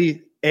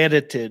heavily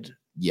edited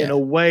in a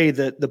way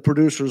that the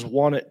producers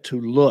want it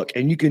to look.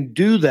 And you can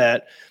do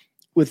that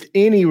with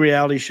any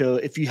reality show.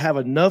 If you have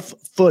enough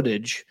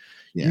footage,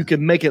 you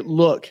can make it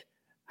look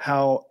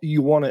how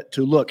you want it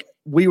to look.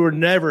 We were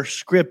never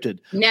scripted.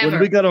 Never. When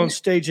we got on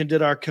stage and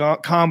did our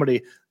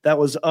comedy, that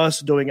was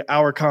us doing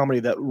our comedy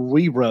that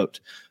we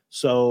wrote.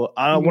 So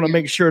I want to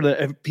make sure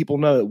that people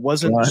know it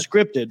wasn't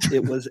scripted.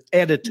 It was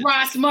edited.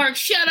 Ross Mark,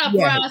 shut up,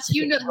 Ross.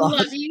 You know,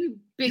 you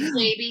big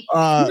baby. You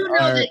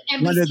know that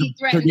NBC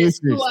threatened to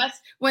sue us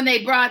when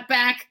they brought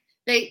back.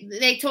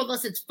 They told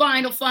us it's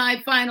final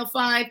five,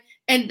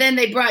 and then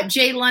they brought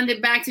Jay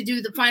London back to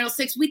do the final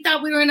 6. We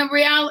thought we were in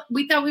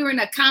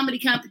a comedy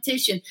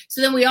competition.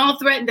 So then we all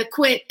threatened to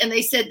quit, and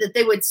they said that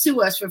they would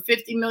sue us for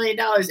 $50 million,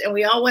 and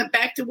we all went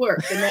back to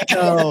work. And that's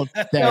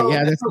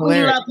that's hilarious.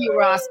 We love you,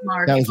 Ross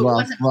Mark. That was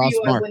Ross Mark,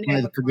 one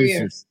of the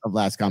producers of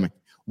Last Comic.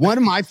 One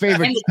of my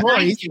favorite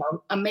stories.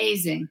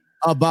 Amazing.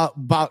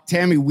 About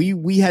Tammy,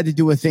 we had to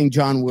do a thing,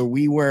 John, where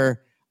we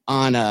were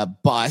on a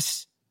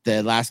bus,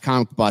 the Last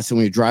Comic bus, and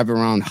we were driving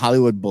around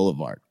Hollywood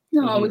Boulevard.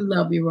 Oh, we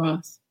love you,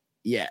 Ross.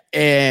 Yeah,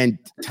 and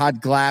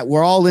Todd Glatt,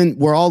 we're all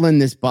in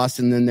this bus,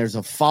 and then there's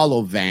a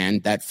follow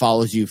van that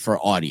follows you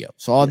for audio.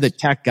 So all the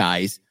tech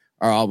guys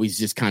are always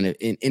just kind of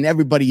and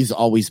everybody's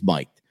always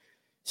mic'd.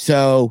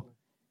 So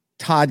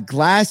Todd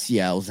Glass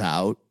yells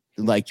out,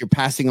 like, you're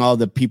passing all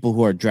the people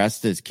who are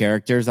dressed as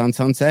characters on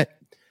Sunset.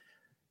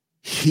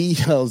 He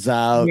yells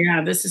out,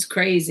 "Yeah, this is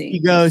crazy."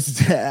 He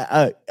goes,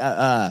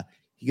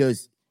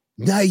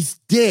 "Nice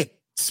dick."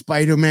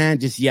 Spider-Man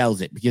just yells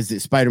it because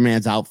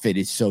Spider-Man's outfit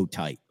is so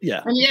tight.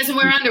 Yeah. And he doesn't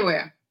wear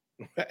underwear.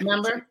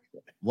 Remember?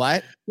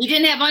 What? He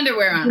didn't have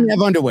underwear on. He didn't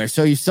have underwear.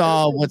 So you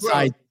saw what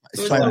side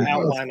Spider-Man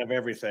outline of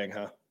everything,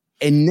 huh?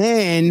 And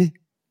then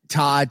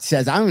Todd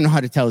says, I don't even know how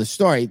to tell the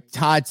story.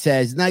 Todd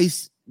says,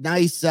 nice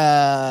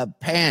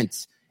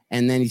pants.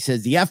 And then he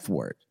says the F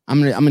word.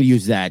 I'm gonna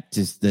use that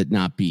just to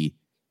not be.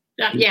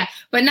 Yeah,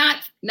 but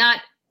not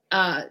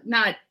the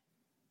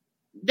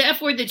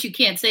F word that you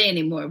can't say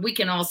anymore. We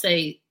can all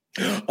say.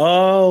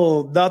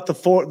 Oh, not the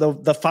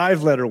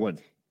 5-letter one.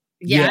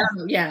 Yeah.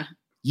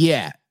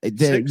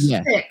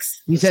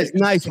 Six. He says,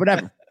 nice,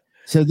 whatever.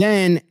 So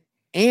then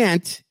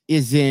Ant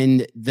is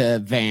in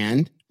the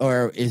van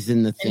or is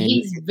in the thing. And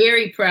he's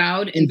very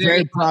proud and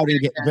very proud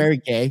and very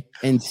gay,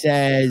 and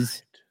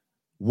says,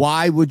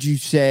 why would you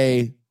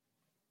say,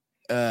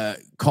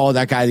 call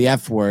that guy the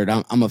F word?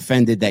 I'm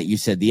offended that you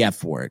said the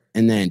F word.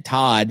 And then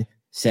Todd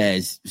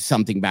says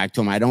something back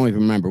to him. I don't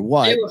even remember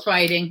what. They were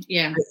fighting.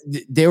 Yeah.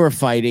 They were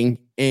fighting.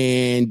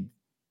 And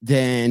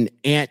then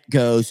Ant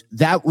goes,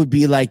 that would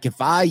be like if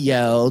I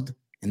yelled,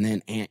 and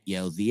then Ant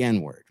yells the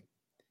N word.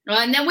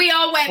 And then we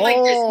all went like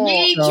this.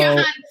 Me,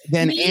 John,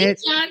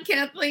 John,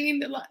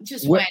 Kathleen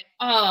just went,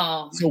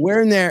 oh. So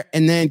we're in there.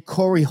 And then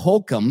Corey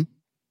Holcomb.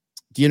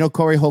 Do you know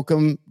Corey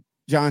Holcomb,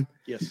 John?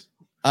 Yes.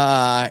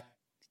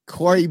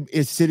 Corey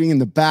is sitting in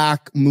the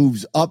back,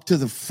 moves up to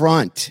the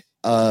front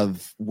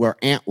of where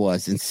Ant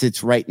was and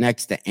sits right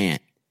next to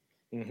Ant.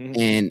 Mm-hmm.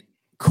 And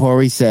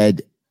Corey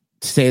said,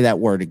 say that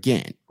word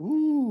again.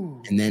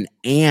 Ooh. And then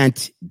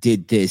Ant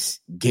did this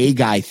gay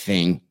guy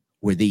thing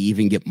where they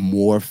even get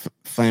more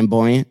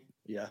flamboyant.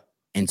 Yeah.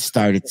 And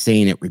started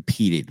saying it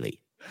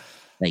repeatedly.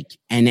 Like,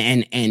 and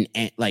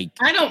like,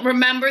 I don't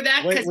remember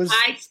that because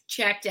I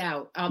checked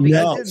out.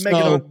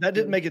 That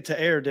didn't make it to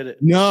air, did it?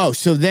 No.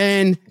 So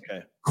then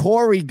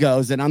Corey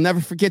goes, and I'll never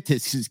forget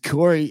this. Because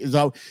Corey is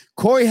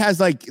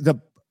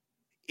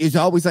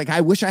always like,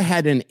 I wish I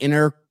had an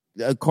inner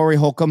Corey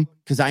Holcomb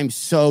because I'm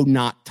so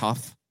not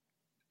tough.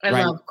 I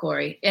love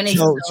Corey, and he's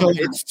so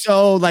it's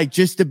so like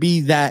just to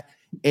be that.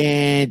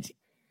 And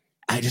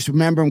I just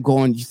remember him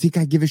going, "You think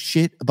I give a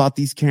shit about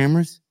these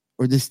cameras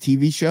or this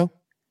TV show?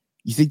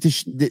 You think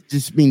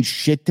this means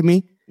shit to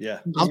me? Yeah,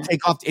 I'll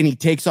take off." And he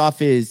takes off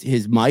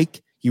his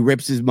mic. He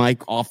rips his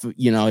mic off.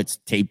 It's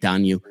taped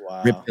on you.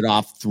 Wow. Ripped it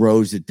off,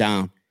 throws it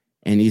down,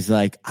 and he's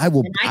like, "I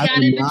will." And I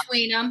got in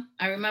between them.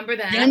 I remember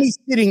that. And he's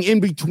sitting in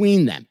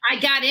between them. I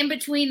got in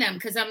between them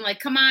because I'm like,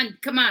 "Come on."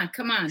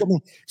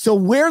 So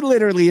we're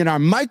literally in our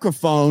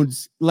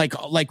microphones, like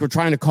we're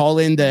trying to call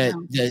in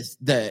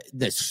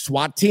the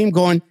SWAT team,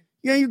 going,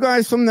 "Yeah, you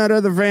guys from that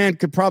other van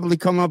could probably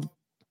come up."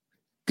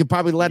 Could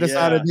probably let us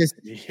out of this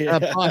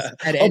bus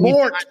at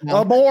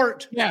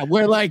abort. Yeah,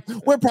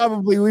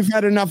 we've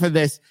had enough of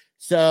this.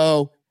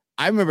 So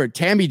I remember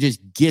Tammy just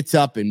gets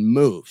up and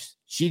moves.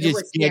 It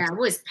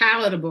was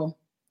palatable.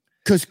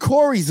 Because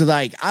Corey's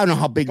like, I don't know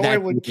how big Corey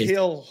that would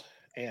kill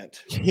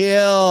Ant.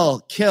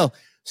 Kill.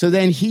 So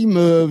then he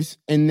moves,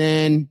 and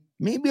then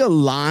maybe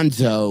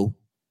Alonzo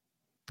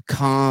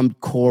calmed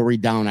Corey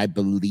down, I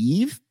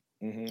believe.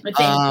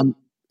 Mm-hmm.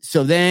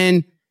 So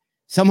then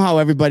somehow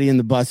everybody in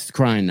the bus is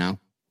crying now.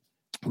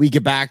 We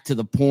get back to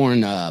the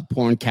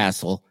porn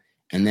castle,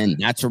 and then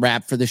that's a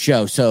wrap for the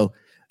show. So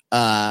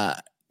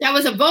that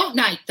was a vote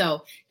night,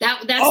 though.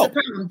 That's the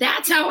problem.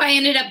 That's how I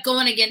ended up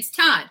going against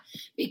Todd,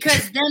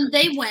 because then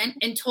they went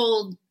and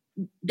told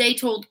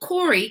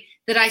Corey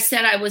that I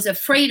said I was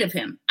afraid of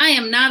him. I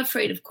am not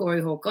afraid of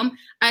Corey Holcomb.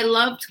 I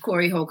loved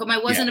Corey Holcomb. I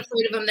wasn't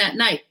afraid of him that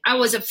night. I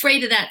was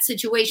afraid of that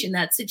situation.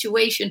 That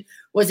situation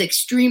was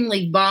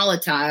extremely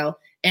volatile,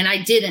 and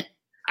I didn't.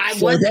 I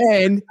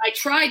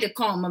tried to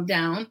calm him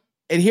down.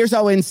 And here's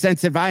how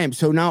insensitive I am.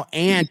 So now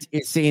Ant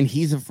is saying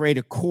he's afraid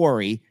of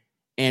Corey,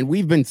 and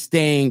we've been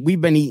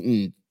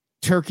eating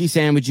turkey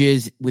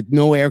sandwiches with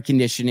no air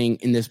conditioning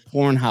in this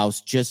porn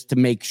house just to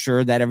make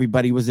sure that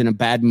everybody was in a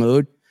bad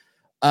mood.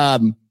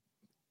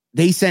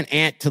 They sent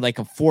Ant to like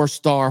a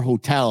 4-star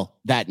hotel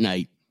that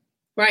night.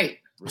 Right.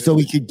 Really? So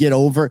we could get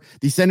over.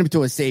 They sent him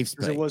to a safe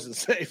space. It wasn't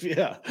safe,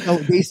 yeah. So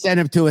they sent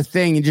him to a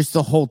thing, and just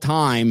the whole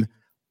time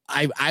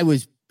I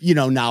was,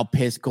 now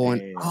pissed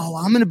going,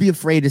 I'm going to be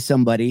afraid of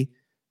somebody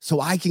so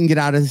I can get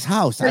out of this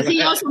house.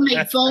 He also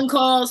made phone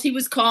calls. He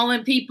was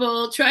calling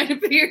people, trying to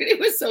figure it. It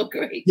was so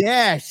great.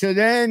 Yeah. So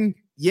then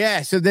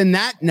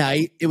that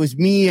night, it was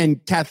me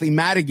and Kathleen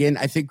Madigan.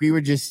 I think we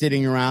were just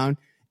sitting around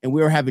and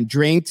we were having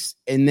drinks.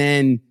 And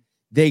then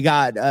they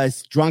got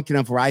us drunk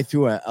enough where I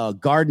threw a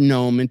garden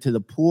gnome into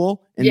the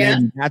pool. And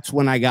then that's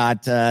when I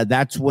got a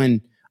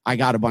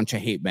bunch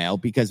of hate mail,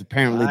 because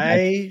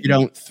apparently you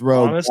don't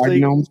throw garden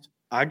gnomes.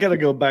 I got to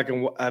go back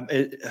and I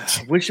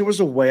wish there was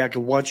a way I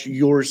could watch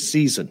your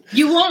season.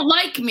 You won't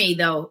like me,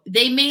 though.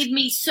 They made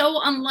me so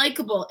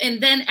unlikable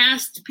and then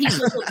asked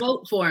people to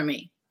vote for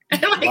me.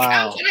 I'm like,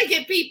 how can I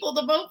get people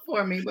to vote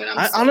for me? But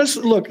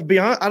honestly, look, to be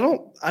honest,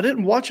 I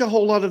didn't watch a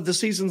whole lot of the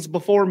seasons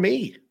before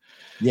me.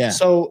 Yeah.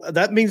 So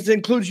that means it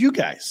includes you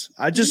guys.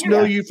 I just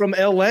know you from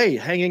LA,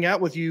 hanging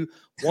out with you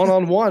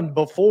one-on-one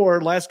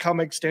before Last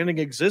Comic Standing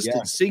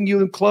existed, seeing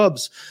you in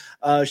clubs,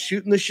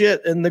 shooting the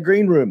shit in the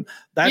green room.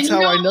 That's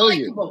how I know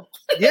you.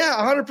 Yeah,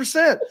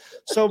 100%.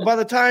 So by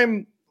the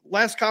time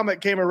Last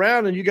Comic came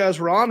around and you guys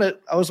were on it,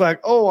 I was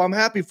like, oh, I'm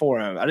happy for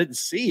him. I didn't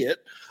see it,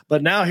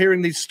 but now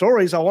hearing these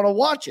stories, I want to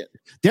watch it.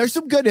 There's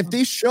some good, if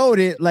they showed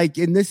it, like,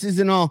 and this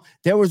isn't all,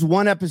 there was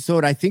one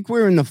episode, I think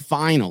we were in the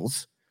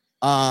finals.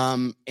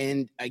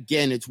 And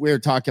again, it's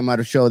weird talking about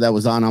a show that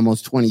was on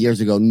almost 20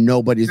 years ago.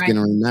 Nobody's going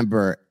to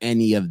remember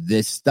any of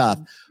this stuff,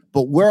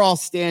 but we're all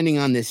standing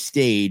on this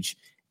stage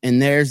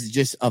and there's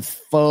just a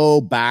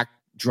faux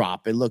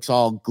backdrop. It looks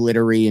all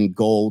glittery and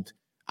gold.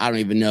 I don't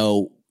even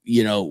know,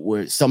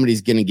 where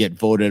somebody's going to get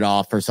voted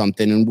off or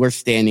something. And we're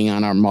standing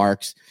on our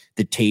marks,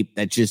 the tape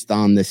that's just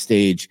on the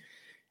stage,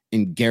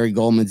 and Gary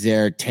Goldman's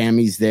there.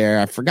 Tammy's there.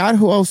 I forgot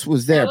who else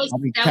was there. That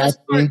was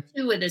part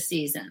 2 of the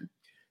season.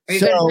 Are you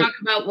going to talk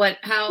about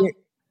how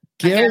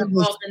Gary got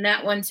involved in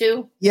that one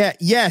too?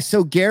 Yeah.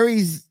 So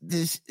Gary's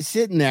just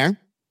sitting there,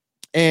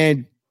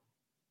 and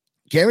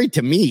Gary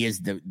to me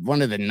is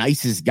one of the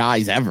nicest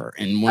guys ever,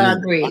 and one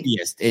of the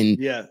funniest. And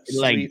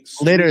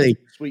literally,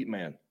 sweet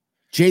man.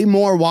 Jay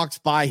Moore walks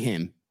by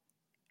him,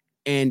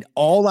 And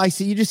all I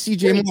see, you just see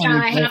Jay Moore. John,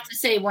 I have to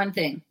say one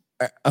thing.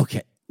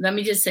 Okay. Let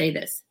me just say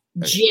this.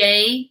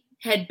 Jay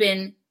had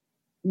been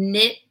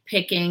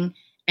nitpicking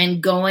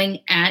and going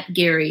at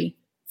Gary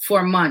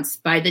for months.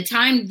 By the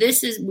time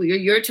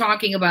you're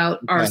talking about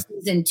our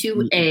season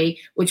 2A,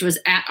 which was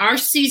our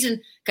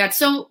season got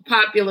so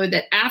popular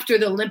that after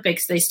the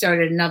Olympics, they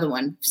started another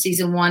one,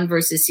 season 1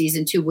 versus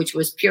season 2, which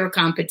was pure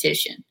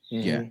competition.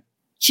 Yeah.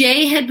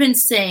 Jay had been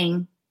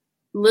saying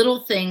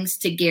little things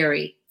to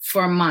Gary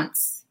for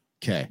months.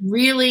 Okay.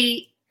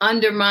 Really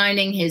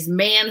undermining his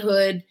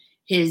manhood,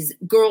 his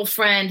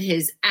girlfriend,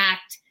 his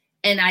act.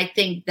 And I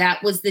think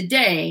that was the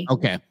day.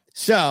 Okay.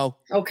 So,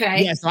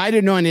 yeah, so I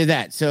didn't know any of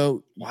that.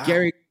 So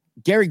Gary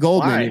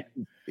Goldman,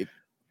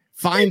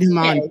 find him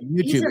on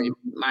YouTube. He's a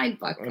mind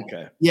fucker.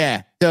 Okay.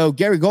 Yeah. So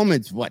Gary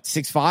Goldman's what,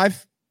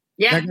 6'5"?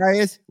 Yeah. That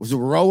guy was a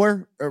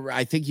rower. Or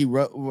I think he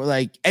wrote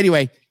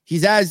anyway,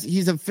 he's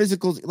a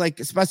physical,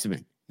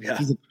 specimen. Yeah.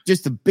 He's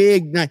just a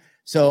big night.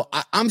 So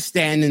I'm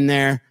standing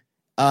there,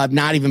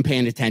 not even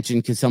paying attention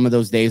because some of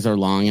those days are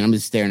long, and I'm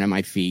just staring at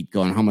my feet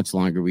going, how much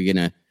longer are we going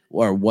to,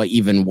 or what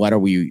are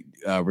we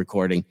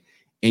recording?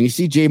 And you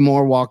see Jay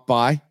Moore walk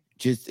by,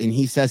 and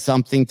he says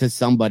something to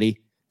somebody.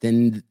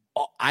 Then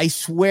I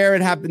swear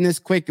it happened this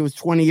quick. It was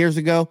 20 years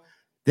ago.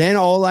 Then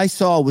all I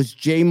saw was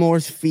Jay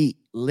Moore's feet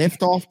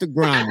lift off the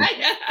ground.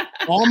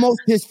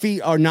 Almost his feet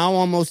are now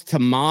almost to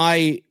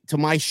my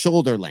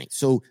shoulder length.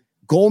 So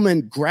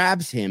Goldman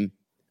grabs him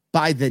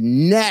by the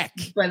neck,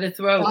 by the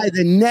throat,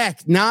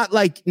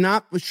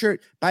 not with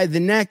shirt, by the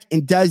neck,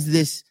 and does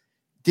this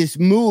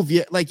move.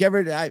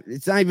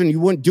 It's not even, you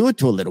wouldn't do it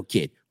to a little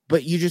kid,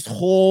 but you just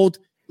hold.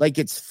 Like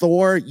it's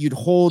Thor, you'd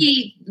hold.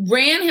 He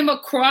ran him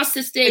across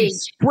the stage.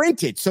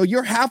 Sprinted. So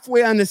you're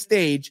halfway on the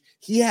stage.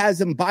 He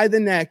has him by the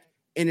neck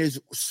and is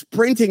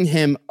sprinting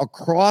him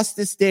across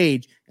the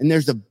stage. And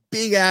there's a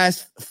big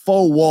ass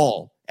faux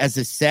wall as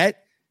a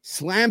set.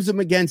 Slams him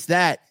against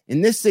that.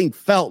 And this thing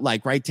felt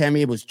like, right, Tammy?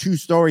 It was 2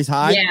 stories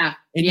high. Yeah.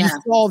 And you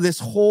saw this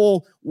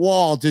whole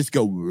wall just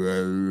go,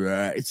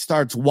 it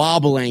starts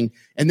wobbling.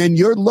 And then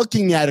you're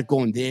looking at it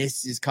going,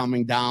 this is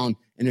coming down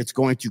and it's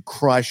going to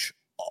crush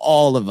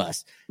all of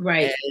us.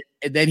 Right.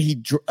 And then he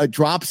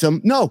drops him.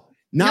 No,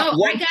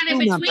 one I got crew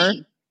in member.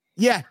 between.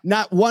 Yeah,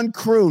 not one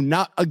crew,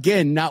 not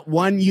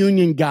one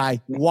union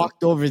guy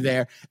walked over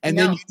there. And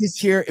then you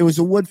just hear, it was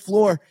a wood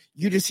floor.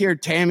 You just hear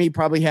Tammy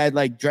probably had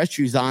like dress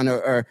shoes on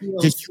or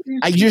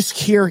I just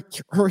hear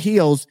her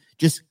heels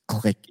just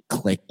click,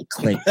 click,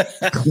 click,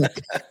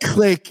 click,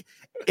 click.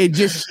 It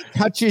just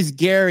touches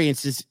Gary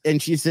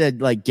and she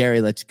said, like, Gary,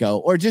 let's go.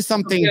 Or just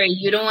something. Gary,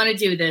 you don't want to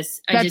do this.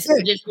 I just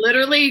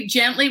literally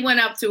gently went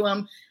up to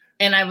him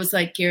and I was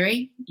like,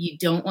 Gary, you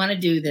don't want to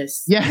do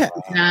this. Yeah.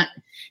 Not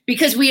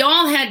because we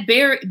all had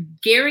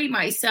Gary,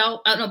 myself.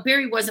 I don't know,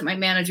 Barry wasn't my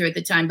manager at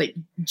the time, but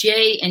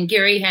Jay and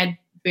Gary had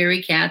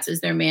Barry Katz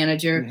as their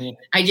manager.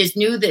 Mm-hmm. I just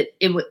knew that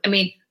it would,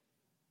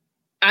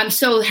 I'm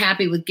so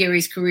happy with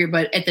Gary's career,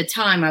 but at the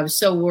time I was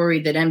so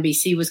worried that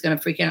NBC was going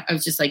to freak out. I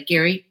was just like,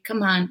 Gary,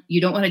 come on.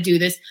 You don't want to do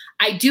this.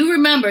 I do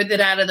remember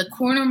that out of the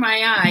corner of my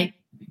eye,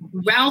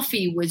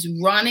 Ralphie was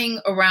running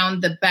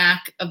around the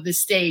back of the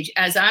stage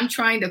as I'm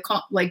trying to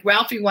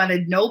Ralphie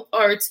wanted no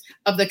parts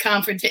of the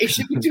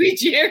confrontation between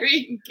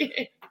Gary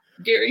and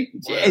Gary.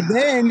 And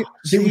then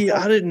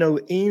I didn't know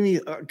any,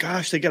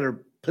 gosh, they got to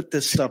put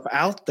this stuff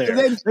out there.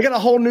 They got a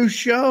whole new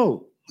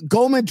show.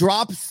 Goldman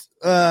drops,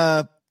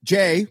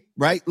 Jay,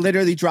 right?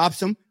 Literally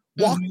drops him,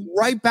 walked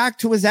right back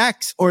to his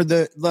ex or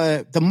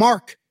the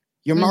mark,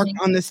 your mark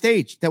on the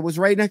stage that was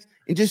right next,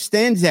 and just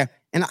stands there.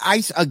 And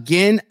I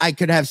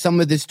could have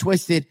some of this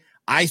twisted.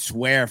 I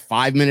swear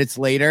 5 minutes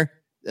later,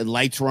 the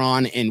lights were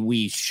on and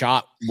we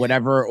shot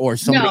whatever or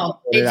something.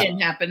 No, it didn't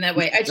happen that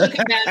way. I took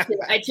him back.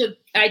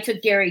 I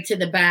took Gary to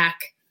the back.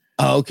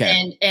 Oh,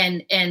 okay.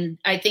 And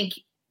I think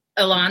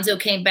Alonzo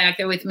came back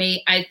there with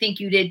me. I think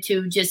you did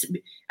too.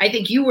 I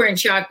think you were in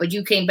shock, but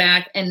you came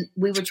back and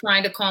we were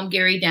trying to calm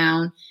Gary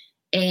down.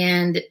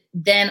 And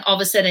then all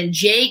of a sudden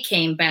Jay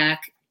came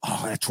back.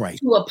 Oh, that's right.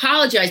 To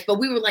apologize. But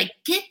we were like,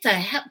 get the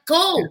hell,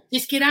 go.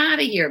 Just get out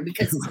of here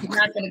because it's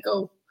not going to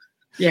go.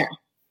 Yeah.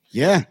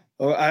 Yeah.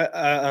 Oh,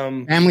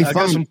 family I fun.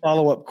 got some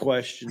follow-up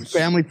questions.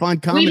 Family fun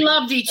comedy. We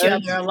loved each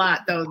other a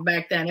lot though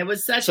back then. It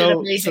was such an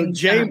amazing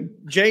time.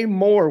 Jay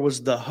Moore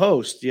was the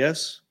host,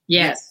 yes?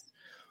 Yes.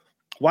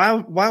 Why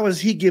was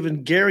he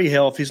giving Gary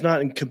hell if he's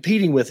not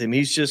competing with him?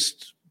 He's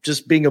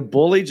just being a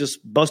bully, just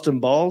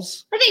busting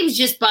balls? I think he was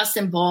just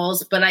busting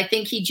balls, but I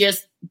think he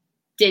just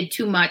did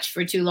too much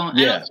for too long.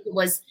 Yeah. I don't think it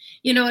was,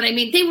 you know what I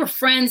mean? They were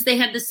friends. They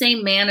had the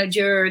same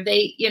manager.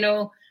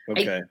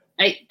 Okay.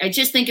 I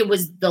just think it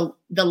was the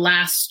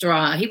last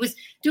straw. He was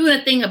doing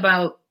a thing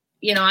about,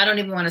 I don't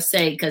even want to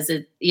say because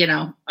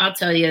I'll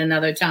tell you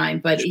another time,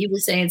 but he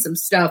was saying some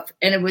stuff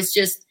and it was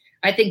just,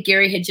 I think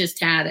Gary had just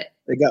had it.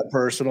 It got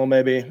personal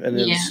maybe and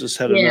then it's just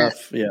had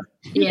enough. Yeah.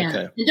 Yeah.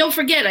 Okay. And don't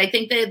forget, I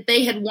think that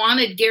they had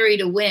wanted Gary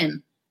to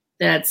win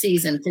that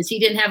season because he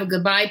didn't have a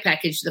goodbye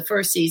package the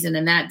first season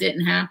and that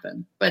didn't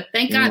happen. But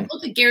thank God,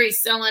 look at Gary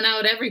selling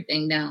out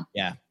everything now.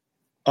 Yeah.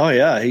 Oh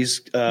yeah,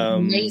 he's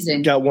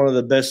amazing. Got one of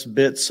the best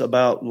bits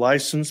about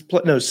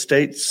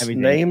states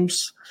Everything.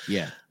 Names.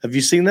 Yeah. Have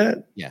you seen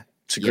that? Yeah.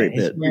 It's a great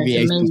bit.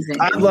 Amazing.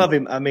 I love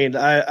him. I mean,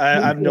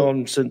 I've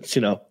known him since,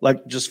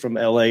 like just from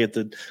LA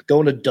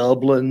going to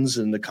Dublin's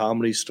and the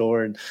Comedy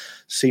Store and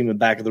seeing him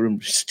back in the room,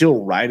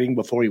 still writing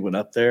before he went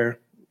up there.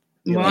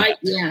 Right.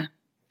 Yeah.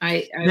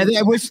 I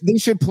wish they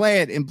should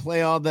play it and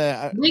play all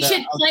the. We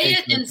should play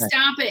it and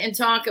stop it and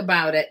talk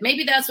about it.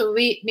 Maybe that's what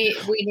we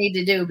need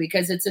to do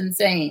because it's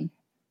insane.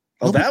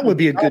 Oh, that would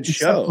be a good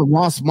show.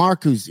 Ross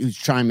Mark, who's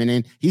chiming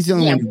in, he's the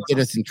only one who get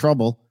us in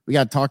trouble. We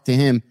got to talk to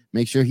him,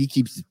 make sure he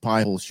keeps his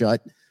pie hole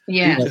shut.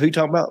 Yeah. Who you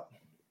talking about?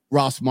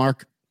 Ross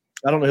Mark.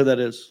 I don't know who that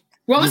is.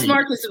 Ross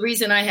Mark was the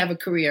reason I have a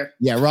career.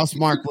 Yeah, Ross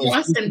Mark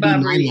was my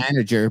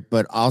manager,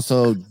 but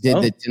also did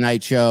the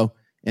Tonight Show,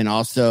 and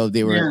also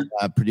they were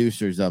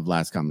producers of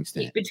Last Comic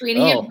Stand. Between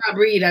he and Bob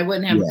Reed, I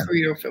wouldn't have a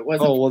career if it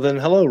wasn't. Oh, well then,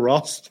 hello,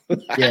 Ross.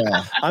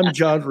 Yeah. I'm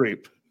John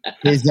Reap.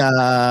 His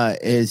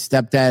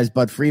stepdad is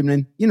Bud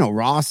Friedman. You know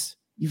Ross.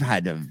 You've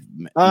had to.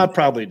 I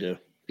probably do.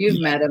 You've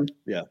met him.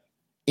 Yeah.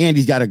 And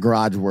he's got a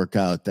garage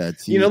workout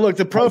that's. Look,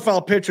 the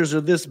profile pictures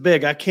are this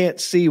big. I can't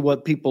see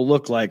what people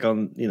look like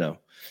on,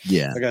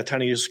 Yeah. I got a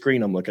tiny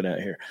screen I'm looking at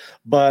here.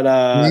 But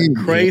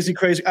crazy.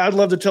 I'd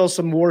love to tell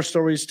some war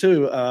stories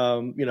too.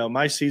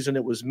 My season,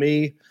 it was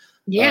me.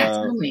 Yeah,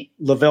 tell me.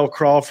 Lavelle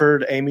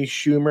Crawford, Amy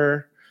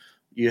Schumer.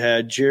 You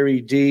had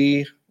Jerry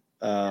D.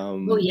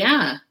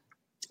 Yeah.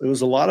 It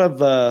was a lot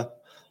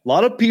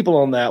of people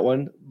on that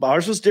one.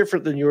 Ours was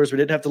different than yours. We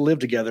didn't have to live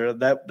together.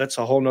 That's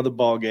a whole nother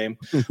ball game.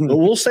 But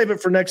we'll save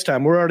it for next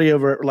time. We're already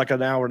over like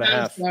an hour and a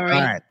half. All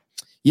right.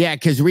 Yeah,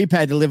 because Reap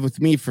had to live with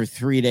me for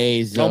 3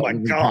 days. Oh my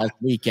God! Past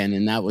weekend,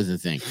 and that was the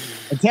thing.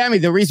 And Tammy,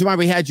 the reason why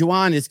we had you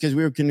on is because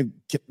we were going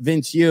to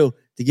convince you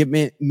to get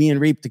me and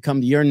Reap to come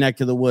to your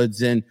neck of the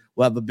woods, and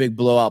we'll have a big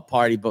blowout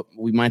party. But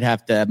we might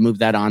have to move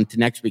that on to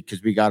next week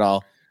because we got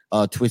all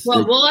twisted.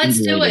 Well,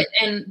 let's do it,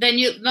 and then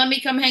let me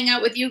come hang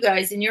out with you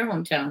guys in your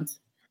hometowns.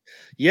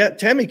 Yeah,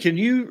 Tammy, can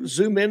you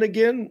zoom in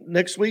again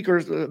next week or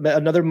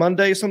another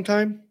Monday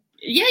sometime?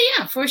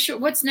 Yeah, for sure.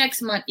 What's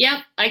next month?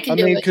 Yeah, I can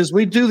do it. Because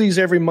we do these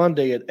every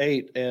Monday at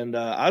 8, and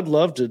I'd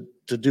love to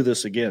do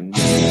this again.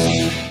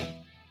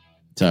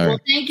 Sorry. Well,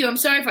 thank you. I'm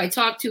sorry if I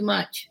talk too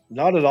much.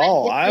 Not at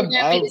all. I'm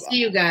happy to see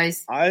you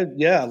guys.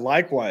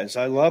 Likewise.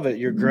 I love it.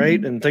 You're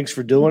great, and thanks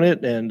for doing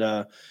it. And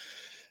I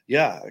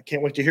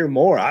can't wait to hear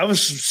more. I want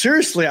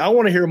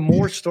to hear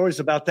more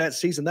stories about that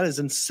season. That is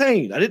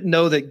insane. I didn't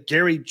know that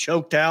Gary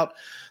choked out.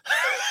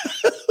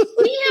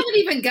 We haven't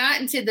even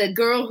gotten to the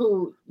girl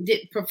who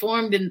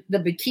performed in the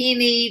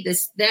bikini.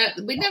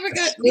 We never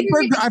got.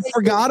 I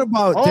forgot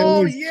about.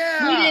 Oh We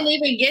didn't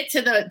even get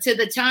to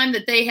the time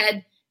that they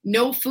had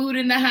no food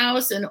in the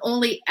house and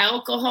only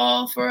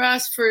alcohol for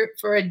us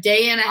for a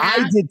day and a half.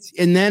 I did,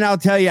 and then I'll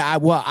tell you.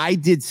 I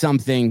did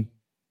something.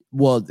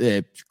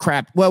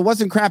 Crap. Well, it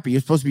wasn't crappy. It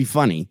was supposed to be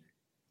funny,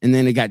 and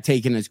then it got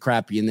taken as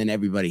crappy, and then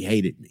everybody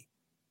hated me.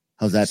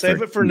 How's that?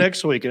 Save it for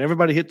next week, and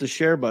everybody hit the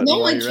share button. No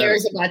one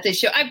cares about this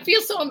show. I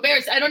feel so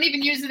embarrassed. I don't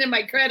even use it in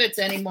my credits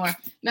anymore.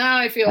 Now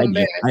I feel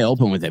embarrassed. I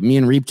open with it. Me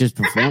and Reap just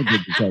performed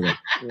with each other.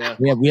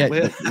 Yeah. We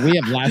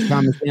have Last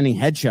Comic Standing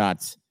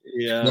headshots.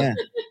 Yeah.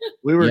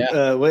 We were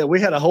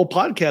we had a whole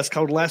podcast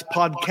called Last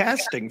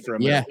Podcasting for a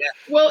minute. Yeah.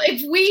 Well,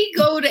 if we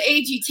go to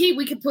AGT,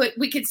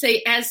 we could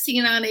say as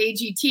seen on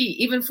AGT,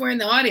 even if we're in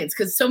the audience,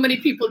 because so many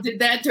people did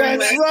that during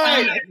That's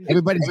right.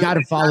 Everybody's got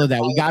to follow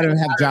that. We got to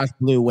have Josh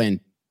Blue win.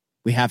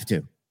 We have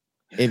to,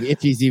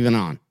 if he's even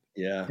on.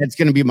 Yeah, that's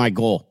going to be my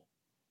goal.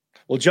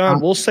 Well, John,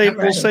 we'll save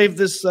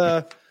this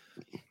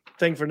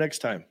thing for next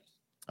time.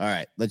 All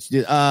right, let's do.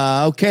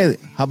 Okay,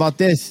 how about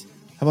this?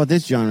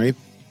 John Reap?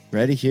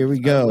 Ready? Here we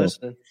go.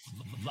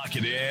 Lock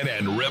it in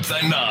and rip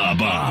the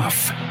knob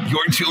off.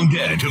 You're tuned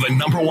in to the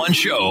 #1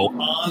 show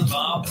on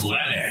the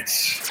planet,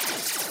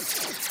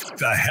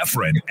 the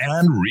Heffron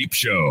and Reap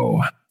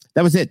Show.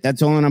 That was it.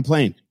 That's all I'm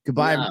playing.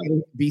 Goodbye.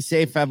 Everybody. Be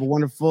safe. Have a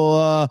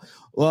wonderful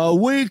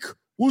week.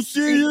 We'll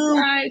see you.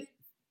 Bye.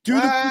 Do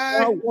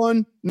the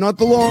one, not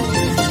the long.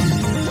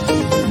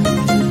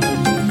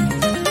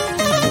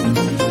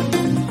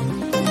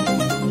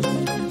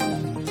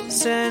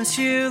 Since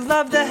you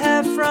love the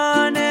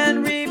Heffron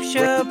and Reap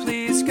Show,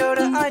 please go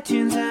to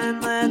iTunes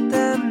and let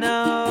them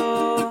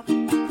know.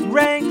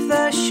 Rank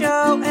the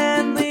show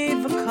and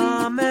leave a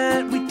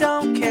comment. We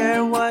don't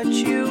care what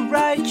you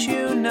write,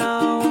 you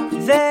know.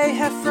 They,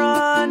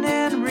 Heffron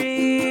and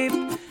Reap,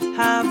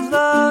 have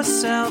low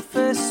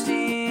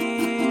self-esteem.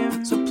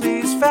 So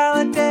please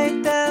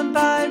validate them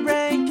by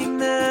ranking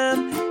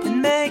them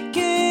and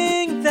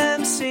making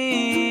them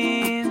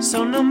seen.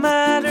 So no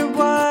matter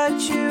what